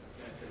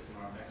 Can't say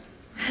tomorrow,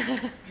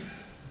 next week.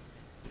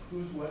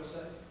 Whose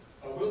website?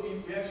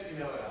 We actually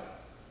email it out.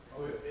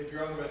 If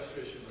you're on the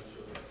registration list,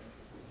 you'll get it.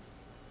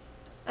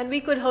 And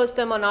we could host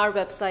them on our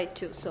website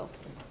too, so.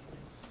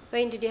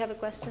 Wayne, did you have a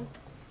question?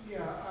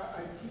 Yeah,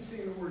 I keep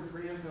seeing the word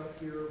grant up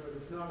here, but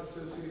it's not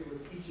associated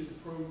with each of the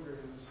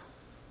programs.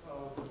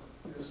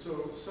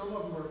 So some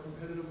of them are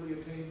competitively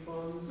obtained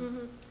funds,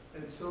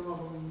 and some of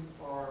them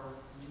are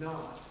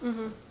not.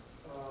 Mm-hmm.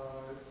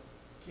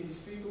 Can you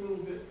speak a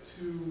little bit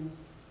to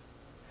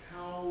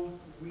how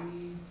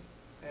we,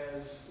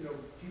 as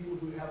people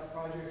who have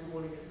projects we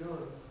want to get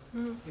done,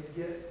 Mm-hmm. can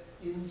get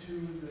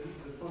into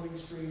the funding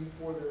stream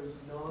for those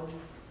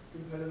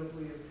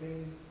non-competitively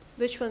obtained?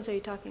 Which ones are you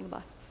talking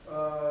about?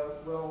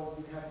 Well,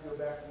 we'd have to go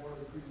back to one of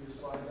the previous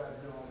slides. I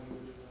have no idea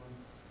which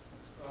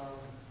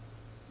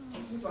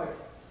one. It seems like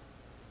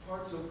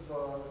parts of,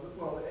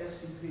 well, the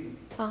STP.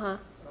 Uh-huh.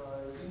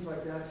 It seems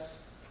like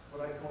that's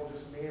what I call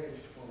just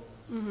managed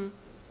funds. Mm-hmm.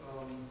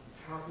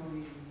 How can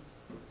we,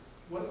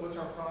 what's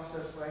our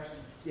process for actually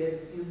getting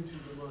into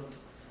the money?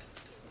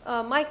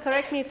 Mike,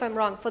 correct me if I'm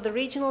wrong. For the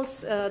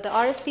regionals, the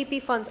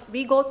RSTP funds,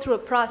 we go through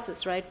a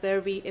process, right,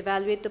 where we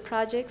evaluate the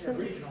projects. Yeah, And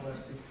regional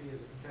STP is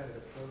a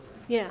competitive program.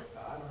 yeah.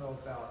 I don't know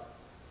about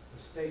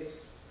the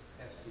state's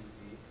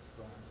STP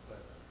funds,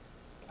 but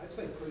I'd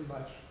say pretty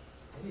much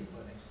any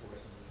funding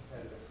source is a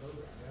competitive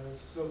program. There's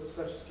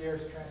such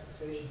scarce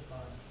transportation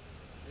funds,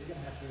 you're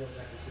going to have to be able to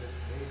make a good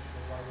case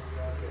for why you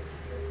project to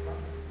get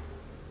funding.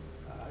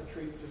 I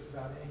treat just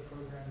about any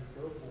program you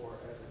go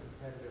for as a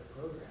competitive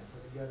program.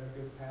 Put together a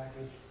good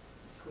package,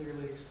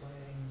 clearly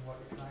explaining what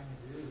you're trying to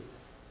do,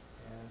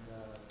 and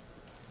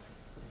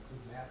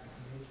include maps if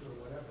you need to or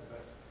whatever.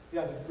 But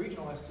yeah, the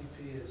regional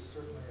STP is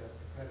certainly a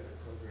competitive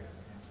program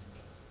in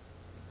Hampton.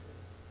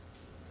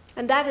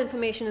 And that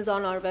information is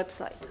on our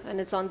website, and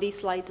it's on these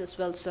slides as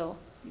well, so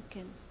you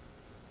can.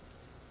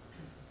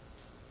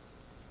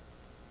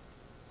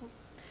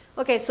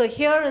 Okay, so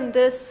here in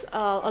this,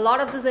 a lot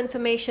of this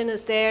information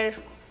is there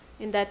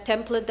in that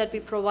template that we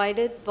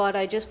provided, but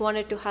I just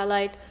wanted to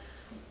highlight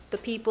the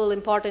people,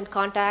 important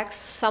contacts.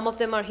 Some of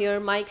them are here.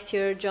 Mike's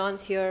here,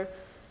 John's here,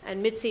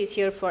 and Mitzi is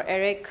here for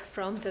Eric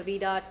from the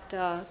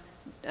VDOT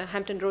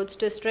Hampton Roads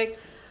District.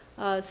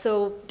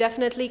 So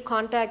definitely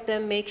contact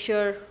them, make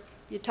sure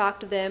you talk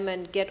to them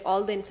and get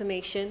all the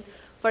information.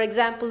 For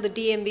example, the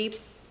DMV,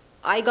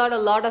 I got a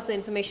lot of the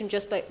information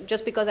just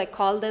because I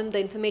called them. The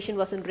information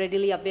wasn't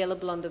readily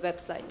available on the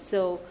website.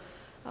 So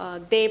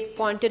they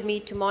pointed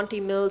me to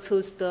Monty Mills,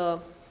 whose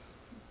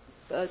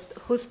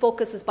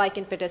focus is bike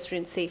and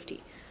pedestrian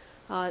safety.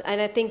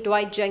 And I think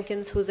Dwight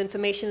Jenkins, whose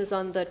information is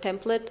on the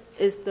template,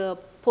 is the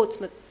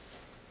Portsmouth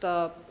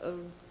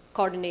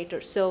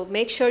coordinator. So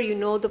make sure you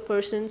know the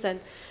persons, and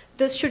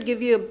this should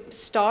give you a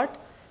start,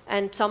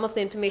 and some of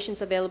the information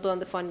is available on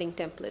the funding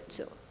template.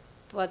 So,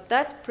 but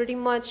that's pretty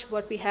much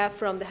what we have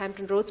from the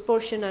Hampton Roads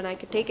portion, and I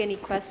could take any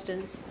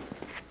questions.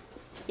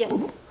 Yes? A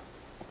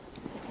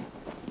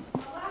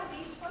lot of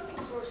these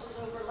funding sources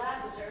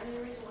overlap. Is there any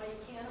reason why you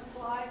can't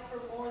apply for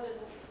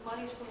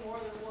monies for more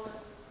than one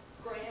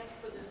grant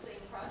for the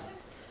same project?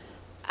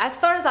 As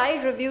far as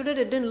I reviewed it,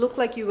 it didn't look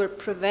like you were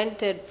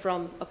prevented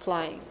from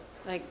applying.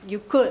 Like, you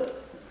could,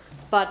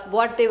 but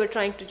what they were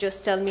trying to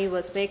just tell me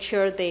was make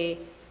sure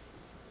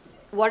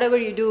whatever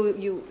you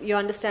do, you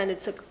understand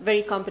it's a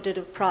very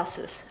competitive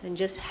process, and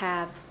just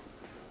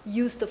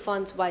use the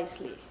funds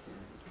wisely.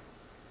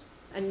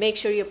 And make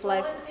sure you apply.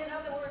 Well, in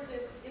other words,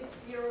 if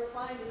you're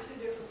applying to two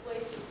different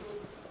places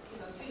with,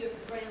 two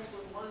different grants,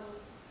 with one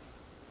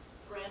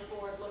grant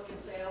board look and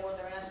say, oh, well,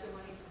 they're asking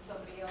money from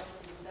somebody else,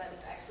 would that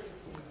actually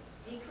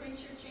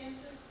decrease your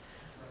chances?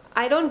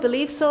 I don't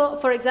believe so.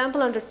 For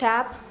example, under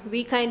TAP,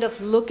 we kind of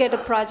look at a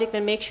project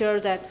and make sure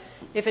that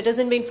if it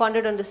isn't being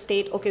funded under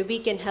state, okay, we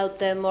can help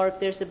them, or if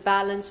there's a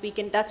balance,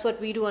 that's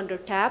what we do under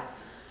TAP.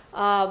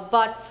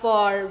 But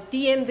for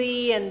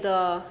DMV and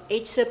the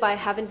HCIP, I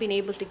haven't been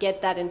able to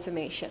get that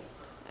information.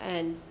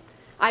 And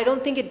I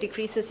don't think it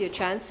decreases your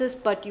chances,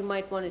 but you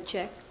might want to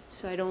check.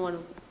 So I don't want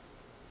to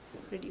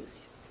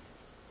reduce you.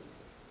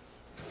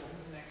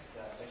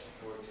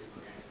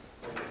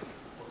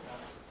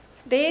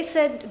 They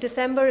said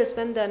December is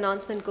when the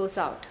announcement goes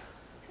out.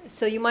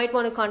 So you might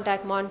want to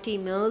contact Monty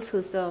Mills,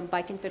 who's the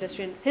bike and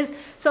pedestrian.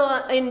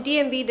 So in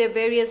DMV, there are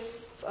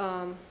various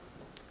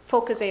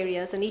focus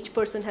areas, and each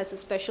person has a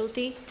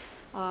specialty.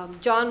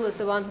 John was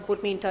the one who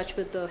put me in touch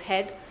with the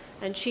head,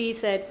 and she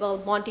said, well,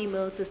 Monty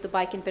Mills is the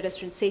bike and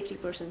pedestrian safety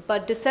person.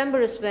 But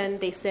December is when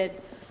they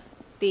said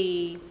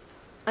the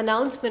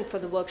announcement for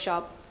the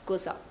workshop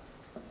goes out.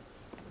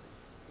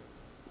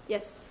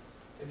 Yes?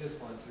 I just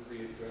wanted to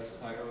readdress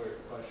my earlier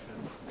question.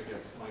 I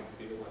guess Mike would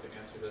be the one to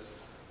answer this.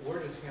 Where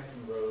does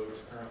Hampton Roads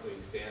currently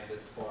stand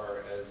as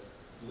far as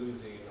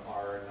losing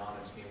our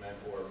non-attainment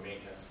or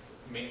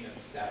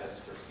maintenance status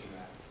for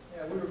CMAQ?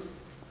 Yeah,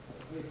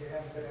 we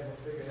haven't been able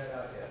to figure that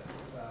out yet.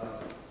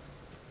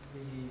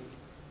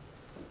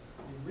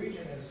 The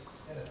region is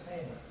in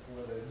attainment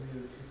for the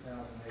new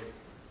 2008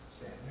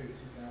 standard,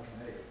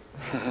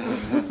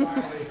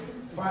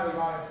 finally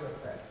gone into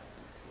effect.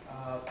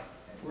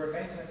 We're a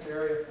maintenance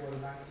area for the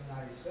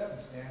 1997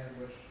 standard,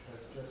 which has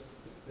just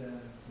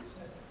been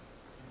rescinded.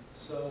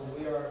 So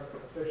we are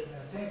officially in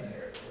attainment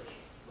area,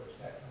 which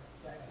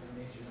technically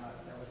means you're not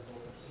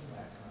eligible for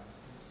CMAQ funds.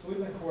 So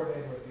we've been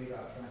coordinating with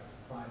VDOT trying to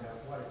find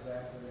out what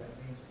exactly that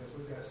means, because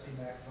we've got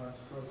CMAQ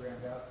funds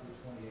programmed out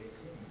through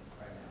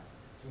 2018 right now.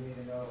 So we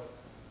need to know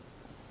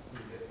who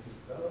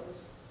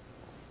those,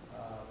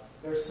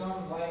 there's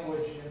some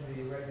language in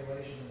the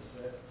regulations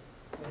that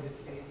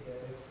indicate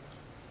that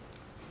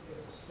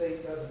if the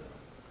state doesn't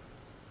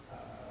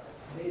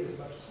need as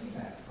much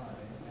CMAQ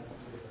funding as it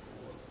did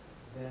before,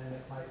 then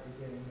it might be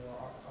getting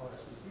more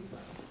RSTP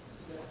funding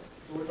instead.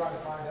 So we're trying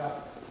to find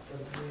out,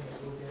 does it mean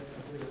that we'll get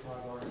a bigger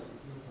part of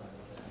RSTP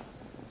funding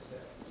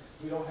instead?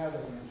 We don't have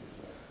those answers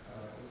yet.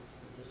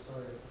 We just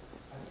started,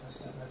 I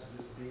sent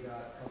messages to DDOT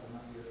a couple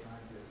months ago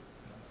trying to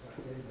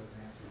start getting those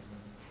answers,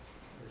 and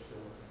they're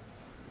still working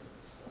on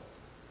it. So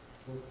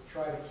we'll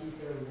try to keep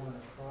everyone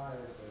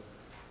apprised of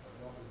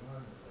what we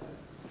learned with that.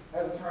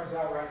 As it turns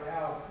out right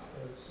now,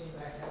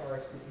 CMAQ and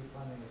RSTP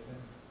funding has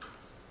been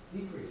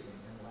decreasing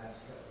in the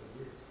last couple of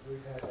years.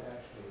 We've had to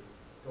actually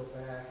go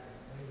back,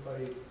 and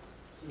anybody,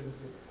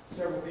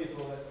 several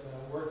people that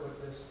work with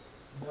this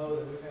know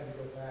that we've had to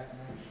go back and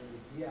actually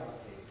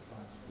deallocate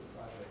funds for the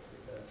project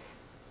because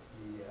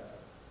the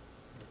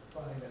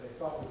funding that they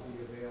thought would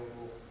be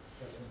available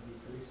has been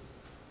decreasing.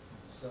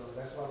 So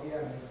that's why we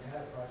haven't even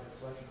had a project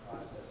selection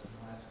process in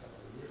the last couple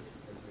of years,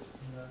 because there's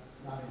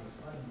not any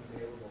funding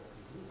available to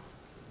do.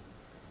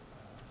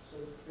 So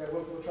yeah,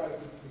 we'll try to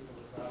keep people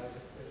apprised.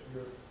 If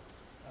you're,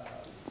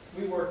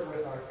 we work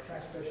with our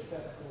transportation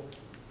technical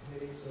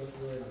committee, so if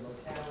we're in a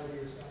locality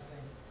or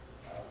something,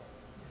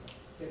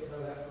 get to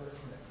know that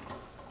person,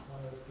 one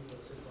of the people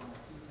that sits on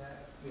our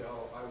TTAC. Yeah,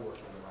 I work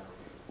on the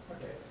microphone.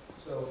 Okay,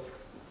 so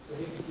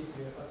he can keep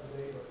you up to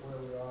date with where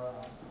we are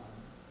on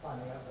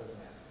finding out those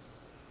answers.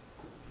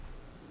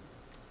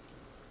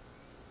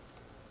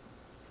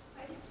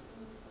 I just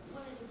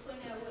wanted to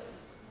point out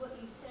what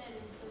you said,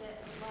 and so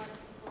that a lot of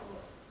people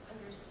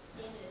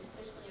understand it,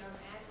 especially on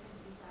the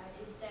advocacy side,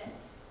 is that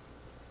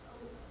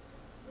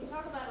we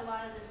talk about a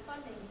lot of this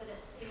funding, but at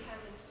the same time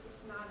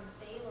it's not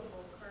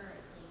available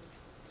currently.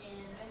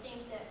 And I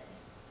think that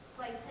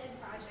bike ped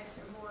projects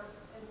are more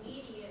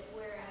immediate,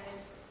 whereas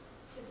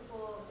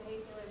typical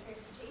vehicular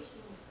transportation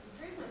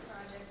improvement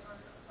projects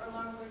are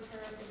longer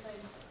term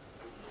because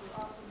you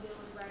often deal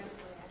with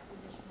right-of-way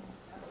acquisition and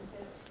stuff. And so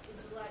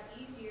it's a lot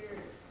easier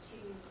to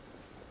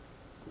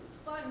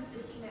fund the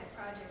CMAQ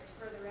projects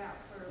further out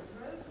for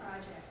road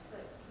projects.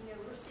 But,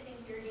 we're sitting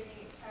here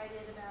getting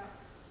excited about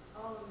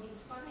all of these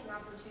funding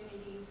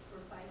opportunities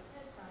for bike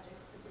ped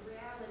projects. But the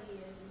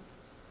reality is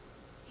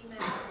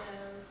CMAQ,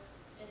 no.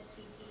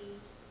 STP,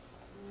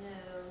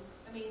 no.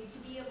 I mean, to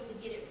be able to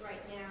get it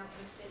right now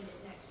and spend it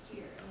next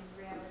year, I mean, the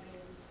reality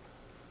is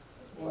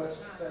Well, it's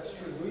not. that's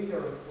true. We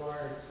are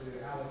required to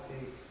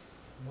allocate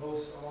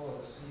most all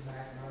of the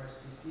CMAQ and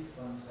RSTP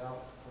funds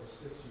out for a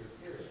 6-year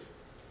period.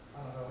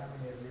 I don't know how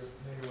many of you are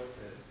familiar with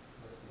the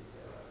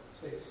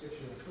state's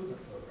 6-year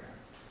improvement program.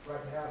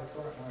 Right now, the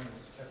current one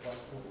is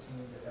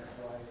FY14 to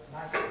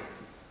FY19,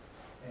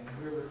 and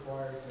we're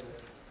required to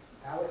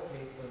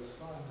allocate those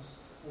funds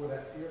for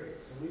that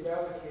period. So we've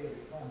allocated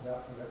funds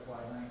out for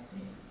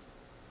FY19.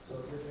 So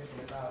if you're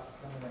thinking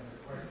about coming and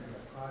requesting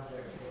a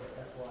project for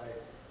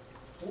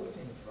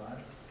FY14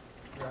 funds,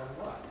 you're out of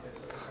luck.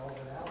 It's all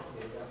been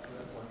allocated out for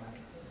FY19.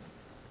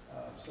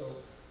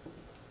 So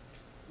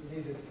you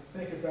need to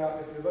think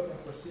about, if you're looking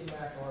for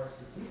CMAQ or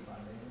RSTP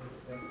funding, you need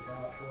to think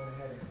about going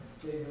ahead and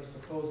getting those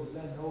proposals,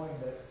 then knowing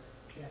that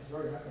chances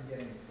are you're not going to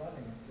get any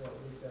funding until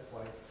at least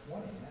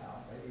FY20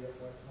 now, maybe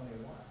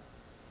FY21.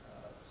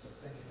 So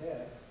think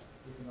ahead.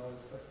 You can always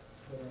put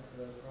in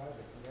for those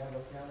projects. We have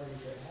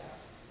localities that have.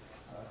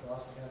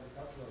 Gloucester has a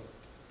couple of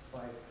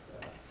bike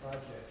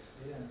projects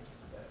in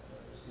that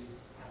receive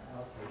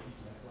allocations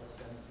in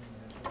FY17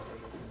 and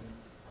FY18.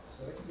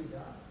 So it can be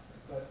done.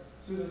 But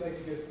Susan makes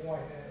a good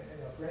point. And,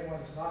 for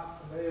anyone that's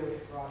not familiar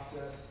with the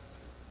process,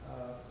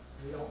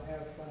 we don't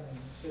have funding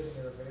sitting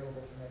there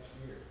available for next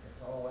year.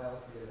 It's all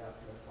allocated out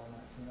to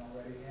FY19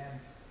 already, and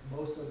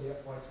most of the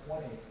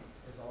FY20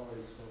 is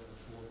already spoken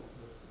for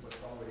with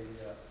already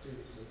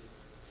previously.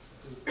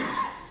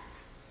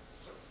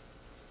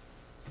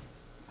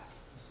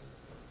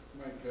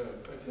 Mike,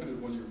 I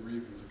attended one of your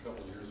briefings a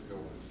couple of years ago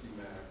with the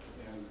CMAQ,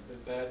 and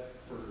at that,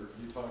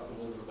 you talked a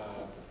little bit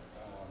about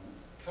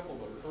a couple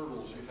of the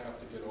hurdles you have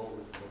to get over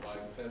from a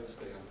bike ped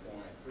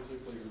standpoint,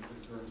 particularly in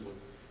terms of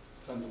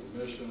tons of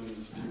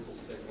emissions,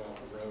 vehicles taken off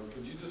the road.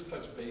 Could you just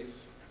touch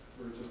base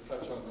or just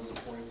touch on those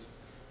points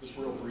just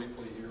real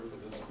briefly here for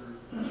this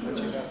group, what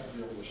you have to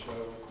be able to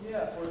show?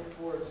 Yeah,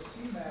 for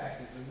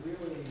CMAQ, it's a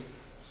really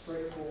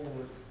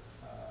straightforward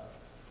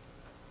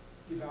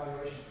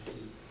evaluation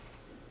procedure,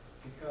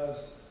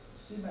 because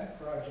CMAQ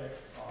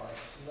projects are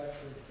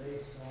selected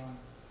based on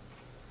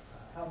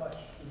how much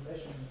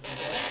emission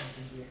reduction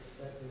can be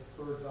expected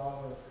per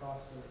dollar of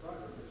cost of the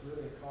project. It's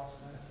really a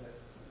cost-benefit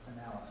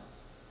analysis.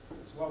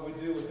 So what we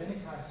do with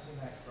any kind of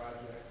CMAQ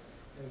project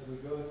is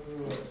we go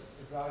through an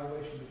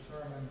evaluation to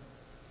determine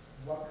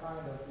what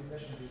kind of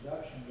emission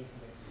reduction we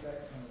can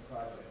expect from the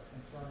project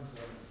in terms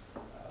of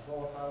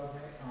volatile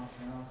organic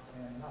compounds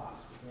and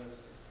NOx,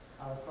 because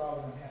our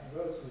problem in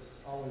Hampton Roads has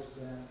always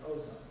been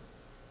ozone.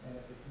 And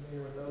if you're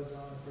familiar with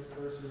ozone,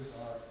 precursors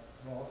are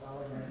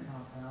volatile organic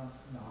compounds,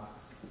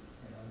 NOx,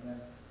 and then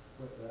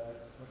with the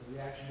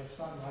reaction with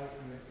sunlight,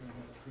 you're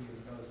creating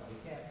ozone. We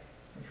can't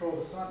control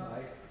the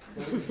sunlight,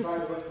 but we can try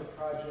to look for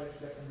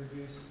projects that can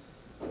reduce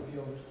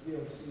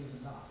VOCs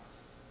and NOx.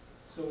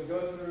 So we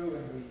go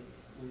through and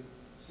we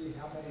see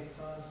how many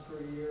tons per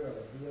year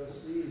of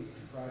VOCs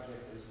the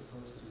project is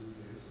supposed to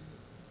reduce,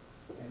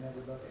 and then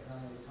we look at how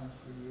many tons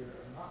per year of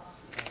NOx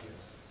the project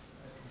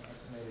is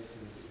estimated to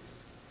reduce.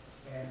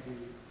 And we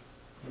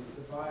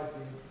divide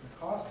the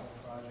cost of the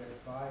project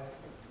by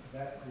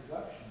that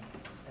reduction,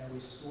 and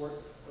we sort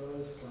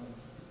those from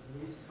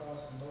least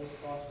cost to most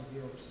cost for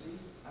VOCs,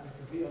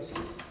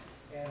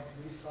 and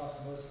least cost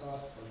to most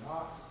cost for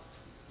NOx.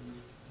 We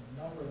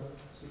number them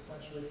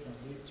sequentially from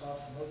least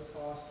cost to most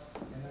cost,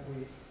 and then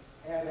we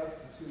add up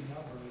the two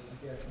numbers and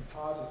get a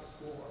composite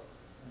score.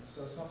 And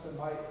so something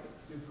might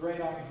do great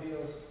on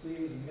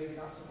VOCs and maybe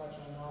not so much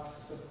on NOx.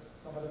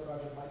 Some other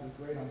project might do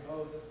great on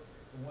both.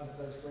 The one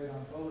that does great on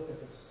both, if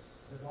it's,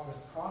 as long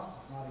as the cost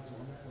is not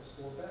exorbitant, will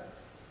score better.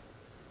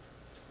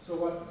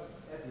 So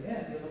at the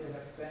end, you're looking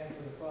at bang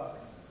for the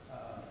buck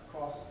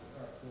cost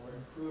for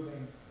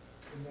improving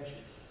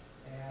emissions.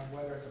 And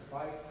whether it's a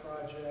bike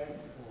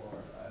project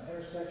or an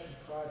intersection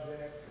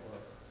project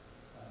or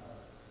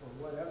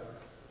whatever,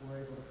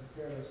 we're able to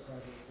compare those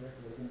projects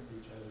directly against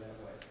each other that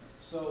way.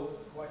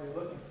 So what you're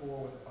looking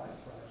for with a bike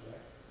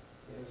project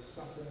is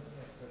something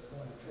that's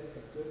going to take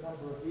a good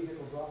number of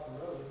vehicles off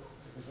the road,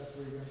 because that's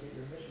where you're going to get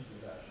your emissions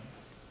reduction.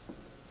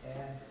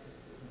 And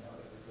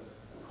if it's a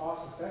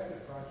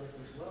cost-effective project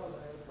as well,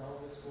 then it would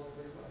probably score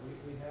pretty well.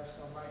 We have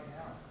some right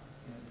now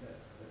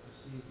that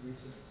received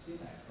recent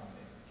CMAQ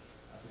funding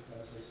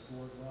because they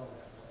scored well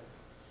that way.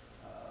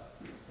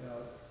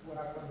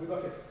 When we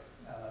look at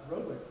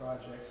roadway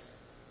projects,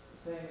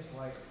 things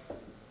like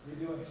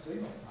redoing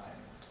signal time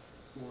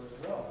scores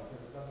well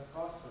because it doesn't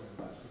cost very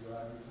much to go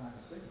out and retime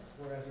the signal.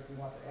 Whereas if you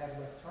want to add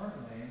left turn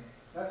lane,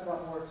 that's a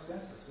lot more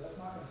expensive, so that's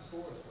not going to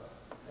score as well.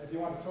 And if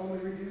you want to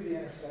totally redo the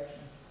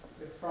intersection,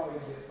 it's probably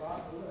going to be at the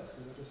bottom of the list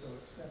because it's just so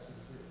expensive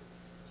to do.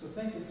 So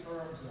think in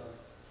terms of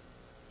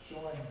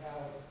showing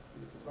how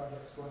the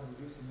project's going to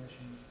reduce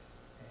emissions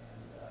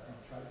and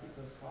try to keep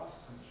those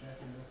costs in check,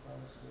 and it'll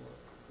probably score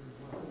pretty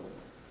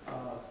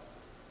well.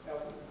 Now,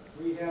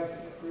 we have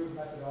improved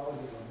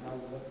methodologies on how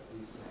we look at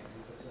these things.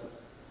 If it's a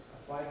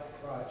bike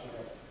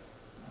project,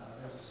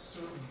 there's a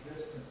certain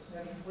distance.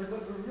 And we're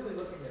really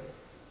looking at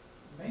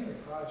mainly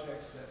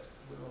projects that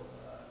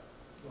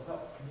will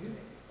help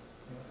commuting.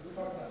 We're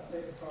talking about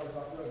taking cars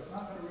off the road. It's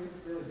not going to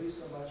really be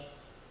so much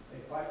a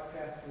bike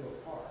path through a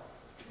park,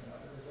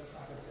 because that's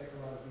not going to take a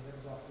lot of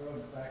vehicles off the road.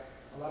 In fact,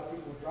 a lot of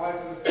people drive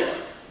to the park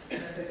and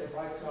then take their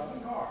bikes off the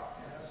car.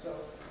 So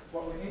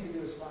what we need to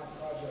do is find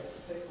projects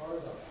to take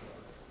cars off the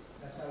road.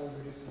 That's how we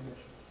reduce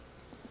emissions.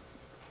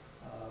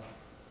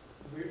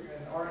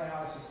 And our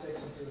analysis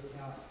takes into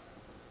account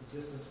the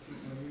distance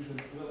people are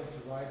usually willing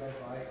to ride their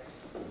bikes,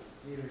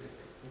 either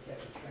to catch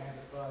a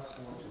transit bus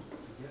or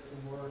to get to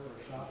work or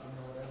shopping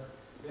or whatever.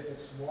 If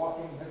it's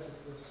walking, that's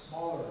a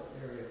smaller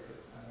area.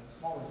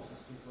 Smaller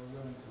distance people are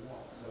willing to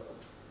walk. So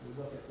we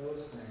look at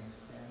those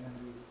things, and then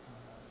we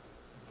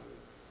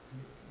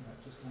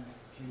just kind of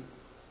compute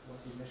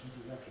what the emissions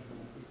reduction is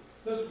going to be.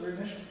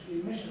 The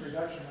emission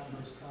reduction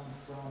numbers come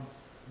from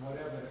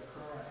whatever the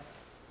current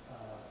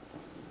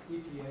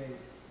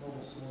EPA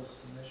mobile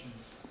source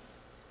emissions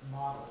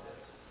model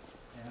is.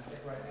 And I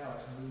think right now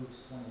it's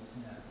MOVES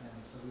 2010, and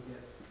so we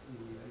get the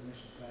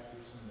emissions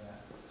factors from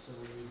that. So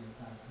we're using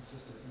kind of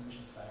consistent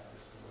emission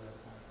factors for whatever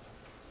kind of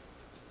project.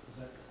 Does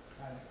that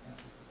kind of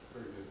answer?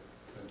 Very good.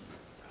 Thank you.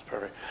 That's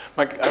perfect.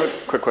 Mike, I have a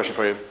quick question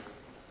for you.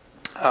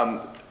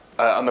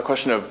 On the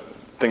question of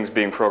things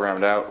being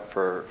programmed out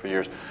for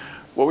years,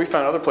 what we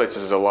found other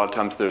places is a lot of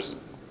times there's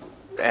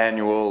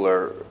annual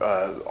or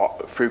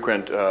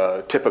frequent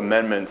tip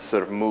amendments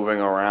sort of moving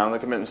around the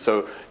commitment.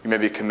 So you may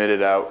be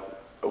committed out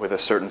with a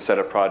certain set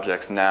of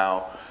projects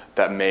now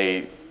that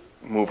may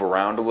move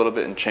around a little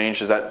bit and change.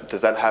 Does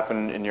that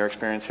happen in your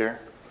experience here?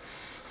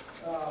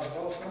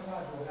 Well,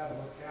 sometimes we'll have a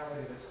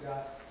locality that's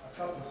got a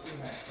couple of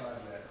CMAQ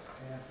projects,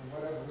 and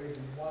for whatever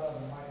reason, one of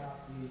them might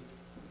not be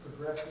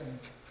progressing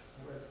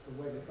the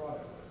way they thought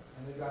it would. And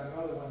they've got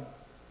another one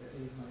that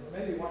needs money. Or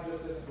maybe one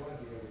just isn't going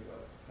to be able to go,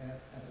 and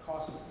the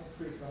cost is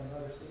increased on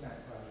another CMAQ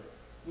project.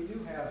 We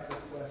do have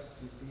requests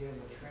to be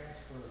able to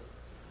transfer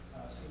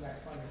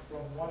CMAQ funding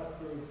from one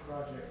approved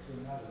project to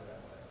another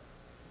that way.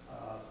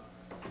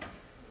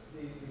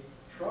 The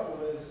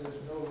trouble is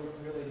there's no room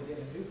really to get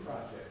a new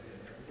project in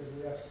there because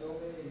we have so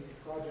many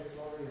projects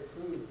already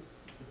approved.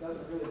 It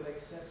doesn't really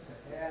make sense to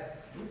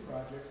add new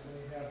projects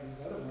when you have these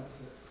other ones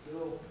that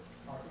still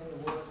are in the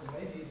works and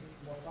they need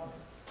more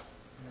funding.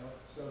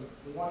 So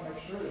we want to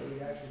make sure that we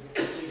actually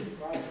get completed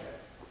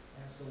projects.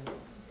 And so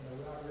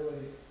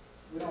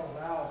we don't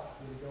allow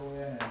you to go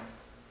in and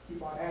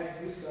keep on adding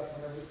new stuff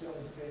whenever we still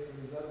need to pay for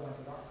these other ones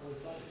that aren't fully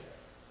funded yet.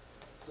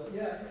 So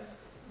yeah,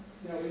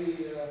 the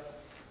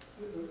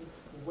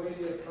way to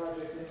get a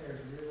project in there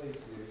is really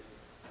to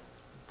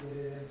get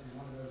it into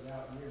one of those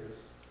out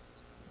years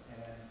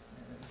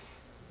and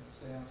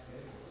stay on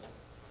schedule.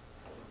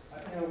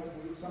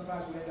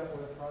 Sometimes we end up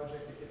with a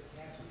project that gets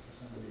canceled for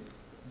some reason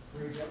and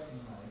frees up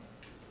some money.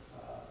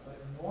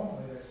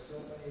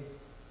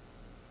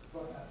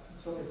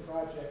 so many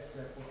projects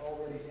that were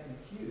already in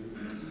the queue,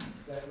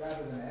 that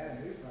rather than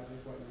add new projects,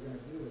 what you're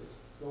gonna do is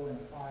go in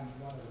and find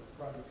one of the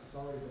projects that's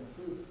already been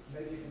approved.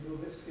 Maybe you can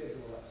move this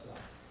schedule up some.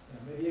 You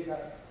know, maybe it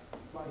got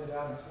funded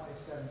out in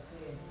 2017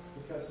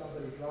 because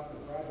somebody dropped the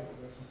project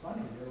with some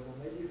funding available.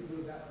 Maybe you can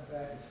move that one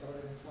back and start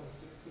it in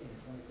 2016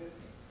 or 2015.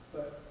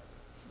 But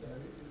you know,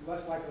 you're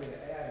less likely to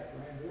add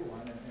a brand new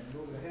one and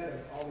move ahead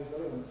of all these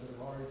other ones that have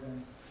already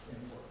been in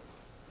works.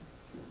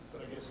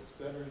 But I guess it's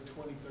better in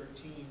 2013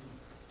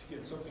 to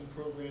get something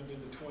programmed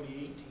into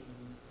 2018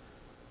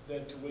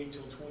 than to wait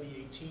till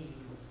 2018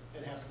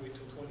 and have to wait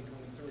till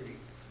 2023.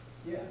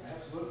 Yeah,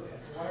 absolutely.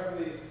 And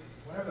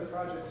whenever the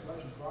project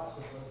selection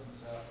process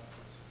opens up,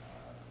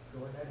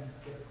 go ahead and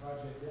get a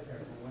project in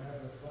there for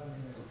whenever the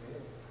funding is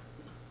available.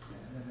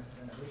 And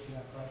then at least you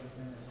have project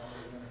in that's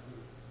already going to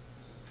be.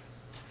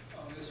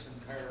 On this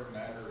entire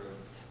matter of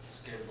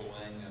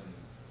scheduling and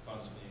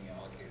funds being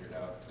allocated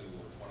out to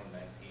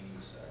 2019,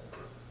 you said,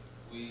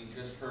 we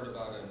just heard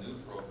about a new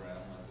program,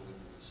 I believe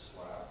it was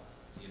SLAP.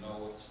 Do you know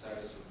what the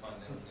status of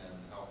funding and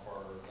how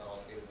far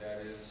allocated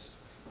that is?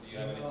 Do you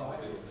have anything to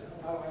do with it?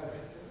 I don't have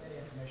any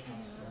information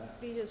on SLAP.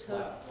 We just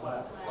heard.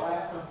 I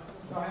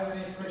don't have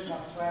any information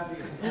on SLAP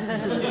either.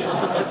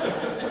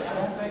 I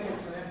don't think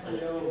it's an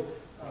MPO,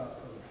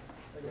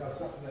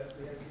 something that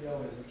the MPO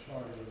is in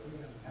charge of.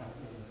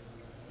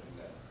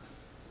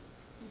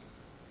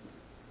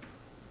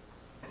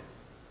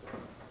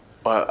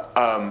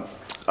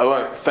 I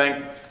want to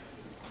thank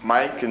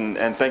Mike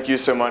and thank you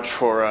so much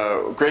for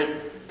a great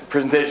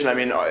presentation. I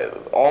mean,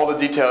 all the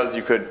details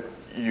you could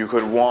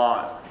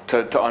want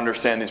to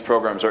understand these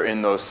programs are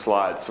in those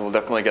slides, so we'll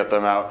definitely get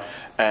them out.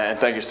 And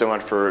thank you so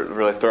much for a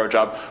really thorough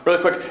job.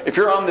 Really quick, if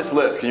you're on this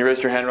list, can you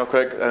raise your hand real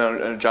quick? I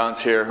know John's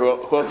here. Who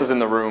else is in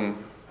the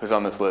room who's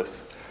on this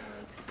list?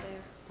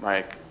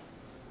 Mike.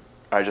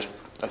 I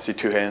see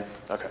 2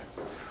 hands. Okay.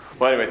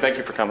 Well, anyway, thank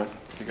you for coming,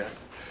 you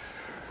guys.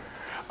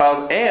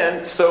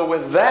 And so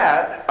with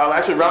that,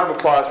 actually, round of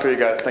applause for you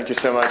guys. Thank you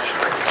so much.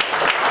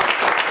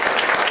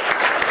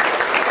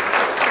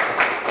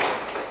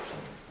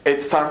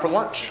 It's time for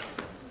lunch.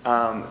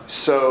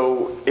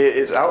 So it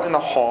is out in the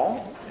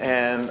hall,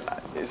 and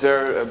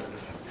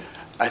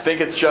I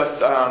think it's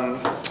just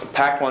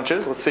packed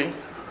lunches. Let's see.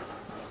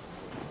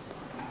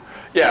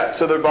 Yeah,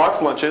 so they're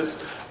boxed lunches.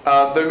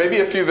 There may be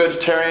a few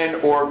vegetarian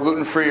or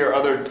gluten-free or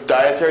other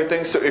dietary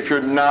things. So if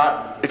you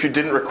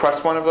didn't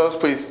request one of those,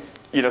 please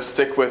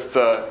stick with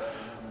the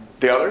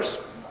others.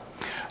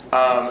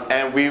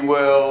 And we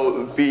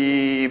will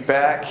be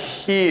back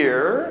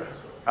here.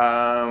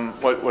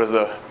 What is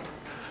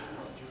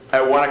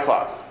at 1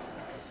 o'clock.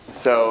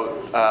 So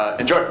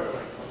enjoy.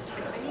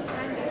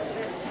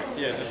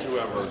 Yeah, the 2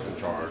 hours in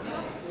charge.